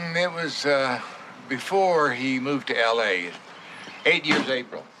 It was before he moved to L.A. 8 years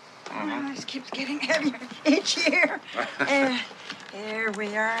April. Oh, this keeps getting heavier each year. There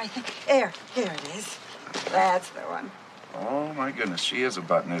we are, I think. There it is. That's the one. Oh, my goodness. She is a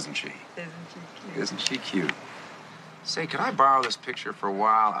button, isn't she? Isn't she cute? Isn't she cute? Say, could I borrow this picture for a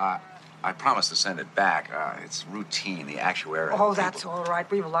while? I promise to send it back. It's routine, the actuarial. Oh, that's all right.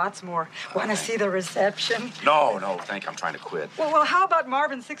 We have lots more. Want to see the reception? No, thank you. I'm trying to quit. Well, how about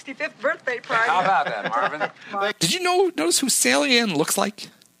Marvin's 65th birthday party? How about that, Marvin? Did you notice who Sally Ann looks like?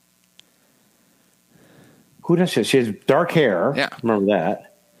 Who does she? She has dark hair. Yeah. Remember that.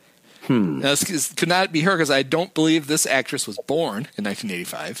 Now, this could not be her because I don't believe this actress was born in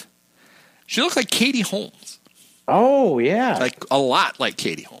 1985. She looked like Katie Holmes. Oh, yeah. Like a lot like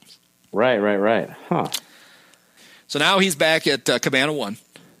Katie Holmes. Right. Huh. So now he's back at Cabana 1,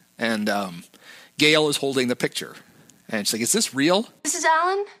 and Gail is holding the picture. And she's like, is this real? This is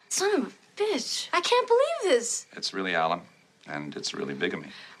Alan? Son of a bitch. I can't believe this. It's really Alan, and it's really bigamy.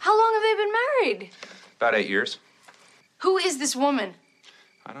 How long have they been married? About 8 years. Who is this woman?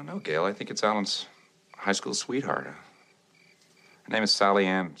 I don't know, Gail. I think it's Alan's high school sweetheart. Her name is Sally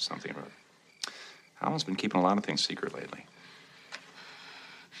Ann something or other. Alan's been keeping a lot of things secret lately.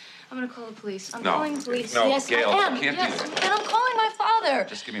 I'm gonna call the police. I'm No. calling the police. No, yes, Gail, I am. you can't do yes, that. and I'm calling my father.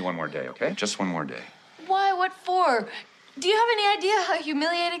 Just give me one more day, okay? Just one more day. Why? What for? Do you have any idea how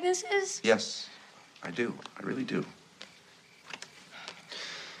humiliating this is? Yes, I do. I really do.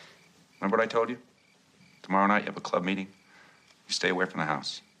 Remember what I told you? Tomorrow night you have a club meeting. You stay away from the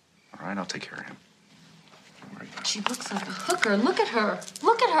house. All right? I'll take care of him. Don't worry about it. She looks like a hooker. Look at her.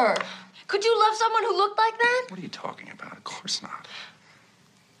 Look at her. Could you love someone who looked like that? What are you talking about? Of course not.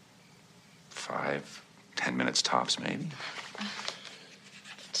 5, 10 minutes tops, maybe.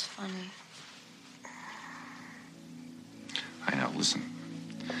 It's funny. I know. Listen.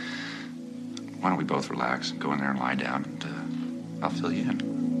 Why don't we both relax and go in there and lie down, and I'll fill you in.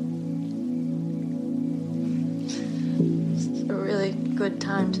 It's a really good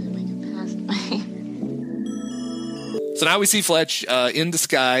time to make it past me. So now we see Fletch in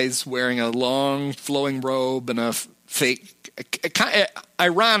disguise, wearing a long flowing robe and a fake.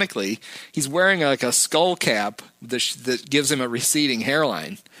 Ironically, he's wearing like a skull cap that gives him a receding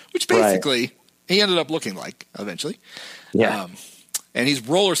hairline, which basically he ended up looking like eventually. Yeah. And he's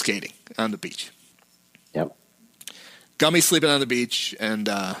roller skating on the beach. Yep. Gummy's sleeping on the beach, and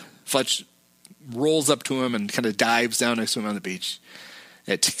Fletch rolls up to him and kind of dives down next to him on the beach.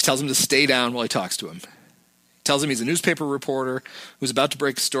 It tells him to stay down while he talks to him. Tells him he's a newspaper reporter who's about to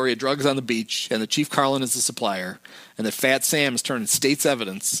break a story of drugs on the beach, and that Chief Carlin is the supplier, and that Fat Sam has turned in state's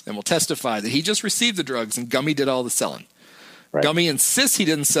evidence and will testify that he just received the drugs and Gummy did all the selling. Right. Gummy insists he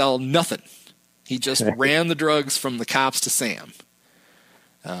didn't sell nothing. He just ran the drugs from the cops to Sam.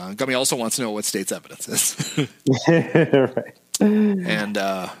 Gummy also wants to know what state's evidence is. Right. And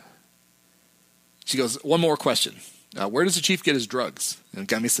she goes, one more question. Where does the chief get his drugs? And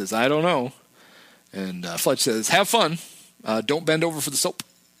Gummy says, I don't know. And Fletch says, have fun. Don't bend over for the soap.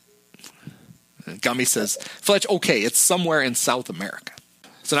 And Gummy says, Fletch, okay, it's somewhere in South America.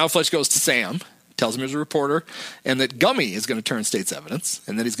 So now Fletch goes to Sam, tells him he's a reporter, and that Gummy is going to turn state's evidence,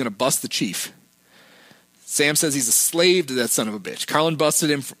 and that he's going to bust the chief. Sam says he's a slave to that son of a bitch. Carlin busted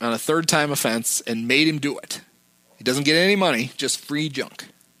him on a third-time offense and made him do it. He doesn't get any money, just free junk.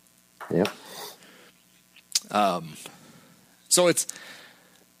 Yep. So it's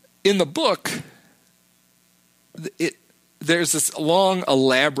in the book. There's this long,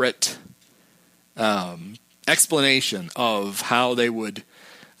 elaborate explanation of how they would.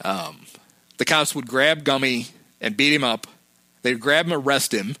 The cops would grab Gummy and beat him up. They'd grab him,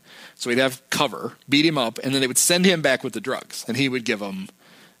 arrest him, so he'd have cover, beat him up, and then they would send him back with the drugs, and he would give them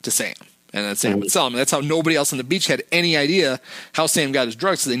to Sam. And then Sam would sell them. And that's how nobody else on the beach had any idea how Sam got his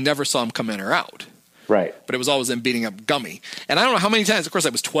drugs, so they never saw him come in or out. Right. But it was always them beating up Gummy. And I don't know how many times, of course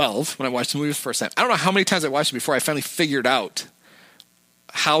I was 12 when I watched the movie the first time. I don't know how many times I watched it before I finally figured out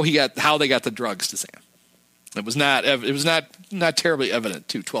how they got the drugs to Sam. It was not terribly evident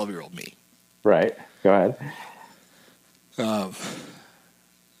to 12-year-old me. Right. Go ahead.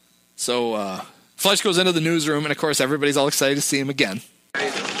 So Fletch goes into the newsroom, and of course everybody's all excited to see him again.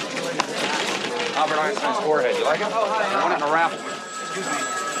 Albert Einstein's forehead. You like it? I want it in a raffle. Excuse me.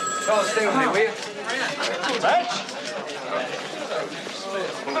 Fellas, stay with me, will you?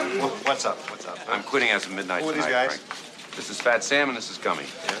 What's up? I'm quitting as of midnight Who are these tonight, guys? Frank. This is Fat Sam and this is Gummy.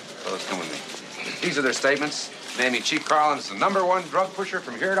 Yeah? Fellas, come with me. These are their statements. Naming Chief Carlin is the #1 drug pusher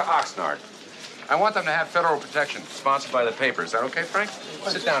from here to Oxnard. I want them to have federal protection, sponsored by the paper. Is that okay, Frank?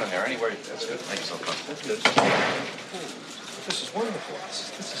 Sit down in there, anywhere. That's good. Make yourself comfortable. That's good. This is wonderful.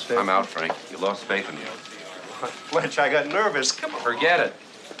 This is fair. I'm out, Frank. You lost faith in me. Fletch, I got nervous. Come on. Forget it.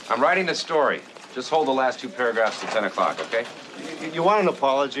 I'm writing the story. Just hold the last 2 paragraphs till 10 o'clock, okay? You want an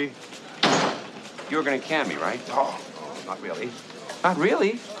apology? You were going to can me, right? Oh, not really. Not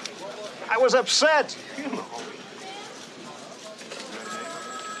really? I was upset. You know.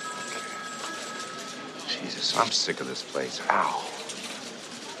 Jesus, I'm sick of this place. Ow.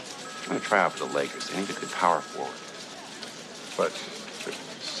 I'm going to try out for the Lakers. They need a good power forward. But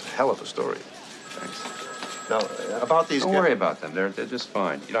it's a hell of a story. Thanks. Now, about these Don't guys. worry about them. They're just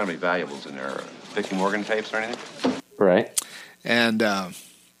fine. You don't have any valuables in there. Vicky Morgan tapes or anything? Right. And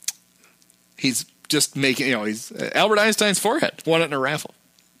he's just making, he's Albert Einstein's forehead. Won it in a raffle.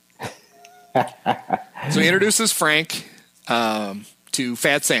 So he introduces Frank to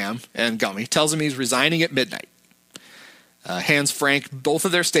Fat Sam and Gummy, tells him he's resigning at midnight. Hands Frank both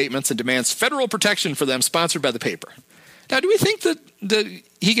of their statements and demands federal protection for them, sponsored by the paper. Now, do we think that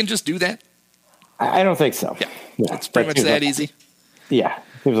he can just do that? I don't think so. Yeah. It's pretty much that easy. Yeah,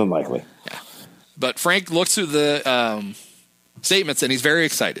 seems unlikely. Yeah. But Frank looks through the statements and he's very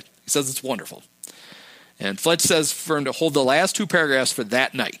excited. He says it's wonderful. And Fletch says for him to hold the last 2 paragraphs for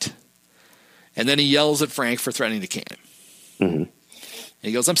that night. And then he yells at Frank for threatening to can him. Mm-hmm. And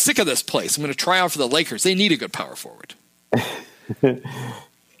he goes, I'm sick of this place. I'm going to try out for the Lakers. They need a good power forward.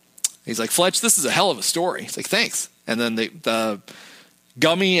 He's like, Fletch, this is a hell of a story. He's like, thanks. And then the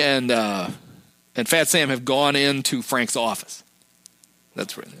Gummy and Fat Sam have gone into Frank's office.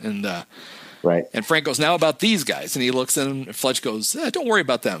 That's right. And right. And Frank goes, now about these guys. And he looks at him, and Fletch goes, don't worry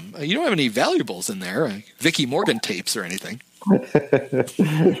about them. You don't have any valuables in there, like Vicky Morgan tapes or anything.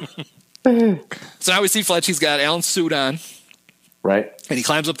 So now we see Fletch. He's got Alan's suit on. Right. And he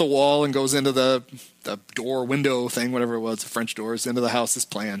climbs up the wall and goes into the door, window thing, whatever it was, the French doors, into the house as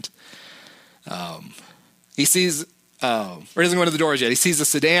planned. He sees, or he doesn't go into the doors yet. He sees a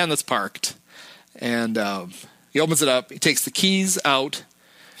sedan that's parked. And he opens it up. He takes the keys out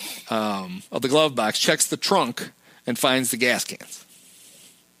of the glove box, checks the trunk, and finds the gas cans.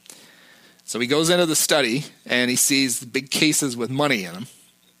 So he goes into the study, and he sees the big cases with money in them,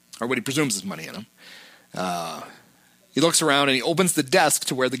 or what he presumes is money in them. He looks around, and he opens the desk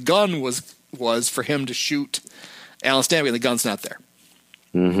to where the gun was for him to shoot Alan Stanwyck, and the gun's not there.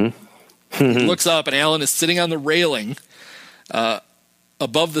 Mm-hmm. He looks up, and Alan is sitting on the railing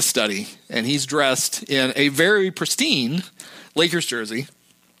above the study, and he's dressed in a very pristine Lakers jersey,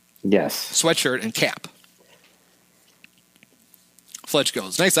 yes, sweatshirt, and cap. Fletch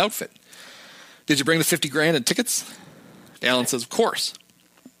goes, nice outfit. Did you bring the $50,000 in tickets? Alan says, of course.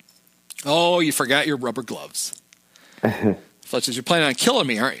 Oh, you forgot your rubber gloves. Fletch says, you're planning on killing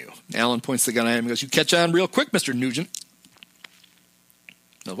me, aren't you? Alan points the gun at him and goes, you catch on real quick, Mr. Nugent.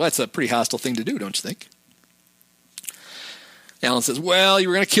 Well, that's a pretty hostile thing to do, don't you think? Alan says, well, you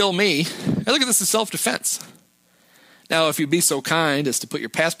were going to kill me. I look at this as self-defense. Now, if you'd be so kind as to put your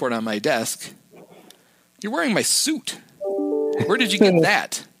passport on my desk, you're wearing my suit. Where did you get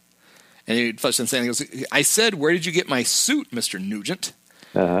that? And he Fletch then saying, he goes, I said, where did you get my suit, Mr. Nugent?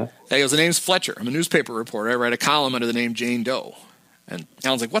 Uh-huh. And he goes, the name's Fletcher. I'm a newspaper reporter. I write a column under the name Jane Doe. And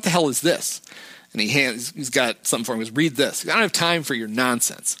Alan's like, what the hell is this? And he's got something for him. He goes, read this. I don't have time for your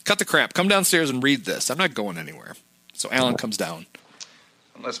nonsense. Cut the crap. Come downstairs and read this. I'm not going anywhere. So Alan comes down.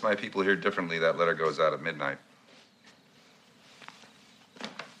 Unless my people hear differently, that letter goes out at midnight.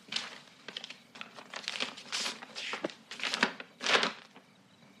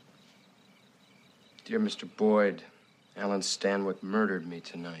 Dear Mr. Boyd, Alan Stanwyck murdered me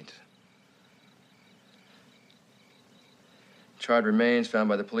tonight. Charred remains found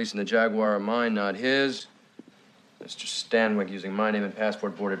by the police in the Jaguar are mine, not his. Mr. Stanwyck, using my name and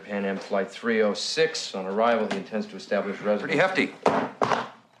passport, boarded Pan Am Flight 306. On arrival, he intends to establish residence. Pretty hefty.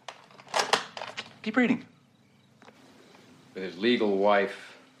 Keep reading. With his legal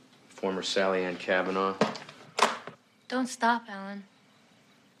wife, former Sally Ann Kavanaugh. Don't stop, Alan.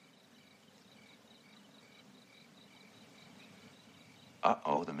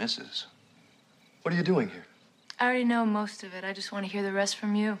 Uh-oh, the missus. What are you doing here? I already know most of it. I just want to hear the rest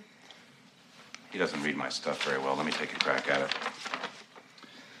from you. He doesn't read my stuff very well. Let me take a crack at it.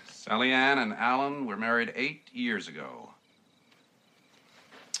 Sally Ann and Alan were married 8 years ago.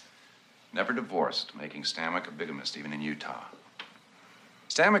 Never divorced, making Stanwyck a bigamist, even in Utah.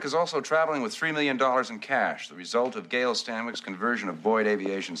 Stanwyck is also traveling with $3 million in cash, the result of Gail Stanwyck's conversion of Boyd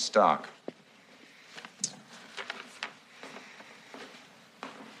Aviation stock.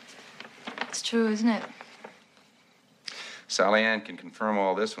 true, isn't it? Sally Ann can confirm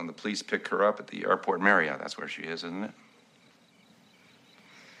all this when the police pick her up at the airport Marriott. That's where she is, isn't it?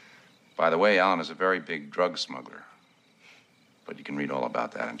 By the way, Alan is a very big drug smuggler. But you can read all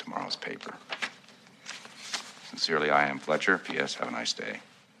about that in tomorrow's paper. Sincerely, I am Fletcher. P.S. Have a nice day.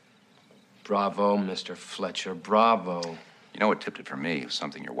 Bravo, Mr. Fletcher. Bravo. You know what tipped it for me? It was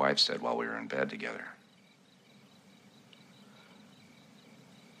something your wife said while we were in bed together.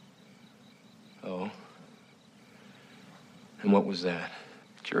 Oh? And what was that?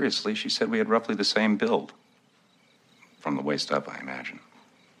 Curiously, she said we had roughly the same build. From the waist up, I imagine.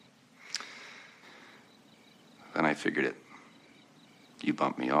 Then I figured it. You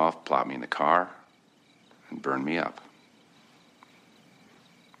bumped me off, plopped me in the car, and burned me up.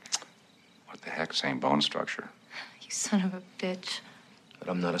 What the heck? Same bone structure. You son of a bitch. But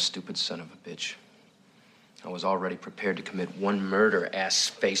I'm not a stupid son of a bitch. I was already prepared to commit one murder, ass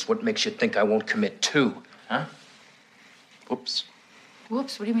face. What makes you think I won't commit two, huh? Whoops.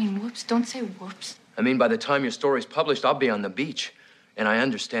 Whoops? What do you mean, whoops? Don't say whoops. I mean, by the time your story's published, I'll be on the beach. And I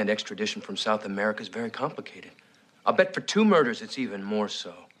understand extradition from South America is very complicated. I'll bet for 2 murders it's even more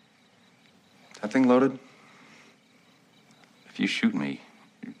so. That thing loaded? If you shoot me,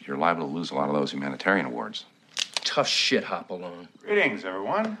 you're liable to lose a lot of those humanitarian awards. Tough shit, Hopalong. Greetings,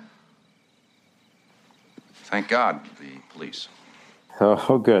 everyone. Thank God, the police.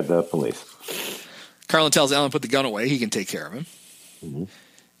 Oh, good, the police. Carlin tells Alan to put the gun away. He can take care of him. Mm-hmm.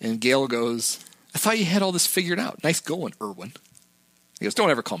 And Gale goes, I thought you had all this figured out. Nice going, Irwin. He goes, don't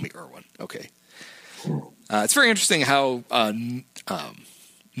ever call me Irwin. Okay. It's very interesting how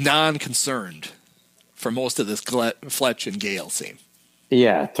non-concerned for most of this Fletch and Gale seem.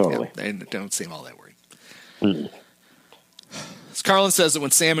 Yeah, totally. Yeah, they don't seem all that worried. Mm. So Carlin says that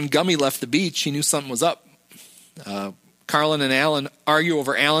when Sam and Gummy left the beach, he knew something was up. Carlin and Alan argue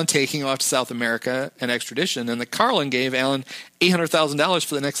over Alan taking off to South America and extradition, and that Carlin gave Alan $800,000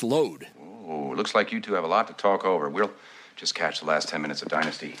 for the next load. Oh, looks like you two have a lot to talk over. We'll just catch the last 10 minutes of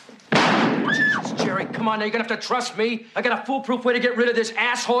Dynasty. Jesus, Jerry, come on now. You're going to have to trust me. I got a foolproof way to get rid of this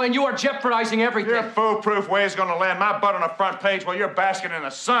asshole, and you are jeopardizing everything. Your foolproof way is going to land my butt on the front page while you're basking in the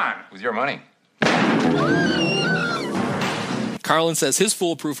sun. With your money. Carlin says his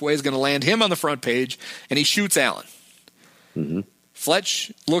foolproof way is going to land him on the front page, and he shoots Alan. Mm-hmm.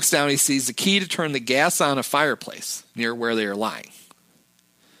 Fletch looks down. He sees the key to turn the gas on a fireplace near where they are lying.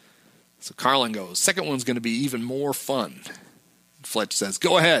 So Carlin goes, second one's going to be even more fun. Fletch says,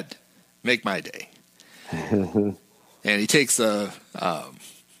 go ahead. Make my day. And he takes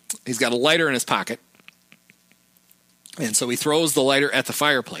he's got a lighter in his pocket. And so he throws the lighter at the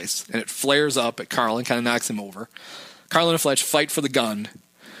fireplace, and it flares up at Carlin, kind of knocks him over. Carlin and Fletch fight for the gun.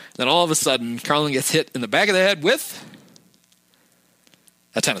 Then all of a sudden, Carlin gets hit in the back of the head with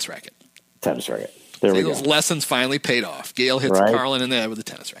a tennis racket. Tennis racket. There we go. Those lessons finally paid off. Gale hits Carlin in the head with a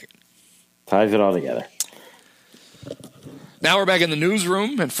tennis racket. Ties it all together. Now we're back in the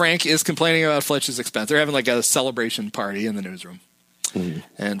newsroom, and Frank is complaining about Fletch's expense. They're having like a celebration party in the newsroom. Mm-hmm.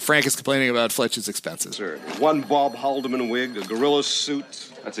 And Frank is complaining about Fletch's expenses. Sir, one Bob Haldeman wig, a gorilla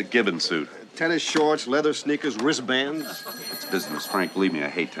suit. That's a Gibbons suit. Tennis shorts, leather sneakers, wristbands. It's business, Frank. Believe me, I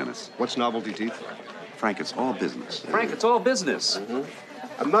hate tennis. What's novelty teeth? Frank, it's all business. Frank, it's all business.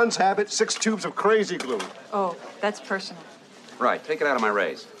 Mm-hmm. A nun's habit, 6 tubes of crazy glue. Oh, that's personal. Right, take it out of my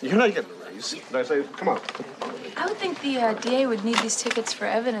raise. You're not getting a raise. Did I say, come on. I would think the DA would need these tickets for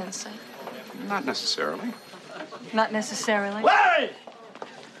evidence. Not necessarily. Not necessarily. Larry!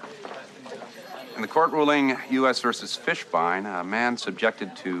 In the court ruling, U.S. versus Fishbein, a man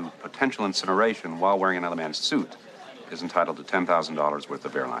subjected to potential incineration while wearing another man's suit is entitled to $10,000 worth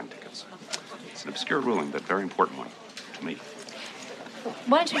of airline tickets. It's an obscure ruling, but very important one to me.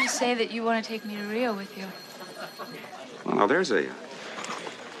 Why don't you just say that you want to take me to Rio with you? Well, now there's a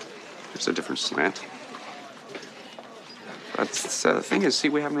different slant. But the thing is, see,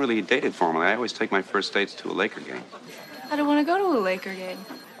 we haven't really dated formally. I always take my first dates to a Laker game. I don't want to go to a Laker game.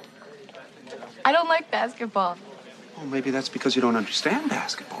 I don't like basketball. Well, maybe that's because you don't understand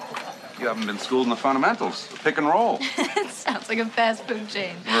basketball. You haven't been schooled in the fundamentals. Pick and roll. It sounds like a fast food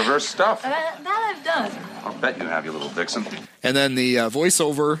chain. Reverse stuff. That I've done. I'll bet you have, you little vixen. And then the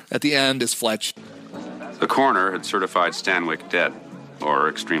voiceover at the end is Fletch. The coroner had certified Stanwyck dead, or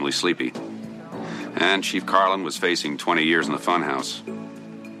extremely sleepy. And Chief Carlin was facing 20 years in the funhouse.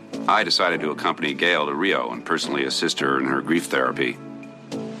 I decided to accompany Gale to Rio and personally assist her in her grief therapy.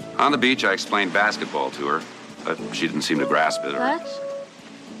 On the beach, I explained basketball to her, but she didn't seem to grasp it. Fletch?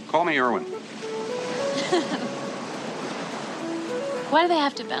 Call me Irwin. Why do they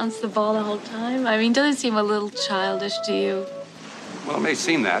have to bounce the ball the whole time? I mean, doesn't it seem a little childish to you? Well, it may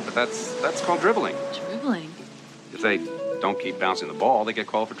seem that, but that's called dribbling. Dribbling? If they don't keep bouncing the ball, they get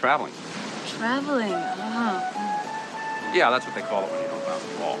called for traveling. Traveling? Yeah, that's what they call it when you don't bounce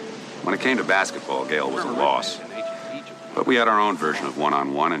the ball. When it came to basketball, Gail was a loss. But we had our own version of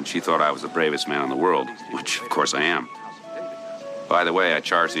one-on-one, and she thought I was the bravest man in the world, which, of course, I am. By the way, I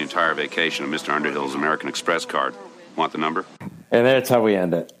charged the entire vacation of Mr. Underhill's American Express card. Want the number? And that's how we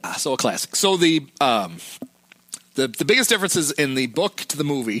end it. So a classic. So the biggest differences in the book to the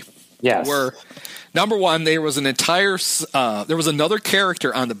movie were, number one, there was another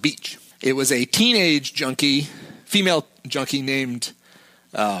character on the beach. It was a teenage junkie, female junkie named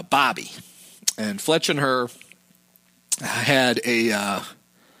Bobby. And Fletch and her had an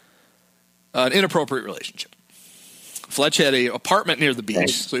inappropriate relationship. Fletch had an apartment near the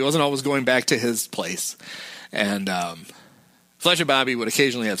beach, so he wasn't always going back to his place. And Fletch and Bobby would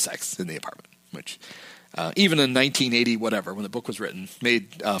occasionally have sex in the apartment, which even in 1980, whatever, when the book was written,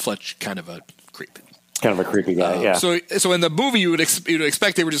 made Fletch kind of a creep. Kind of a creepy guy, yeah. So in the movie, you would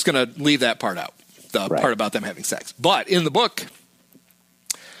expect they were just going to leave that part out, the part about them having sex. But in the book,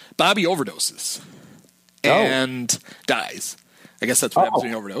 Bobby overdoses and dies. I guess that's what happens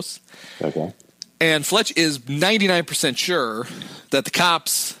when you overdose. Okay. And Fletch is 99% sure that the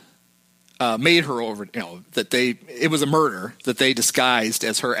cops made her it was a murder that they disguised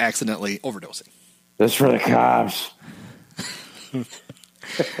as her accidentally overdosing. That's for the cops.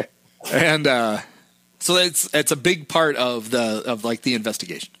 And so it's a big part of the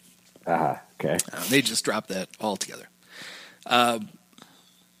investigation. Okay. They just dropped that altogether.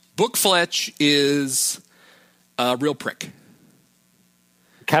 Book Fletch is a real prick.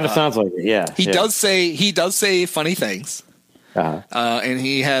 Kind of sounds like it, yeah. He does say funny things, and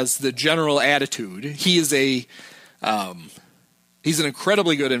he has the general attitude. He is he's an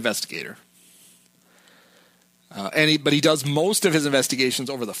incredibly good investigator, but he does most of his investigations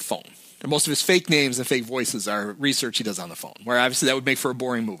over the phone. And most of his fake names and fake voices are research he does on the phone, where obviously that would make for a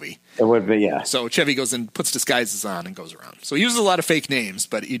boring movie. It would be, yeah. So Chevy goes and puts disguises on and goes around. So he uses a lot of fake names,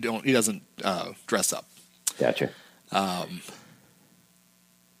 but he doesn't dress up. Gotcha.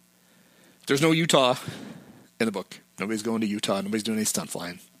 There's no Utah in the book. Nobody's going to Utah. Nobody's doing any stunt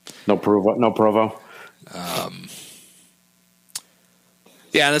flying. No Provo.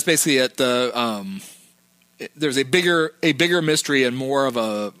 Yeah, that's basically it. There's a bigger mystery and more of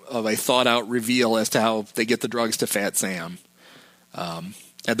a thought out reveal as to how they get the drugs to Fat Sam. And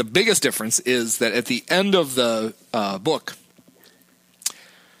the biggest difference is that at the end of the book,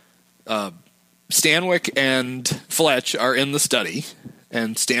 Stanwyck and Fletch are in the study,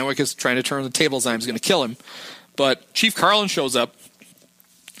 and Stanwyck is trying to turn the tables on. He's going to kill him, but Chief Carlin shows up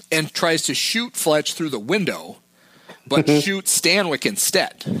and tries to shoot Fletch through the window, but shoots Stanwyck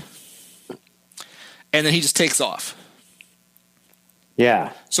instead. And then he just takes off.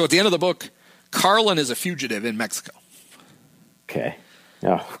 Yeah. So at the end of the book, Carlin is a fugitive in Mexico. Okay.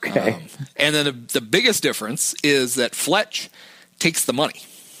 Oh, okay. And then the biggest difference is that Fletch takes the money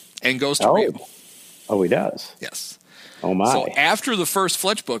and goes to Rio. Oh, he does? Yes. Oh, my. So after the first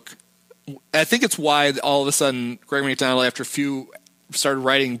Fletch book, I think it's why all of a sudden Greg McDonald, after a few, started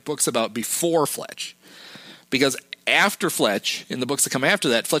writing books about before Fletch. Because after Fletch, in the books that come after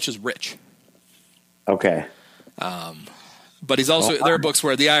that, Fletch is rich. Okay. But he's also there are books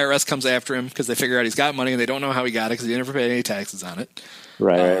where the IRS comes after him because they figure out he's got money and they don't know how he got it because he never paid any taxes on it.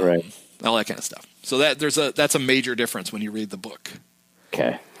 Right. All that kind of stuff. So that's a major difference when you read the book.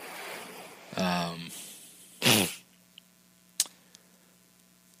 Okay.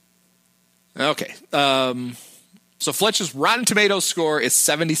 Okay. So Fletch's Rotten Tomatoes score is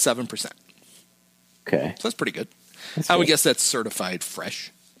 77%. Okay. So that's pretty good. I would guess that's certified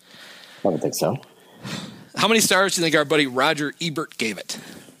fresh. I don't think so. How many stars do you think our buddy Roger Ebert gave it?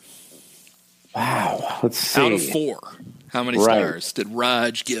 Wow. Let's see. Out of 4, how many stars did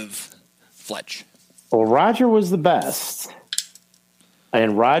Raj give Fletch? Well, Roger was the best.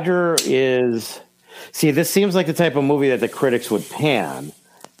 And Roger is... See, this seems like the type of movie that the critics would pan.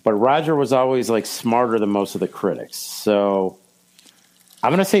 But Roger was always, smarter than most of the critics. So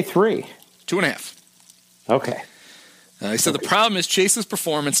I'm going to say 3. 2.5. Okay. He said the problem is Chase's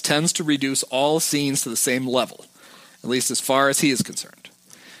performance tends to reduce all scenes to the same level, at least as far as he is concerned.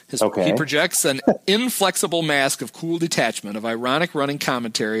 He projects an inflexible mask of cool detachment, of ironic running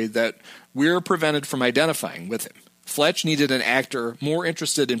commentary that we're prevented from identifying with him. Fletch needed an actor more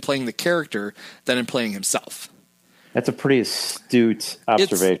interested in playing the character than in playing himself. That's a pretty astute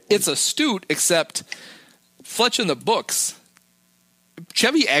observation. It's astute, except Fletch in the books,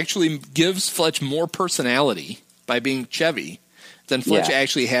 Chevy actually gives Fletch more personality by being Chevy than Fletch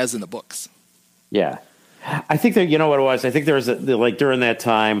actually has in the books. Yeah. I think that, you know what it was? I think there was like during that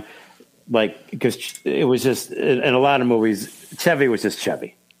time, like, because it was just in a lot of movies, Chevy was just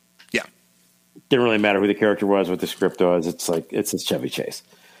Chevy. Yeah. Didn't really matter who the character was, what the script was. It's like, it's just Chevy Chase.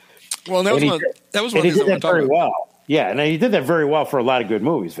 Well, that was one of the things he did I that very well. Yeah, and he did that very well for a lot of good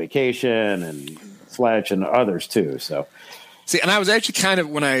movies, Vacation and Fletch and others too. So, see, and I was actually kind of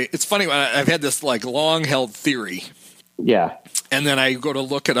it's funny, I've had this like long held theory. Yeah. And then I go to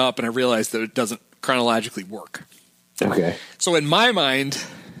look it up and I realize that it doesn't chronologically work. Okay. So in my mind,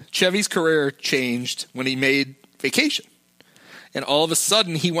 Chevy's career changed when he made Vacation. And all of a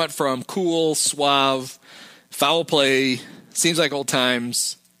sudden he went from cool, suave, foul play, seems like old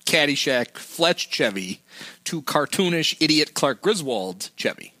times, Caddyshack, Fletch Chevy to cartoonish idiot Clark Griswold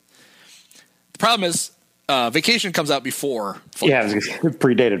Chevy. The problem is Vacation comes out before Fletch. Yeah, it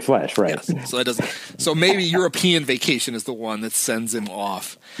predated Fletch, right? Yes, so that doesn't. So maybe European Vacation is the one that sends him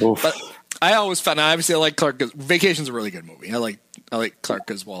off. Oof. But I always found, obviously, I like Clark. Vacation's a really good movie. I like Clark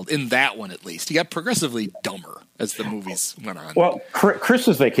Griswold in that one at least. He got progressively dumber as the movies went on. Well,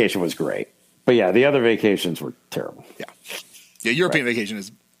 Christmas Vacation was great, but yeah, the other vacations were terrible. Yeah, European Vacation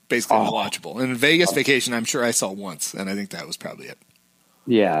is basically unwatchable. And Vegas Vacation, I'm sure I saw once, and I think that was probably it.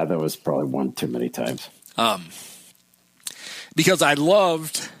 Yeah, that was probably one too many times. Because I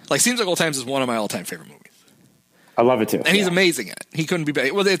loved, like, Seems Like Old Times is one of my all-time favorite movies. I love it too. And he's amazing in it. He couldn't be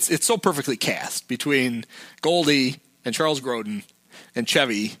better. Well, it's so perfectly cast between Goldie and Charles Grodin and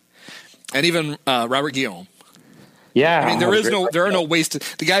Chevy and even Robert Guillaume. Yeah. I mean, there are no wasted.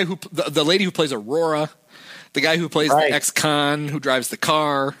 The lady who plays Aurora, the guy who plays the ex-con who drives the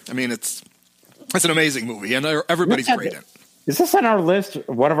car. I mean, it's an amazing movie, and everybody's great in it. Is this on our list?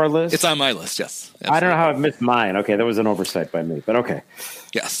 One of our lists? It's on my list, yes. Absolutely. I don't know how I missed mine. Okay, that was an oversight by me, but okay.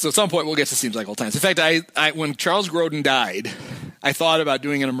 Yes, so at some point we'll get to Seems Like Old Times. In fact, I when Charles Grodin died, I thought about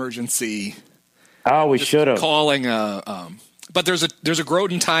doing an emergency. Oh, we should have. Calling but there's a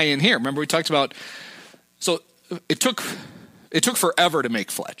Grodin tie-in here. Remember we talked about, so it took forever to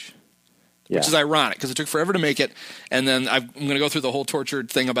make Fletch. Which is ironic because it took forever to make it, and then I'm going to go through the whole tortured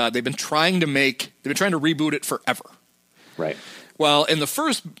thing about they've been trying to reboot it forever. Right. Well, in the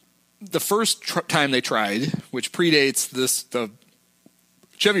first time they tried, which predates the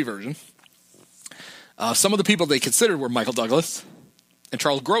Chevy version, some of the people they considered were Michael Douglas and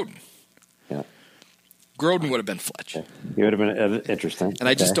Charles Grodin. Yeah. Grodin would have been Fletch. He would have been interesting. And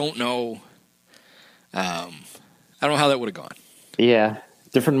I just don't know. I don't know how that would have gone. Yeah,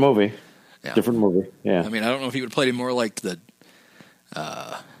 different movie. Yeah. Different movie. Yeah. I mean, I don't know if he would have played him more like the.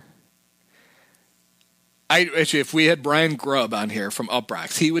 If we had Brian Grubb on here from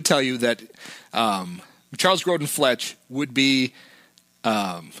Uproxx, he would tell you that Charles Grodin Fletch would be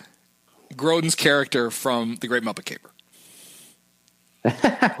Grodin's character from The Great Muppet Caper.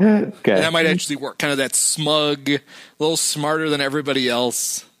 Okay. And that might actually work. Kind of that smug, a little smarter than everybody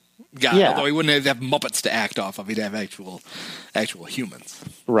else guy. Yeah. Although he wouldn't have Muppets to act off of. He'd have actual humans.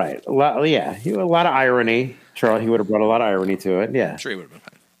 Right. A lot of irony. Charlie, he would have brought a lot of irony to it. Yeah. I'm sure he would have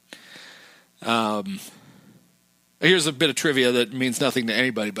been fine. Here's a bit of trivia that means nothing to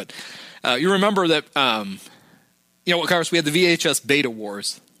anybody, but you remember that, of course, we had the VHS Beta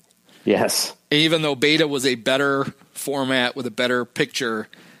Wars. Yes. Even though Beta was a better format with a better picture,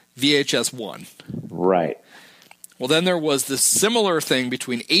 VHS won. Right. Well, then there was this similar thing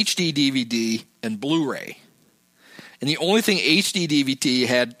between HD DVD and Blu-ray. And the only thing HD DVD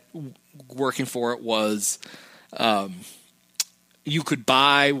had working for it was you could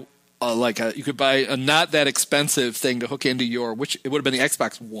buy a not that expensive thing to hook into which it would have been the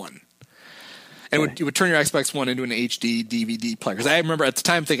Xbox One. And you would turn your Xbox One into an HD DVD player. Because I remember at the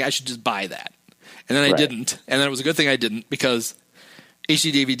time thinking I should just buy that. And then I didn't. And then it was a good thing I didn't because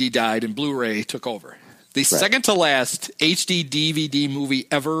HD DVD died and Blu-ray took over. The second to last HD DVD movie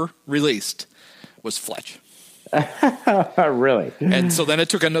ever released was Fletch. Really? And so then it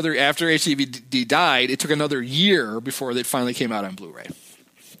took after HD died, it took another year before it finally came out on Blu-ray.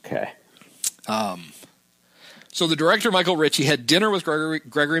 Okay. So the director, Michael Ritchie, had dinner with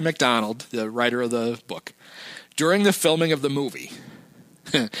Gregory MacDonald, the writer of the book, during the filming of the movie.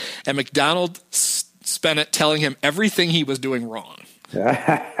 And MacDonald spent it telling him everything he was doing wrong.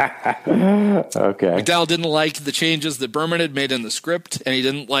 Okay. MacDonald didn't like the changes that Berman had made in the script, and he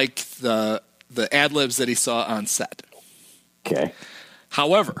didn't like the ad-libs that he saw on set. Okay.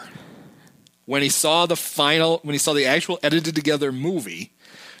 However, when he saw the actual edited together movie,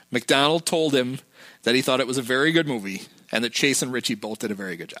 MacDonald told him that he thought it was a very good movie and that Chase and Ritchie both did a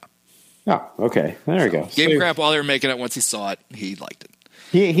very good job. Oh, okay. There we go. Gave him crap while they were making it. Once he saw it, he liked it.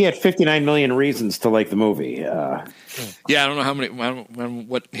 He had 59 million reasons to like the movie Yeah, I don't know how many,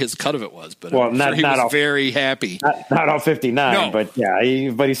 what his cut of it was, but Well, I'm not- sure he not was all- very happy. Not all 59, No. but yeah, he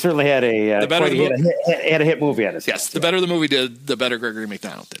certainly had The better the movie- he had a hit movie on his Yes, the better the movie did, the better Gregory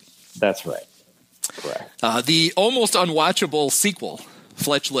McDonald did. That's right. Correct. The almost unwatchable sequel,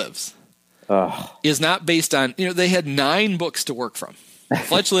 Fletch Lives, is not based on, they had 9 books to work from.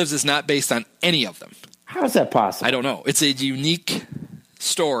 Fletch Lives is not based on any of them. How is that possible? I don't know. It's a unique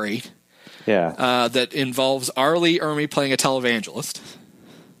story Yeah. that involves Arlie Ermey playing a televangelist.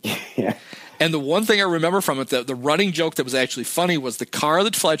 Yeah. And the one thing I remember from it, the running joke that was actually funny was the car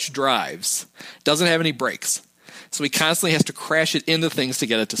that Fletch drives doesn't have any brakes. So he constantly has to crash it into things to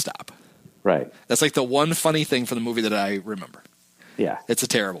get it to stop. Right. That's like the one funny thing from the movie that I remember. Yeah. It's a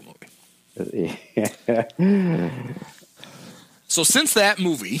terrible movie. So since that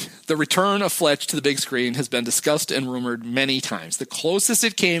movie, the return of Fletch to the big screen has been discussed and rumored many times. The closest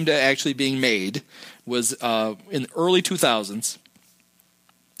it came to actually being made was in the early 2000s.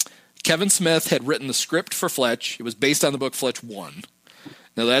 Kevin Smith had written the script for Fletch. It was based on the book Fletch 1.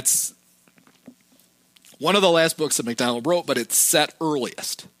 Now that's one of the last books that McDonald wrote, but it's set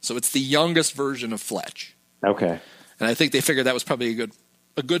earliest. So it's the youngest version of Fletch. Okay. And I think they figured that was probably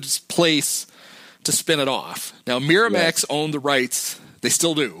a good place to spin it off. Now, Miramax owned the rights, they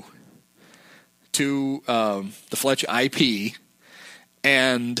still do, to the Fletch IP,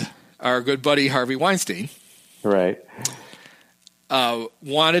 and our good buddy Harvey Weinstein Right.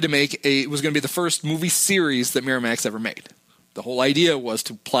 wanted to make it was going to be the first movie series that Miramax ever made. The whole idea was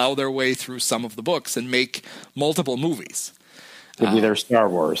to plow their way through some of the books and make multiple movies. It'd be their Star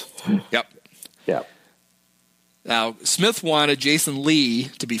Wars. Yep. Yep. Now, Smith wanted Jason Lee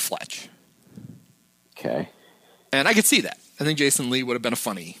to be Fletch. Okay. And I could see that. I think Jason Lee would have been a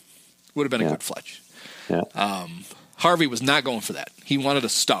good Fletch. Yeah. Harvey was not going for that. He wanted a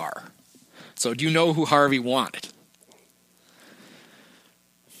star. So do you know who Harvey wanted?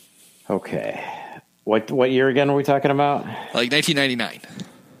 Okay. What year again are we talking about? Like 1999.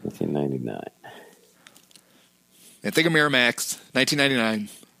 1999. And think of Miramax, 1999.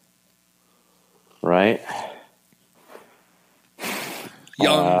 Right.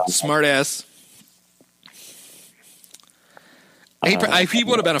 Young, smart ass. He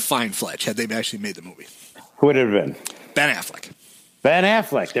would have been a fine Fletch had they actually made the movie. Who would it have been? Ben Affleck. Ben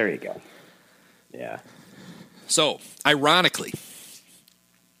Affleck. There you go. Yeah. So, ironically,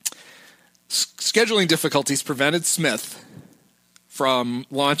 scheduling difficulties prevented Smith from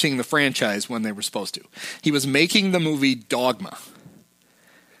launching the franchise when they were supposed to. He was making the movie Dogma.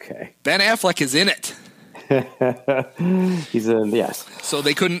 Okay. Ben Affleck is in it. He's in, yes. So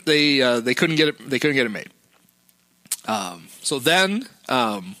they couldn't get it made. So then,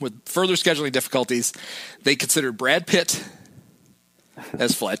 with further scheduling difficulties, they considered Brad Pitt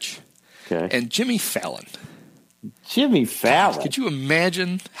as Fletch and Jimmy Fallon. Jimmy Fallon. God, could you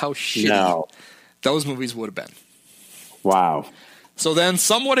imagine how shitty those movies would have been? Wow. So then,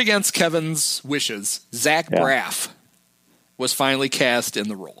 somewhat against Kevin's wishes, Zach Braff was finally cast in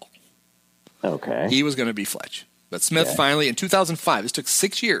the role. Okay. He was going to be Fletch. But Smith finally, in 2005, this took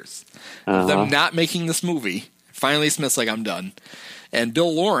 6 years of them not making this movie. Finally, Smith's like, I'm done. And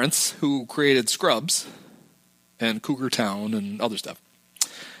Bill Lawrence, who created Scrubs and Cougar Town and other stuff,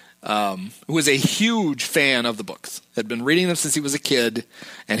 who was a huge fan of the books, had been reading them since he was a kid,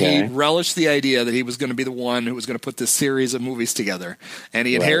 and he relished the idea that he was going to be the one who was going to put this series of movies together. And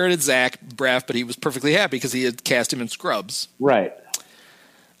he inherited Zach Braff, but he was perfectly happy because he had cast him in Scrubs. Right.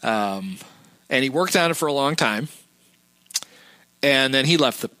 And he worked on it for a long time, and then he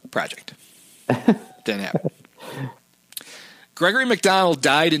left the project. Didn't happen. Gregory McDonald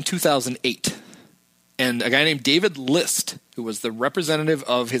died in 2008, and a guy named David List, who was the representative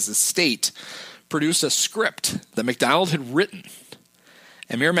of his estate, produced a script that McDonald had written.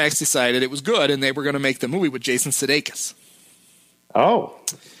 And Miramax decided it was good, and they were going to make the movie with Jason Sudeikis. Oh,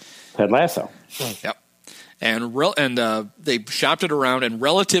 Ted Lasso. Yep. And they shopped it around, and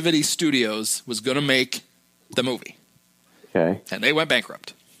Relativity Studios was going to make the movie. Okay. And they went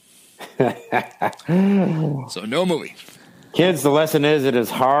bankrupt. So no movie. Kids, the lesson is it is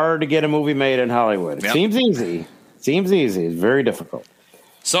hard to get a movie made in Hollywood. It seems easy. Seems easy. It's very difficult.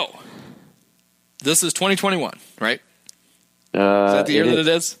 So, this is 2021, right? Is that the year that it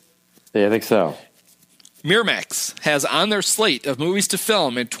is? Yeah, I think so. Miramax has on their slate of movies to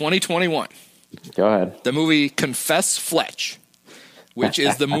film in 2021. Go ahead. The movie Confess Fletch, which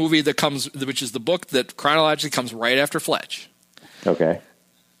is the which is the book that chronologically comes right after Fletch. Okay.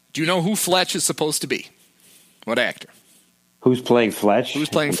 Do you know who Fletch is supposed to be? What actor? Who's playing Fletch? Who's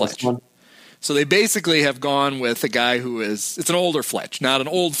playing Fletch? So they basically have gone with a guy who is, it's an older Fletch, not an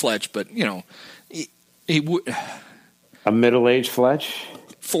old Fletch, but, he would, A middle-aged Fletch?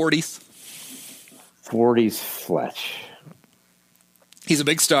 40s. 40s Fletch. He's a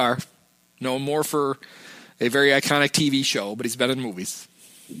big star. Known more for a very iconic TV show, but he's been in movies.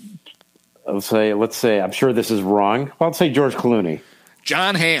 Let's say, I'm sure this is wrong. I'll say George Clooney.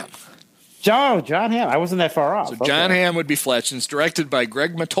 John Hamm. John Hamm. I wasn't that far off. So John Hamm would be Fletch, and it's directed by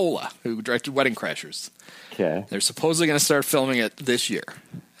Greg Mottola, who directed Wedding Crashers. Okay. They're supposedly going to start filming it this year,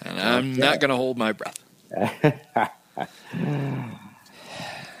 and I'm not going to hold my breath.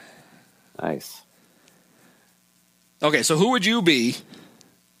 Nice. Okay, so who would you be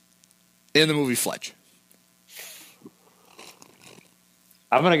in the movie Fletch?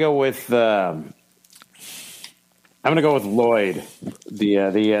 I'm gonna go with Lloyd,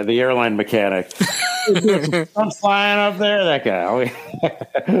 the airline mechanic. I'm flying up there. That guy. I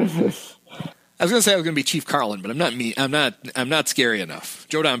was gonna say I was gonna be Chief Carlin, but I'm not me. I'm not scary enough.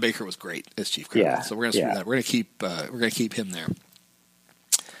 Joe Don Baker was great as Chief Carlin, so we're gonna screw that. We're gonna keep him there.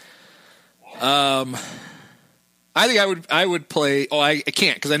 I think I would play. Oh, I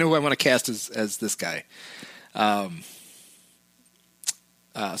can't because I know who I want to cast as this guy.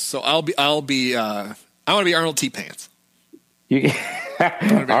 So I want to be Arnold T. Pants. All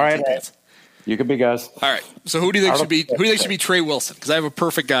right. You could be Gus. All right. So who do you think should be Trey Wilson? Because I have a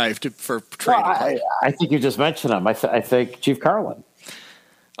perfect guy for Trey. Well, I think you just mentioned him. I think Chief Carlin.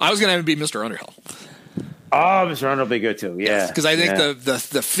 I was going to have him be Mr. Underhill. Oh, Mr. Underhill would be good too. Yeah, because I think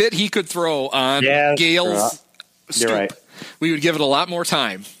the fit he could throw on Gale's stoop, you're right. We would give it a lot more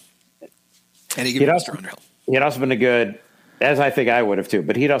time, and he'd be Mr. Underhill. He'd also been a good, as I think I would have too,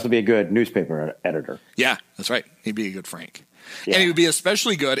 but he'd also be a good newspaper editor. Yeah, that's right. He'd be a good Frank. Yeah. And he would be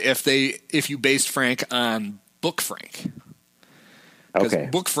especially good if you based Frank on Book Frank. Because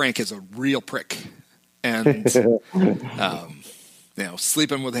Book Frank is a real prick. And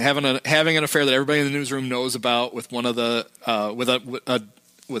sleeping with having an affair that everybody in the newsroom knows about with one of the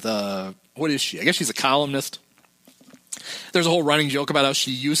with what is she? I guess she's a columnist. There's a whole running joke about how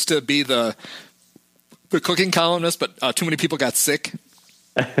she used to be the cooking columnist, but too many people got sick.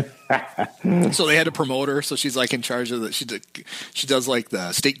 So they had to promote her. So she's like in charge of she does like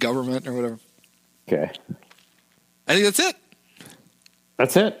the state government or whatever. Okay. I think that's it.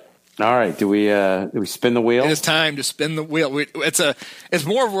 That's it. All right. Do we spin the wheel? It is time to spin the wheel. It's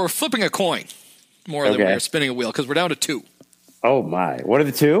more of we're flipping a coin more than we're spinning a wheel because we're down to 2. Oh my! What are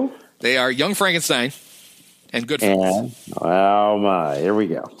the 2? They are Young Frankenstein and Goodfellas. Oh my! Here we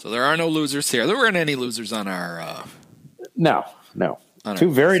go. So there are no losers here. There weren't any losers on our. No.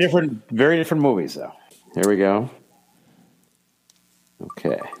 2 very different movies though. Here we go.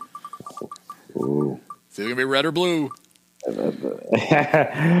 Okay. Ooh. Is it gonna be red or blue? Oh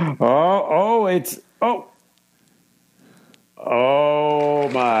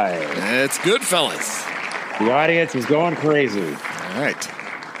my! It's Goodfellas. The audience is going crazy.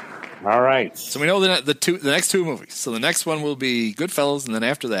 All right. So we know the next 2 movies. So the next one will be Goodfellas, and then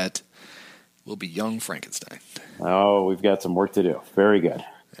after that will be Young Frankenstein. Oh, we've got some work to do. Very good.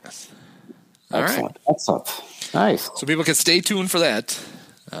 Yes. Excellent. Excellent. Nice. So people can stay tuned for that.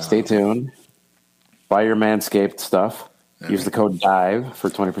 Stay tuned. Buy your Manscaped stuff. Use the code DIVE for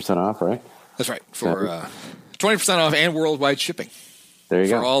 20% off, right? That's right. For 20% off and worldwide shipping. There you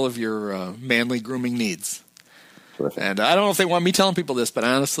go. For all of your manly grooming needs. Terrific. And I don't know if they want me telling people this, but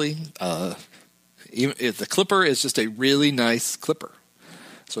honestly, even if the clipper is just a really nice clipper.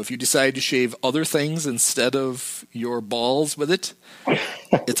 So if you decide to shave other things instead of your balls with it,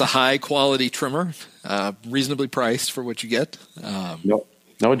 it's a high-quality trimmer, reasonably priced for what you get.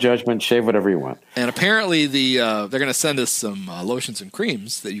 No judgment. Shave whatever you want. And apparently they're going to send us some lotions and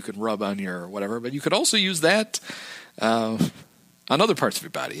creams that you can rub on your whatever, but you could also use that on other parts of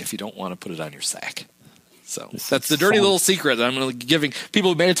your body if you don't want to put it on your sack. So that's the dirty little secret that I'm going to be giving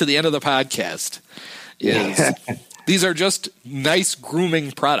people who made it to the end of the podcast is these are just nice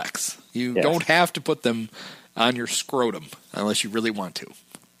grooming products. You don't have to put them on your scrotum unless you really want to.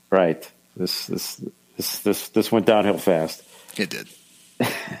 Right. This went downhill fast. It did. All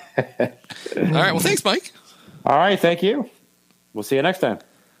right. Well, thanks, Mike. All right. Thank you. We'll see you next time.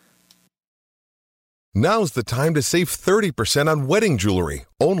 Now's the time to save 30% on wedding jewelry,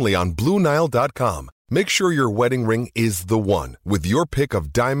 only on BlueNile.com. Make sure your wedding ring is the one with your pick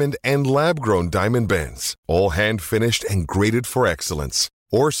of diamond and lab-grown diamond bands, all hand-finished and graded for excellence.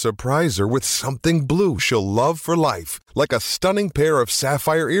 Or surprise her with something blue she'll love for life, like a stunning pair of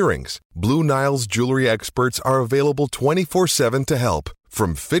sapphire earrings. Blue Nile's jewelry experts are available 24/7 to help,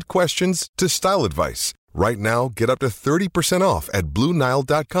 from fit questions to style advice. Right now, get up to 30% off at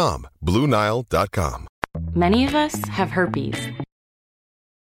BlueNile.com. BlueNile.com. Many of us have herpes.